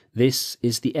 This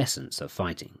is the essence of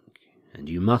fighting, and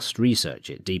you must research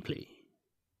it deeply.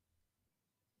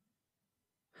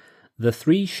 The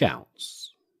three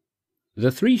shouts.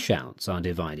 The three shouts are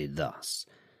divided thus: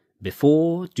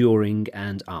 before, during,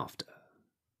 and after.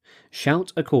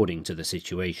 Shout according to the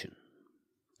situation.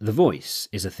 The voice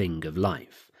is a thing of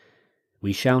life.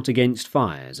 We shout against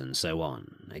fires and so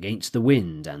on, against the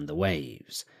wind and the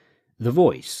waves. The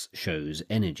voice shows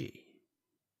energy.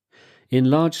 In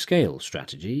large-scale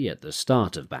strategy, at the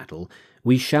start of battle,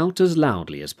 we shout as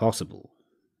loudly as possible.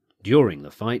 During the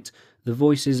fight, the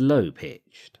voice is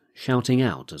low-pitched, shouting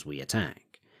out as we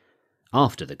attack.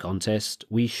 After the contest,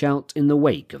 we shout in the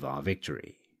wake of our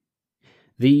victory.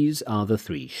 These are the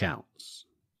three shouts.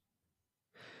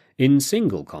 In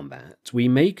single combat, we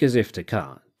make as if to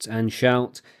cut, and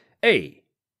shout, "Hey!"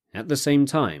 at the same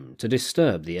time to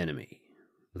disturb the enemy.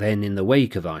 Then, in the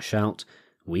wake of our shout,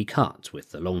 we cut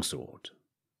with the longsword.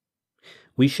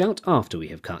 We shout after we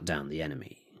have cut down the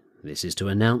enemy. This is to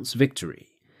announce victory.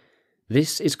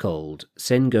 This is called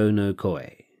Sengo no Koe,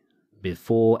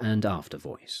 before and after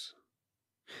voice.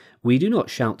 We do not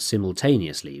shout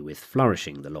simultaneously with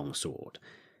flourishing the longsword.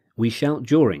 We shout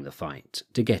during the fight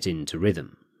to get into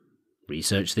rhythm.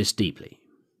 Research this deeply.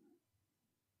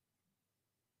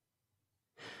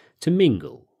 To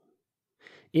mingle.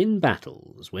 In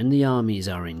battles, when the armies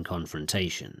are in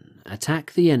confrontation,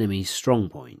 attack the enemy's strong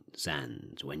points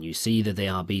and, when you see that they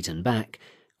are beaten back,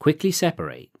 quickly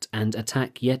separate and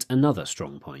attack yet another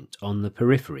strong point on the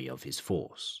periphery of his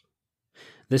force.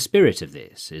 The spirit of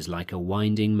this is like a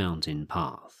winding mountain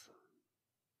path.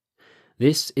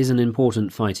 This is an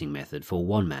important fighting method for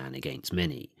one man against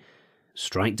many.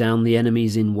 Strike down the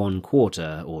enemies in one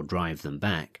quarter or drive them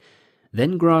back,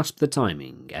 then grasp the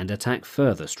timing and attack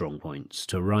further strong points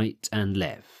to right and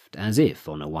left, as if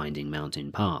on a winding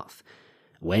mountain path,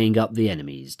 weighing up the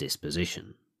enemy's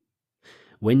disposition.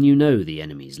 When you know the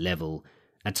enemy's level,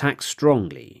 attack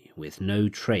strongly with no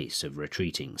trace of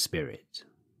retreating spirit.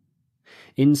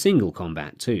 In single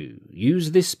combat too,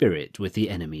 use this spirit with the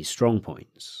enemy's strong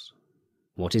points.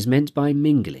 What is meant by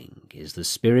mingling is the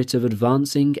spirit of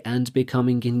advancing and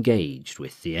becoming engaged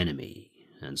with the enemy,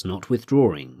 and not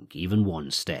withdrawing even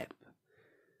one step.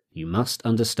 You must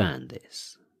understand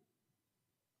this.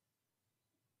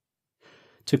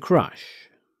 To crush.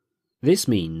 This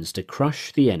means to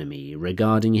crush the enemy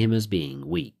regarding him as being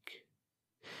weak.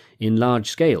 In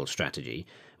large-scale strategy,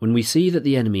 when we see that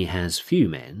the enemy has few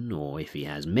men, or if he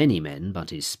has many men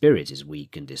but his spirit is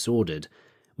weak and disordered,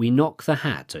 we knock the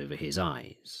hat over his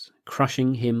eyes,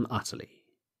 crushing him utterly.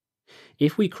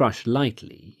 If we crush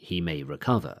lightly, he may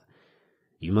recover.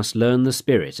 You must learn the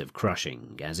spirit of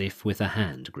crushing, as if with a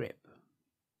hand grip.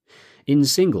 In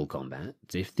single combat,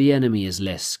 if the enemy is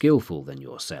less skillful than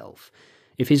yourself,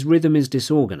 if his rhythm is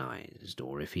disorganized,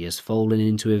 or if he has fallen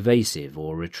into evasive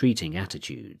or retreating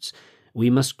attitudes, we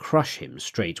must crush him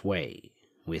straightway,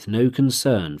 with no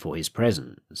concern for his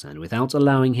presence and without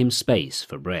allowing him space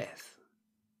for breath.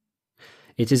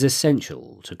 It is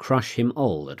essential to crush him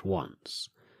all at once.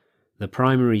 The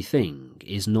primary thing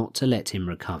is not to let him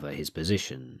recover his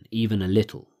position, even a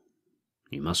little.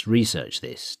 You must research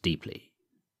this deeply.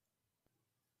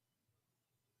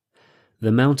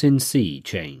 The Mountain Sea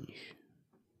Change.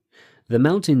 The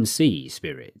Mountain Sea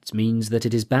spirit means that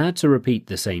it is bad to repeat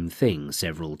the same thing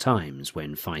several times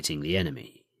when fighting the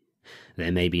enemy.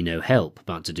 There may be no help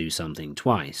but to do something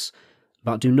twice,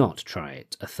 but do not try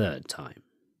it a third time.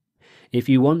 If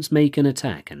you once make an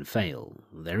attack and fail,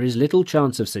 there is little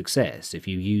chance of success if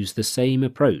you use the same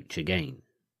approach again.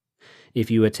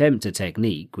 If you attempt a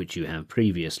technique which you have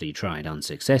previously tried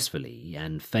unsuccessfully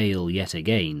and fail yet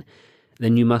again,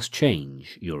 then you must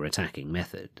change your attacking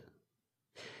method.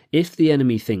 If the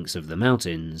enemy thinks of the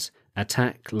mountains,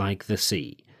 attack like the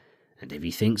sea, and if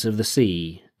he thinks of the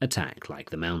sea, attack like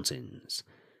the mountains.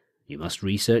 You must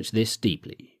research this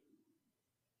deeply.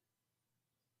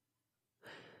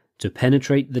 To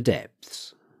penetrate the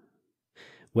depths.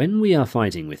 When we are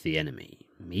fighting with the enemy,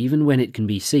 even when it can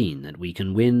be seen that we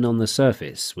can win on the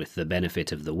surface with the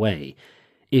benefit of the way,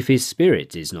 if his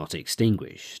spirit is not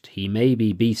extinguished, he may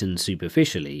be beaten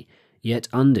superficially, yet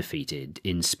undefeated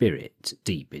in spirit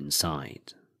deep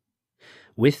inside.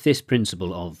 With this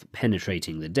principle of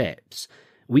penetrating the depths,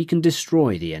 we can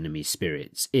destroy the enemy's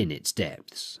spirits in its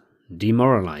depths,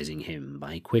 demoralizing him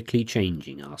by quickly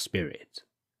changing our spirit.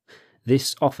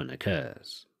 This often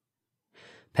occurs.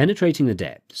 Penetrating the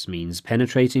depths means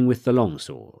penetrating with the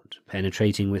longsword,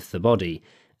 penetrating with the body,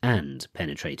 and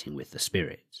penetrating with the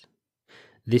spirit.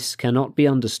 This cannot be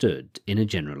understood in a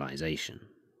generalization.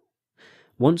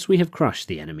 Once we have crushed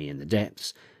the enemy in the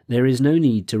depths, there is no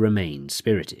need to remain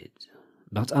spirited,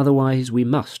 but otherwise we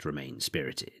must remain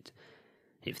spirited.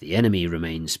 If the enemy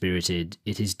remains spirited,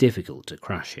 it is difficult to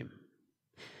crush him.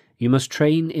 You must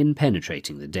train in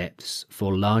penetrating the depths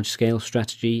for large-scale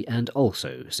strategy and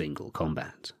also single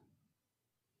combat.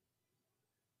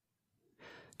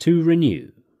 To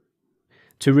renew.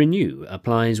 To renew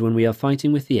applies when we are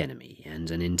fighting with the enemy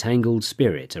and an entangled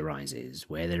spirit arises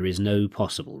where there is no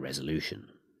possible resolution.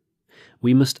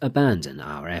 We must abandon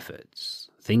our efforts,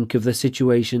 think of the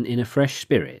situation in a fresh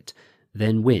spirit,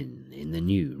 then win in the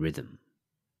new rhythm.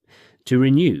 To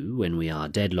renew when we are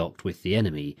deadlocked with the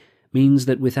enemy means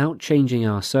that without changing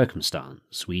our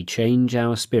circumstance, we change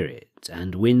our spirit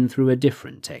and win through a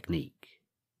different technique.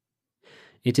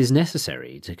 It is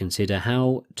necessary to consider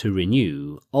how to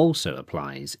renew also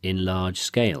applies in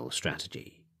large-scale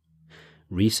strategy.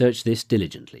 Research this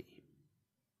diligently.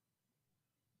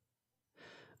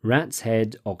 Rat's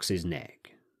head, ox's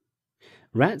neck.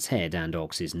 Rat's head and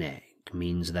ox's neck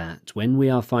means that when we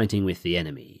are fighting with the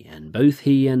enemy, and both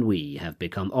he and we have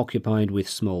become occupied with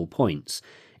small points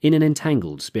in an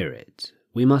entangled spirit,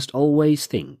 we must always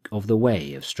think of the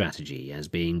way of strategy as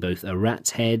being both a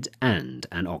rat's head and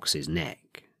an ox's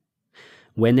neck.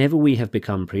 Whenever we have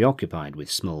become preoccupied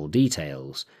with small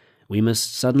details, we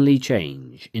must suddenly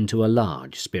change into a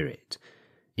large spirit,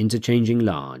 interchanging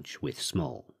large with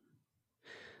small.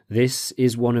 This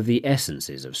is one of the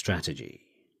essences of strategy.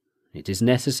 It is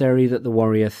necessary that the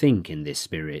warrior think in this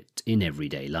spirit in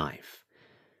everyday life.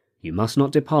 You must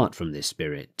not depart from this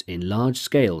spirit in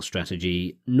large-scale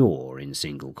strategy nor in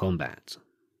single combat.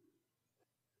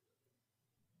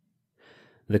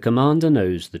 The commander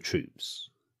knows the troops.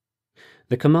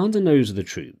 The commander knows the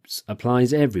troops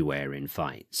applies everywhere in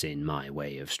fights in my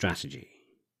way of strategy.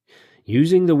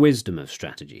 Using the wisdom of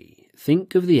strategy,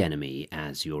 think of the enemy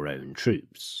as your own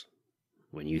troops.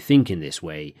 When you think in this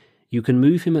way, you can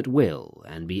move him at will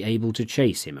and be able to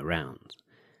chase him around.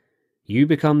 You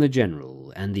become the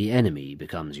general and the enemy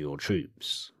becomes your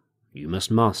troops. You must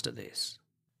master this.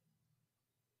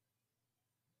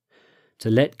 To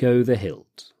let go the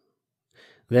hilt.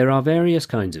 There are various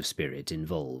kinds of spirit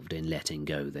involved in letting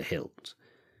go the hilt.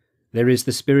 There is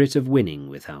the spirit of winning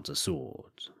without a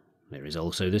sword. There is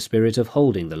also the spirit of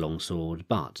holding the long sword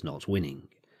but not winning.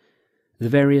 The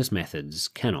various methods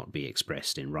cannot be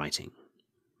expressed in writing.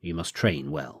 You must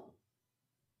train well.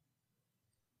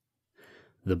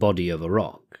 The body of a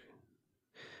rock.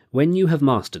 When you have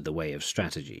mastered the way of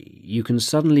strategy, you can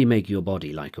suddenly make your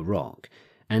body like a rock,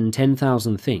 and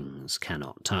 10,000 things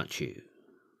cannot touch you.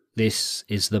 This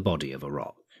is the body of a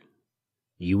rock.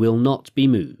 You will not be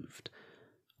moved.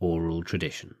 Oral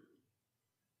tradition.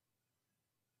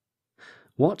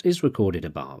 What is recorded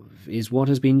above is what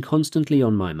has been constantly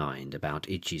on my mind about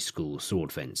Ichi school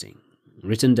sword fencing,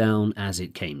 written down as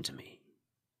it came to me.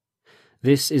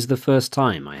 This is the first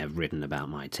time I have written about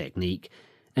my technique,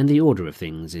 and the order of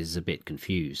things is a bit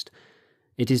confused.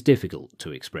 It is difficult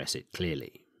to express it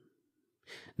clearly.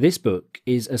 This book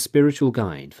is a spiritual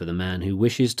guide for the man who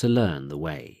wishes to learn the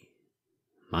way.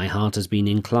 My heart has been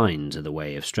inclined to the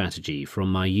way of strategy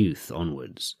from my youth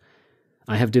onwards.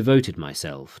 I have devoted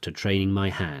myself to training my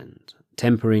hand,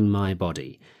 tempering my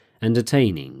body, and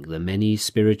attaining the many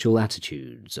spiritual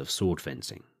attitudes of sword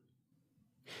fencing.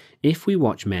 If we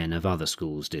watch men of other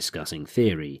schools discussing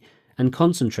theory and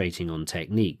concentrating on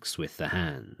techniques with the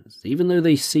hands, even though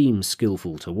they seem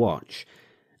skillful to watch,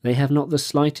 they have not the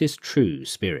slightest true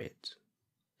spirit.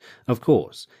 Of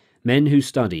course, men who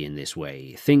study in this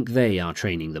way think they are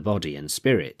training the body and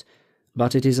spirit,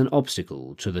 but it is an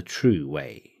obstacle to the true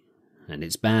way, and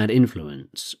its bad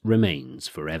influence remains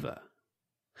forever.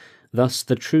 Thus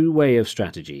the true way of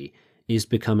strategy is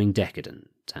becoming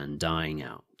decadent and dying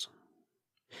out.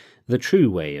 The true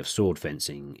way of sword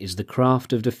fencing is the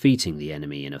craft of defeating the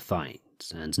enemy in a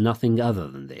fight, and nothing other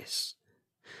than this.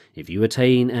 If you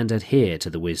attain and adhere to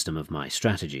the wisdom of my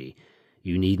strategy,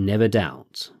 you need never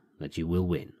doubt that you will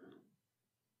win.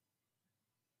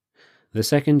 The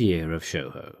second year of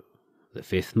Shōhō, the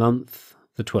 5th month,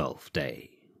 the 12th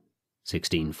day,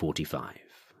 1645,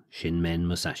 Shinmen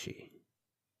Musashi.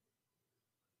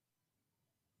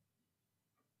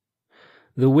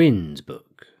 The Wind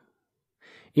Book.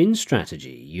 In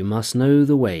strategy, you must know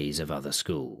the ways of other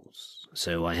schools,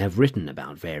 so I have written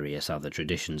about various other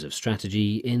traditions of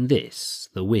strategy in this,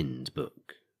 the Wind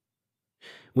Book.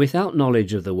 Without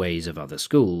knowledge of the ways of other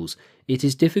schools, it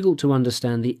is difficult to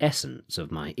understand the essence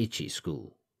of my Ichi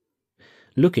school.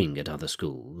 Looking at other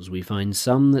schools, we find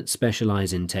some that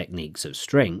specialize in techniques of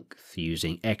strength,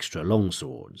 using extra long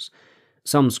swords.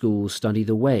 Some schools study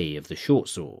the way of the short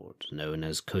sword, known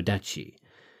as kodachi.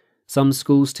 Some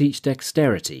schools teach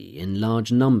dexterity in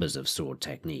large numbers of sword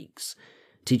techniques,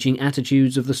 teaching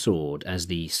attitudes of the sword as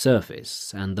the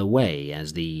surface and the way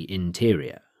as the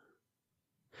interior.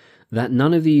 That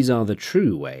none of these are the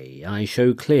true way, I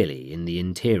show clearly in the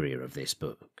interior of this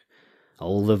book,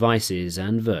 all the vices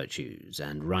and virtues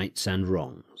and rights and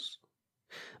wrongs.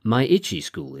 My Ichi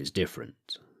school is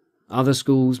different. Other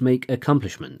schools make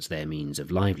accomplishments their means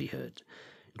of livelihood,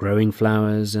 growing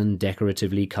flowers and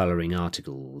decoratively colouring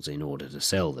articles in order to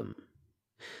sell them.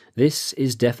 This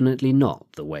is definitely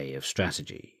not the way of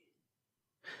strategy.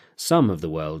 Some of the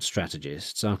world's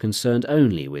strategists are concerned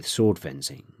only with sword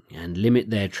fencing and limit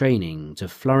their training to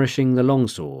flourishing the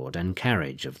longsword and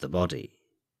carriage of the body.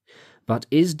 But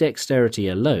is dexterity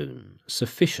alone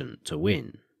sufficient to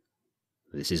win?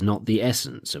 This is not the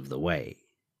essence of the way.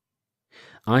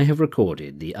 I have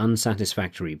recorded the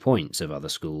unsatisfactory points of other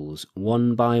schools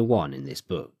one by one in this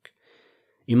book.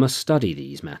 You must study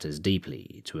these matters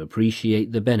deeply to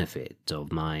appreciate the benefit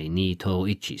of my Nito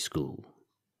Ichi school.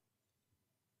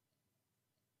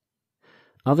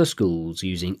 Other schools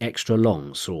using extra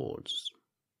long swords.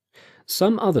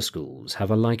 Some other schools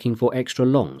have a liking for extra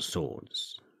long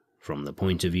swords. From the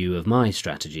point of view of my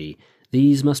strategy,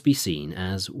 these must be seen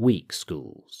as weak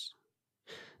schools.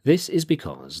 This is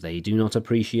because they do not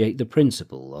appreciate the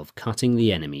principle of cutting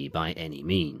the enemy by any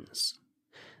means.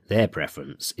 Their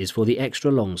preference is for the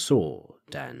extra long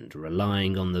sword, and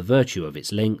relying on the virtue of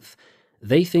its length,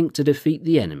 they think to defeat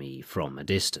the enemy from a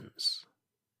distance.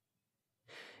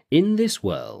 In this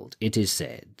world, it is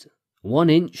said, 1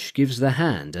 inch gives the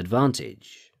hand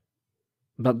advantage.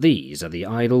 But these are the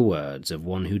idle words of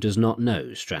one who does not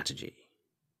know strategy.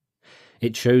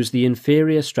 It shows the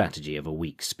inferior strategy of a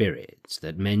weak spirit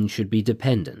that men should be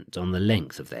dependent on the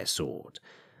length of their sword,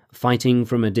 fighting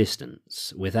from a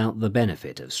distance without the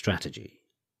benefit of strategy.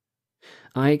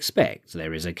 I expect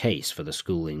there is a case for the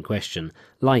school in question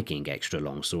liking extra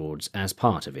long swords as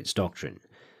part of its doctrine,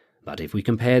 but if we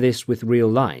compare this with real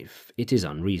life, it is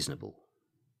unreasonable.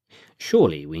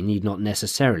 Surely we need not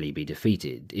necessarily be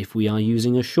defeated if we are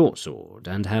using a short sword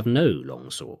and have no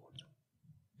long sword.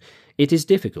 It is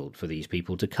difficult for these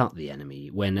people to cut the enemy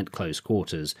when at close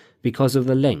quarters because of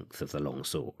the length of the long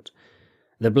sword.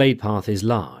 The blade path is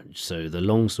large, so the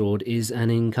long sword is an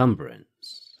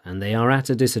encumbrance, and they are at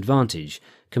a disadvantage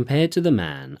compared to the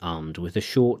man armed with a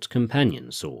short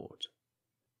companion sword.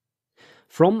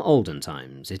 From olden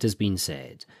times it has been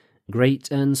said,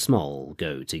 great and small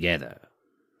go together,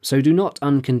 so do not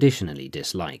unconditionally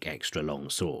dislike extra long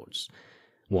swords.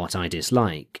 What I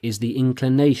dislike is the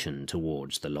inclination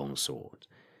towards the long sword.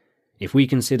 If we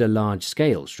consider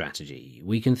large-scale strategy,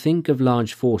 we can think of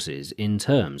large forces in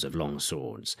terms of long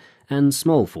swords, and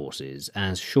small forces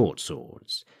as short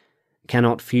swords.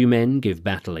 Cannot few men give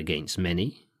battle against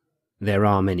many? There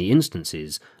are many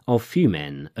instances of few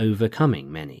men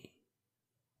overcoming many.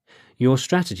 Your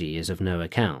strategy is of no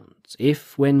account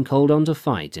if, when called on to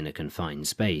fight in a confined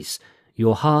space,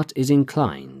 your heart is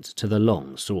inclined to the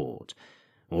long sword,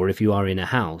 or if you are in a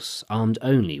house armed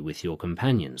only with your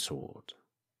companion sword.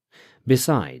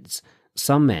 Besides,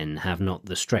 some men have not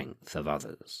the strength of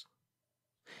others.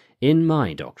 In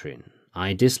my doctrine,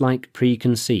 I dislike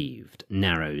preconceived,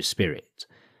 narrow spirit.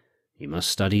 You must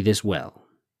study this well.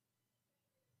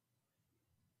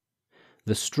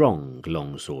 The strong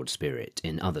longsword spirit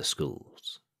in other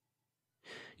schools.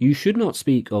 You should not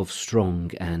speak of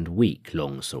strong and weak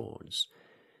longswords.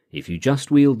 If you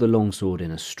just wield the longsword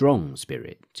in a strong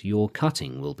spirit, your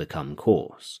cutting will become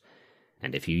coarse,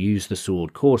 and if you use the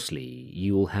sword coarsely,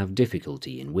 you will have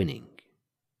difficulty in winning.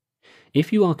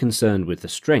 If you are concerned with the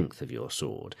strength of your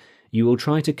sword, you will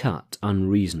try to cut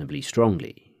unreasonably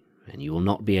strongly, and you will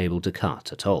not be able to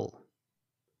cut at all.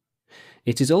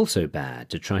 It is also bad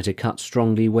to try to cut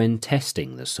strongly when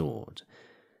testing the sword.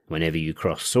 Whenever you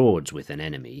cross swords with an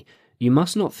enemy, you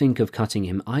must not think of cutting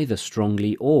him either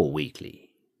strongly or weakly.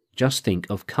 Just think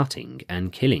of cutting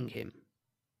and killing him.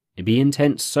 Be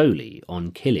intent solely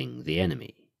on killing the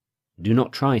enemy. Do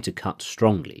not try to cut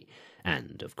strongly,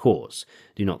 and, of course,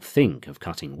 do not think of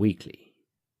cutting weakly.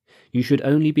 You should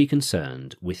only be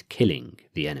concerned with killing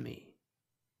the enemy.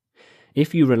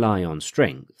 If you rely on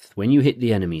strength, when you hit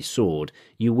the enemy's sword,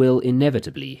 you will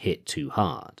inevitably hit too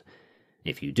hard.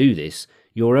 If you do this,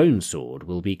 your own sword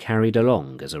will be carried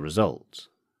along as a result.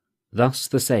 Thus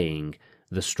the saying,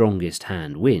 "the strongest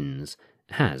hand wins,"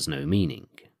 has no meaning.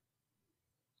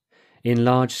 In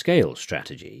large-scale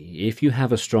strategy, if you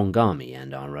have a strong army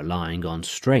and are relying on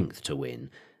strength to win,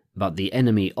 but the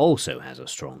enemy also has a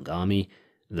strong army,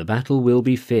 the battle will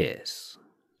be fierce.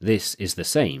 This is the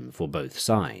same for both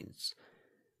sides.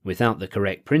 Without the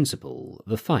correct principle,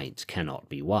 the fight cannot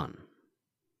be won.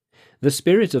 The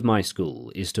spirit of my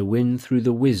school is to win through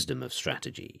the wisdom of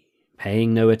strategy,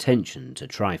 paying no attention to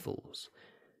trifles.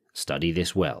 Study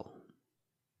this well.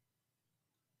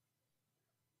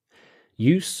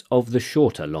 Use of the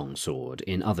shorter longsword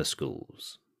in other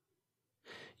schools.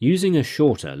 Using a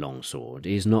shorter longsword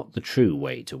is not the true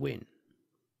way to win.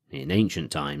 In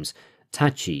ancient times,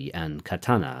 tachi and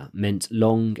katana meant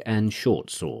long and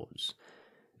short swords.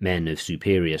 Men of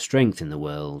superior strength in the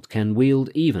world can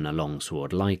wield even a long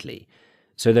sword lightly,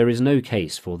 so there is no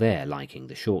case for their liking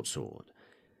the short sword.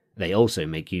 They also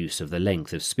make use of the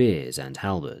length of spears and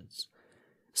halberds.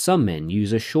 Some men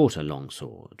use a shorter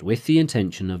longsword with the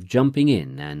intention of jumping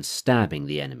in and stabbing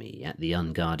the enemy at the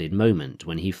unguarded moment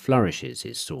when he flourishes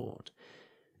his sword.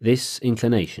 This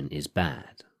inclination is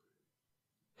bad.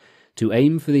 To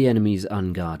aim for the enemy's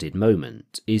unguarded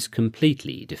moment is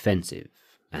completely defensive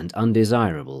and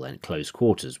undesirable at close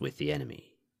quarters with the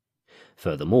enemy.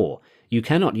 Furthermore, you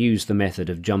cannot use the method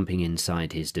of jumping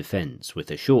inside his defense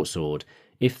with a short sword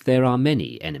if there are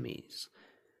many enemies.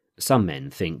 Some men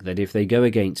think that if they go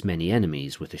against many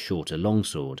enemies with a shorter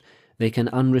longsword, they can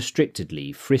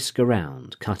unrestrictedly frisk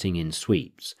around, cutting in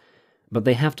sweeps, but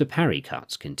they have to parry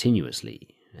cuts continuously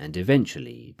and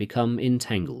eventually become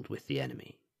entangled with the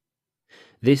enemy.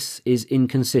 This is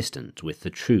inconsistent with the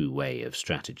true way of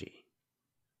strategy.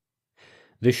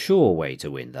 The sure way to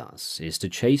win thus is to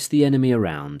chase the enemy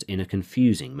around in a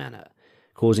confusing manner,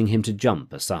 causing him to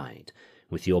jump aside,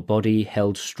 with your body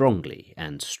held strongly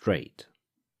and straight.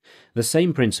 The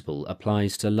same principle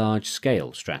applies to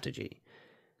large-scale strategy.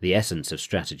 The essence of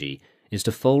strategy is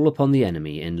to fall upon the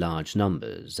enemy in large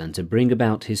numbers and to bring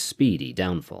about his speedy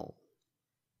downfall.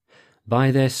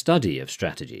 By their study of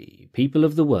strategy, people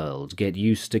of the world get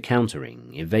used to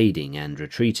countering, evading, and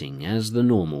retreating as the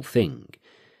normal thing.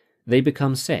 They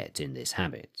become set in this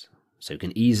habit, so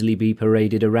can easily be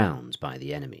paraded around by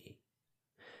the enemy.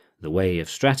 The way of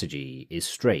strategy is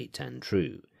straight and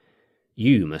true.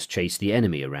 You must chase the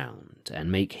enemy around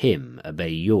and make him obey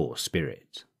your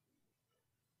spirit.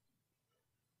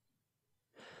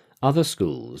 Other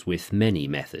schools with many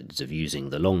methods of using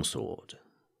the longsword.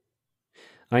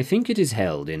 I think it is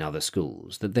held in other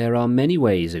schools that there are many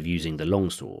ways of using the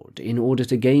longsword in order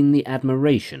to gain the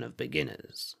admiration of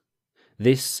beginners.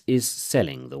 This is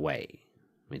selling the way.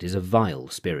 It is a vile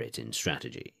spirit in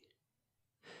strategy.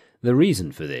 The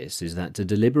reason for this is that to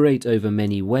deliberate over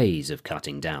many ways of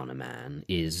cutting down a man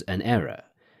is an error.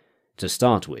 To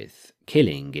start with,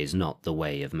 killing is not the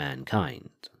way of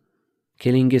mankind.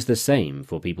 Killing is the same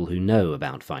for people who know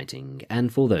about fighting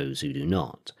and for those who do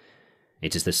not.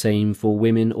 It is the same for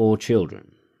women or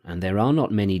children, and there are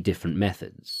not many different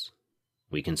methods.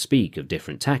 We can speak of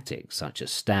different tactics such as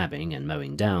stabbing and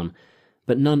mowing down,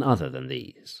 but none other than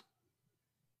these.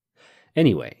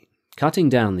 Anyway, cutting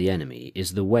down the enemy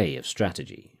is the way of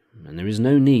strategy, and there is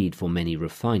no need for many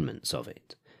refinements of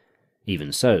it.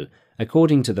 Even so,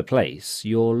 according to the place,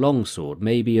 your longsword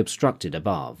may be obstructed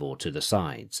above or to the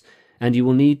sides, and you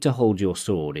will need to hold your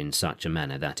sword in such a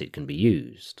manner that it can be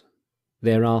used.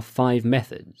 There are 5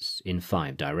 methods in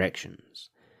 5 directions.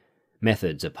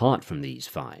 Methods apart from these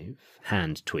 5,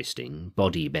 hand twisting,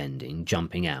 body bending,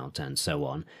 jumping out, and so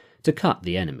on, to cut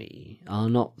the enemy, are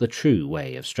not the true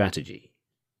way of strategy.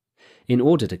 In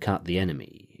order to cut the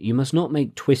enemy, you must not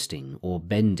make twisting or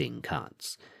bending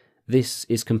cuts. This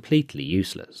is completely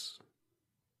useless.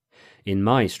 In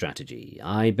my strategy,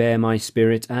 I bear my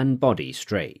spirit and body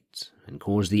straight, and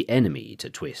cause the enemy to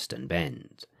twist and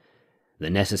bend. The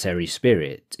necessary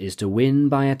spirit is to win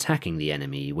by attacking the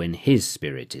enemy when his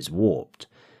spirit is warped.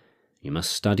 You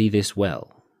must study this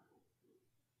well.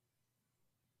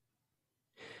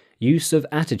 Use of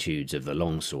attitudes of the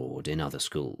longsword in other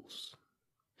schools.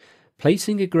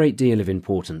 Placing a great deal of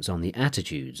importance on the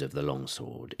attitudes of the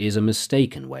longsword is a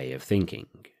mistaken way of thinking.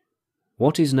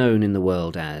 What is known in the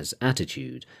world as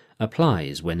attitude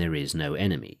applies when there is no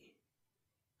enemy.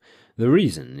 The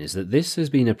reason is that this has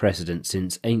been a precedent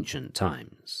since ancient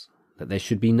times, that there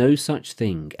should be no such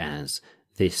thing as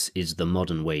 "this is the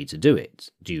modern way to do it"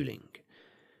 dueling.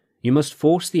 You must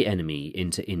force the enemy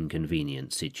into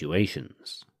inconvenient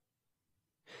situations.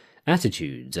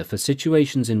 Attitudes are for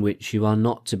situations in which you are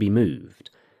not to be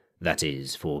moved, that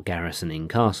is, for garrisoning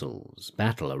castles,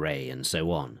 battle array, and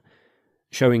so on,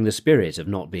 showing the spirit of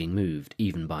not being moved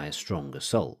even by a strong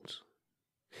assault.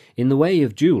 In the way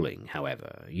of dueling,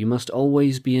 however, you must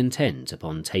always be intent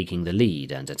upon taking the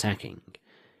lead and attacking.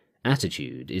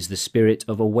 Attitude is the spirit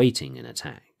of awaiting an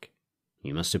attack.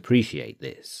 You must appreciate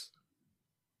this.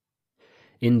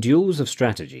 In duels of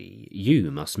strategy,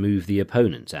 you must move the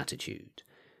opponent's attitude.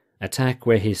 Attack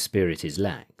where his spirit is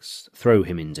lax, throw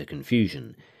him into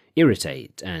confusion,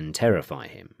 irritate and terrify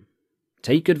him.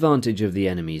 Take advantage of the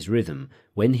enemy's rhythm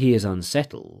when he is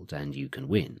unsettled, and you can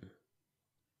win.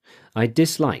 I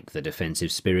dislike the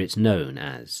defensive spirit known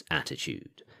as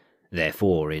attitude.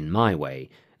 Therefore, in my way,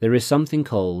 there is something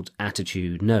called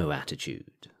attitude no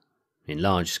attitude. In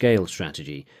large-scale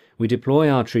strategy, we deploy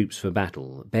our troops for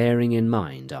battle, bearing in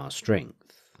mind our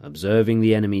strength, observing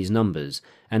the enemy's numbers,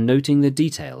 and noting the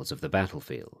details of the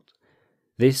battlefield.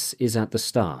 This is at the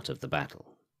start of the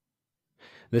battle.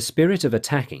 The spirit of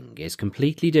attacking is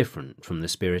completely different from the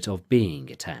spirit of being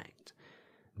attacked.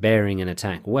 Bearing an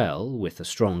attack well, with a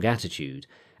strong attitude,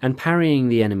 and parrying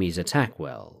the enemy's attack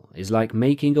well, is like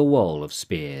making a wall of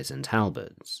spears and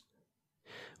halberds.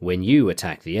 When you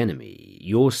attack the enemy,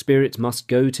 your spirit must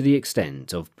go to the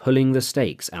extent of pulling the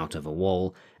stakes out of a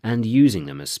wall and using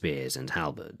them as spears and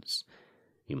halberds.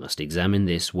 You must examine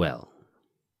this well.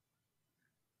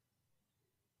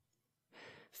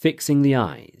 Fixing the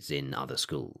eyes in other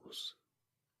schools.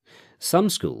 Some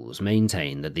schools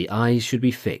maintain that the eyes should be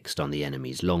fixed on the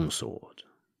enemy's longsword.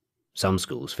 Some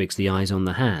schools fix the eyes on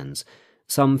the hands,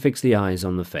 some fix the eyes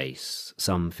on the face,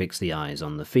 some fix the eyes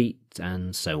on the feet,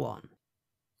 and so on.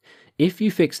 If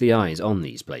you fix the eyes on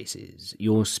these places,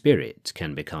 your spirit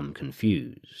can become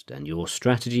confused and your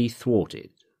strategy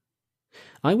thwarted.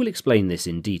 I will explain this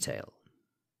in detail.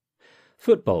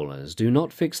 Footballers do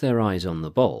not fix their eyes on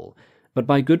the ball, but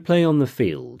by good play on the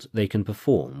field they can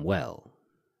perform well.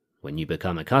 When you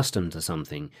become accustomed to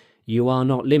something, you are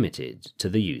not limited to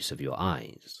the use of your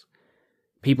eyes.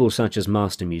 People such as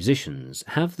master musicians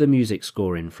have the music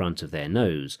score in front of their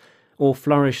nose, or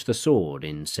flourish the sword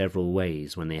in several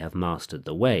ways when they have mastered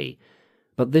the way,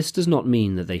 but this does not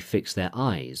mean that they fix their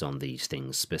eyes on these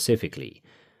things specifically,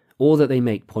 or that they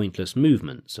make pointless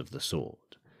movements of the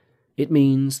sword. It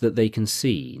means that they can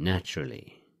see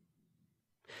naturally.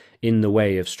 In the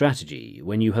way of strategy,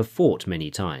 when you have fought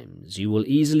many times, you will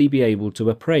easily be able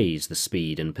to appraise the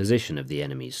speed and position of the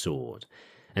enemy's sword,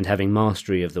 and having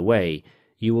mastery of the way,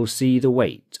 you will see the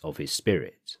weight of his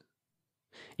spirit.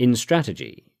 In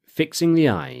strategy, fixing the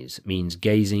eyes means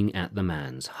gazing at the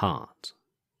man's heart.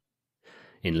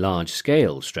 In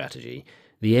large-scale strategy,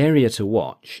 the area to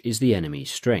watch is the enemy's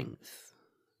strength.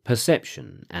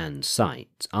 Perception and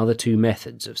sight are the two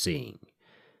methods of seeing.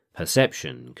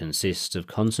 Perception consists of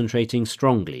concentrating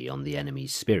strongly on the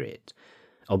enemy's spirit,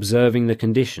 observing the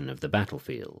condition of the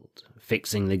battlefield,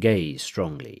 fixing the gaze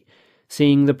strongly,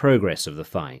 seeing the progress of the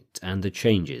fight and the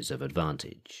changes of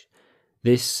advantage.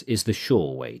 This is the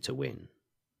sure way to win.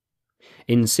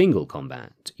 In single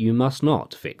combat, you must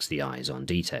not fix the eyes on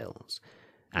details.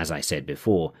 As I said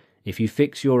before, if you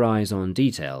fix your eyes on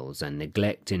details and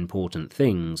neglect important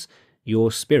things,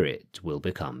 your spirit will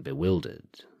become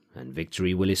bewildered, and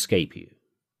victory will escape you.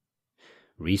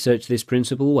 Research this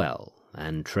principle well,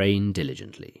 and train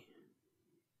diligently.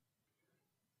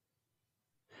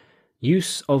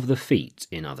 Use of the feet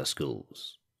in other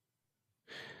schools.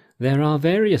 There are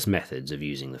various methods of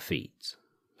using the feet.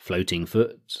 Floating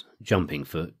foot, jumping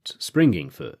foot,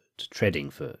 springing foot, treading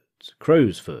foot,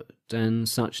 crow's foot, and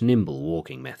such nimble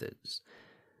walking methods.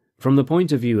 From the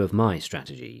point of view of my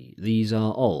strategy, these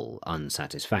are all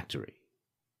unsatisfactory.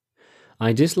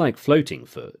 I dislike floating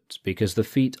foot because the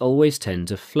feet always tend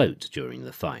to float during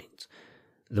the fight.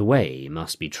 The way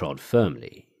must be trod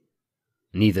firmly.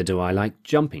 Neither do I like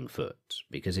jumping foot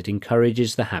because it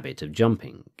encourages the habit of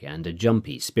jumping and a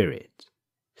jumpy spirit.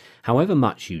 However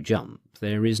much you jump,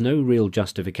 there is no real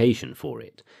justification for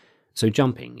it, so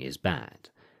jumping is bad.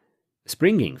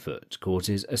 Springing foot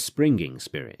causes a springing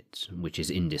spirit, which is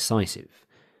indecisive.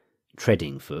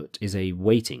 Treading foot is a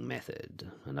waiting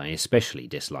method, and I especially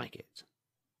dislike it.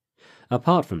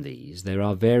 Apart from these, there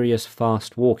are various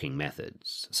fast walking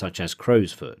methods, such as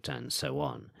crow's foot and so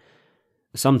on.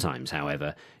 Sometimes,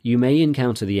 however, you may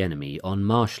encounter the enemy on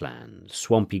marshland,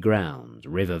 swampy ground,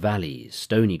 river valleys,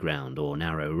 stony ground, or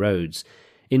narrow roads,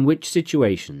 in which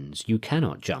situations you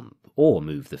cannot jump or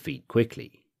move the feet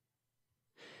quickly.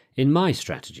 In my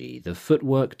strategy, the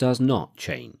footwork does not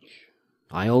change.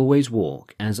 I always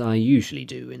walk as I usually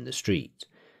do in the street.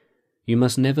 You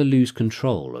must never lose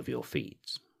control of your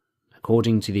feet.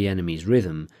 According to the enemy's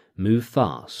rhythm, move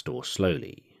fast or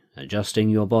slowly, adjusting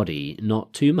your body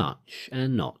not too much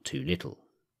and not too little.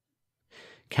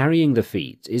 Carrying the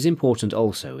feet is important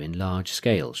also in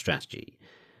large-scale strategy.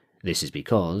 This is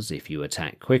because if you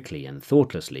attack quickly and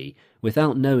thoughtlessly,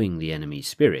 without knowing the enemy's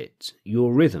spirit,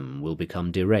 your rhythm will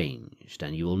become deranged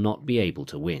and you will not be able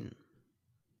to win.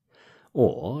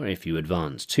 Or, if you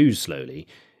advance too slowly,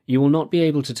 you will not be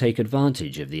able to take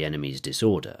advantage of the enemy's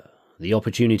disorder. The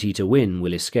opportunity to win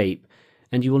will escape,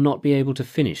 and you will not be able to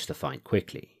finish the fight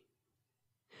quickly.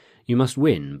 You must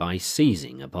win by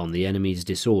seizing upon the enemy's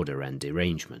disorder and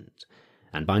derangement,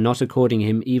 and by not according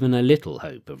him even a little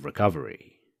hope of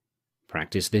recovery.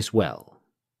 Practice this well.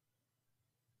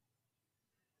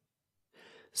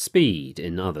 Speed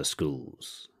in other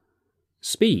schools.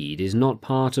 Speed is not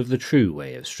part of the true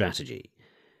way of strategy.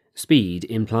 Speed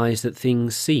implies that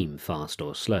things seem fast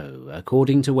or slow,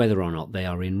 according to whether or not they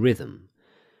are in rhythm.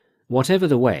 Whatever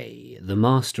the way, the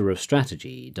master of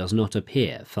strategy does not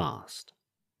appear fast.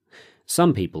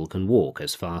 Some people can walk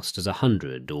as fast as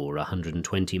 100 or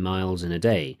 120 miles in a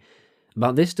day,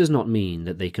 but this does not mean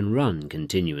that they can run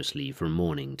continuously from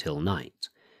morning till night.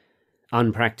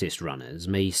 Unpracticed runners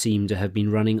may seem to have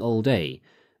been running all day,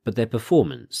 but their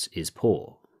performance is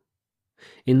poor.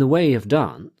 In the way of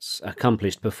dance,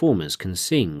 accomplished performers can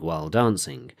sing while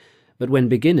dancing, but when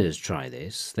beginners try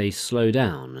this, they slow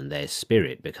down and their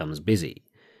spirit becomes busy.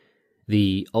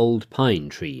 The old pine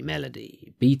tree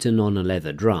melody, beaten on a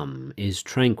leather drum, is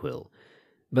tranquil,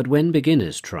 but when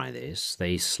beginners try this,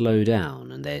 they slow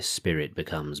down and their spirit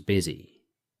becomes busy.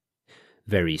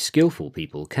 Very skillful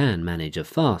people can manage a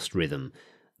fast rhythm,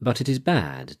 but it is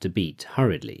bad to beat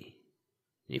hurriedly.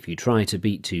 If you try to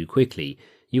beat too quickly,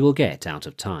 you will get out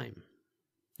of time.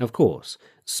 Of course,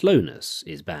 slowness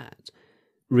is bad.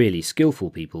 Really skillful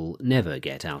people never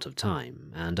get out of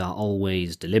time and are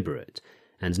always deliberate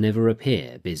and never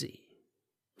appear busy.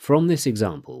 From this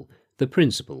example, the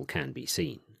principle can be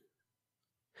seen.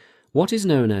 What is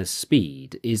known as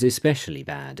speed is especially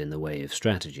bad in the way of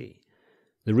strategy.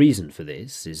 The reason for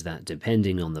this is that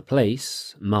depending on the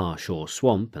place, marsh or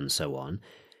swamp and so on,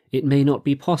 it may not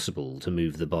be possible to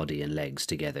move the body and legs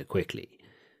together quickly.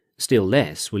 Still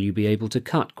less will you be able to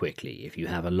cut quickly if you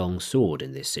have a long sword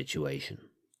in this situation.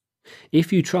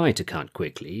 If you try to cut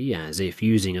quickly, as if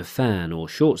using a fan or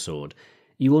short sword,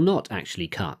 you will not actually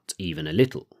cut even a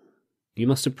little. You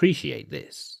must appreciate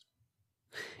this.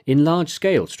 In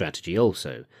large-scale strategy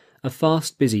also, a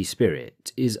fast, busy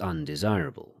spirit is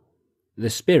undesirable. The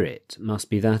spirit must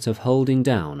be that of holding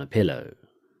down a pillow.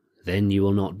 Then you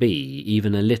will not be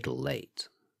even a little late.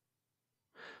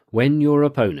 When your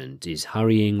opponent is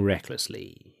hurrying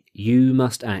recklessly, you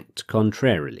must act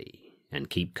contrarily and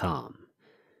keep calm.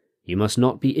 You must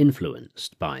not be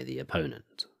influenced by the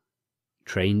opponent.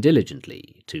 Train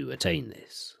diligently to attain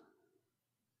this.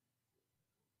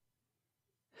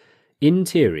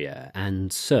 Interior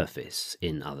and surface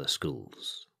in other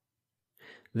schools.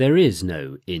 There is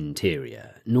no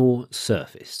interior nor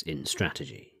surface in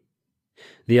strategy.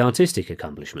 The artistic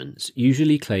accomplishments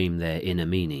usually claim their inner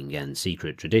meaning and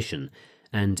secret tradition,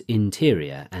 and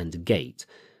interior and gait,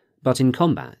 but in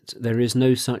combat there is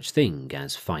no such thing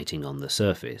as fighting on the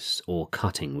surface or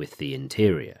cutting with the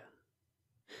interior.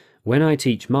 When I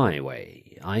teach my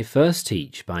way, I first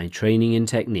teach by training in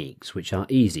techniques which are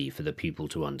easy for the pupil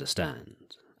to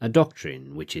understand, a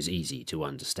doctrine which is easy to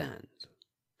understand.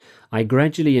 I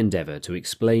gradually endeavour to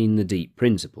explain the deep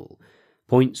principle,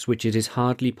 points which it is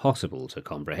hardly possible to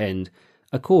comprehend,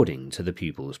 according to the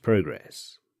pupil's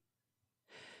progress.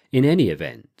 In any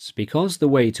event, because the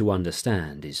way to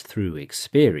understand is through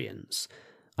experience,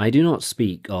 I do not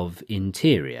speak of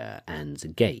interior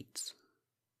and gait.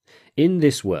 In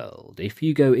this world, if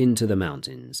you go into the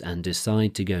mountains and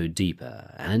decide to go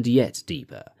deeper and yet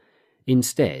deeper,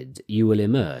 instead you will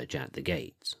emerge at the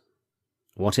gate.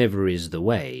 Whatever is the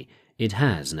way, it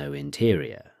has no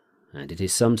interior, and it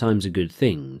is sometimes a good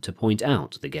thing to point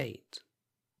out the gate.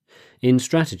 In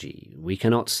strategy, we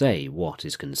cannot say what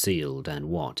is concealed and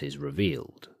what is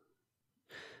revealed.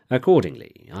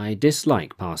 Accordingly, I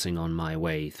dislike passing on my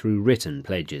way through written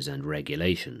pledges and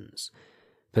regulations.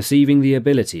 Perceiving the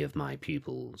ability of my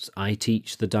pupils, I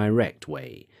teach the direct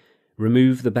way,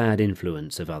 remove the bad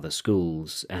influence of other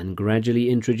schools, and gradually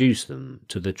introduce them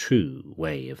to the true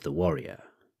way of the warrior.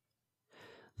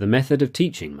 The method of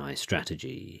teaching my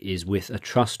strategy is with a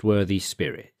trustworthy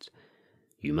spirit.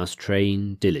 You must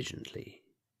train diligently.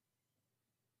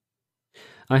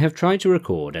 I have tried to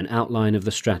record an outline of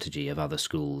the strategy of other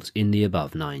schools in the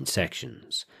above 9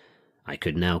 sections. I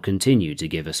could now continue to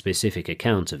give a specific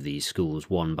account of these schools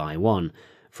one by one,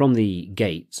 from the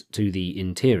gate to the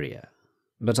interior,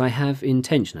 but I have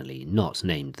intentionally not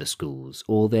named the schools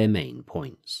or their main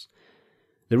points.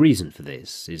 The reason for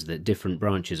this is that different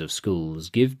branches of schools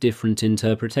give different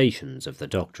interpretations of the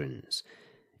doctrines.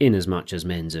 Inasmuch as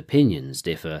men's opinions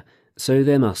differ, so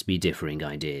there must be differing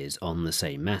ideas on the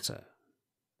same matter.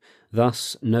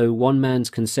 Thus, no one man's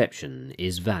conception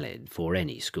is valid for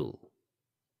any school.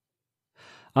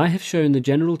 I have shown the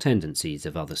general tendencies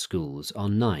of other schools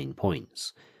on 9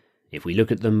 points. If we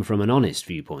look at them from an honest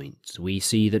viewpoint, we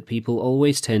see that people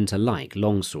always tend to like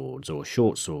long swords or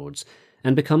short swords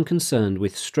and become concerned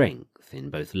with strength in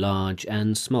both large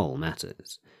and small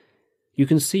matters. You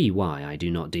can see why I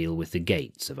do not deal with the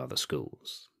gates of other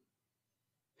schools.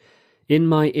 In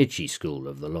my Ichi school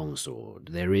of the longsword,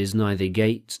 there is neither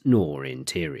gate nor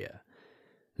interior.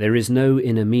 There is no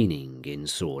inner meaning in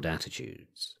sword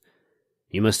attitudes.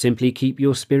 You must simply keep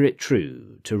your spirit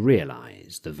true to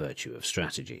realize the virtue of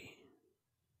strategy.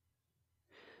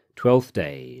 12th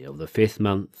day of the 5th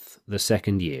month, the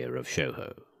 2nd year of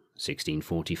Shōhō,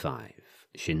 1645,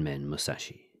 Shinmen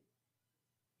Musashi.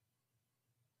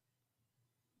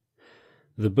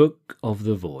 The Book of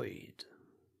the Void.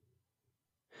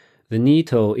 The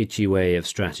Nito Ichi way of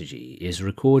strategy is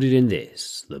recorded in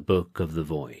this, the Book of the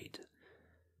Void.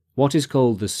 What is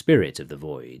called the spirit of the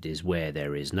void is where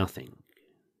there is nothing.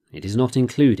 It is not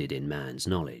included in man's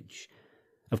knowledge.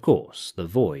 Of course, the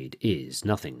void is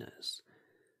nothingness.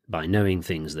 By knowing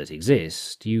things that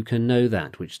exist, you can know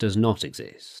that which does not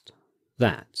exist.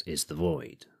 That is the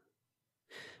void.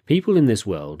 People in this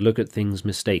world look at things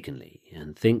mistakenly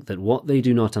and think that what they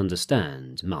do not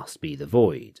understand must be the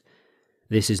void.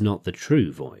 This is not the true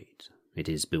void. It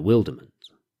is bewilderment.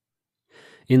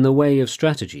 In the way of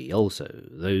strategy also,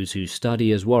 those who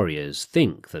study as warriors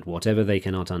think that whatever they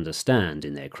cannot understand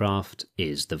in their craft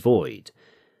is the void.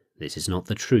 This is not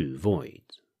the true void.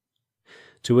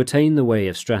 To attain the way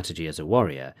of strategy as a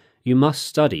warrior, you must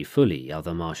study fully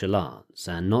other martial arts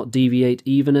and not deviate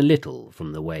even a little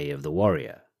from the way of the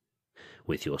warrior.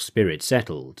 With your spirit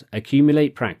settled,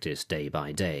 accumulate practice day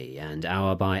by day and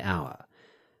hour by hour.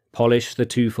 Polish the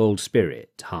twofold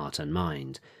spirit, heart and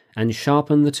mind, and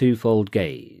sharpen the twofold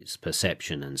gaze,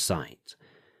 perception and sight.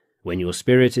 When your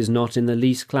spirit is not in the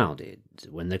least clouded,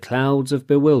 when the clouds of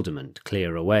bewilderment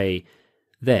clear away,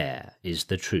 there is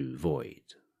the true void.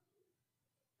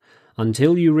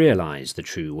 Until you realize the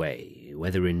true way,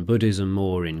 whether in Buddhism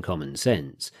or in common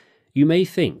sense, you may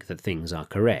think that things are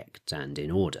correct and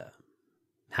in order.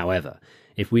 However,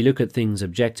 if we look at things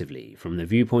objectively from the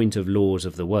viewpoint of laws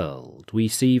of the world, we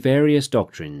see various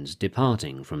doctrines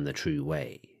departing from the true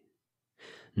way.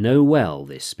 Know well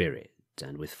this spirit,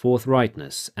 and with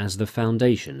forthrightness as the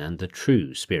foundation and the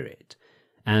true spirit,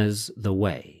 as the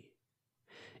way.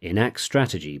 Enact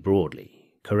strategy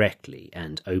broadly, correctly,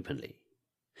 and openly.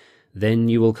 Then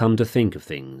you will come to think of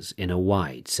things in a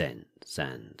wide sense,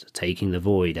 and, taking the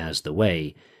void as the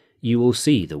way, you will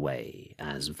see the way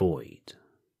as void.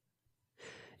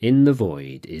 In the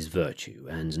void is virtue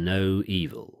and no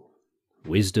evil.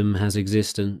 Wisdom has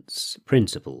existence,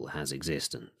 principle has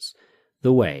existence,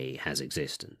 the way has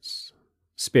existence.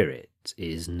 Spirit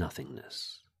is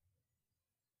nothingness.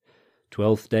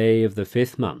 12th day of the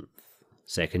 5th month,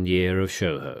 2nd year of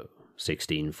Shōhō,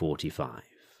 1645.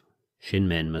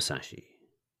 Shinmen Musashi.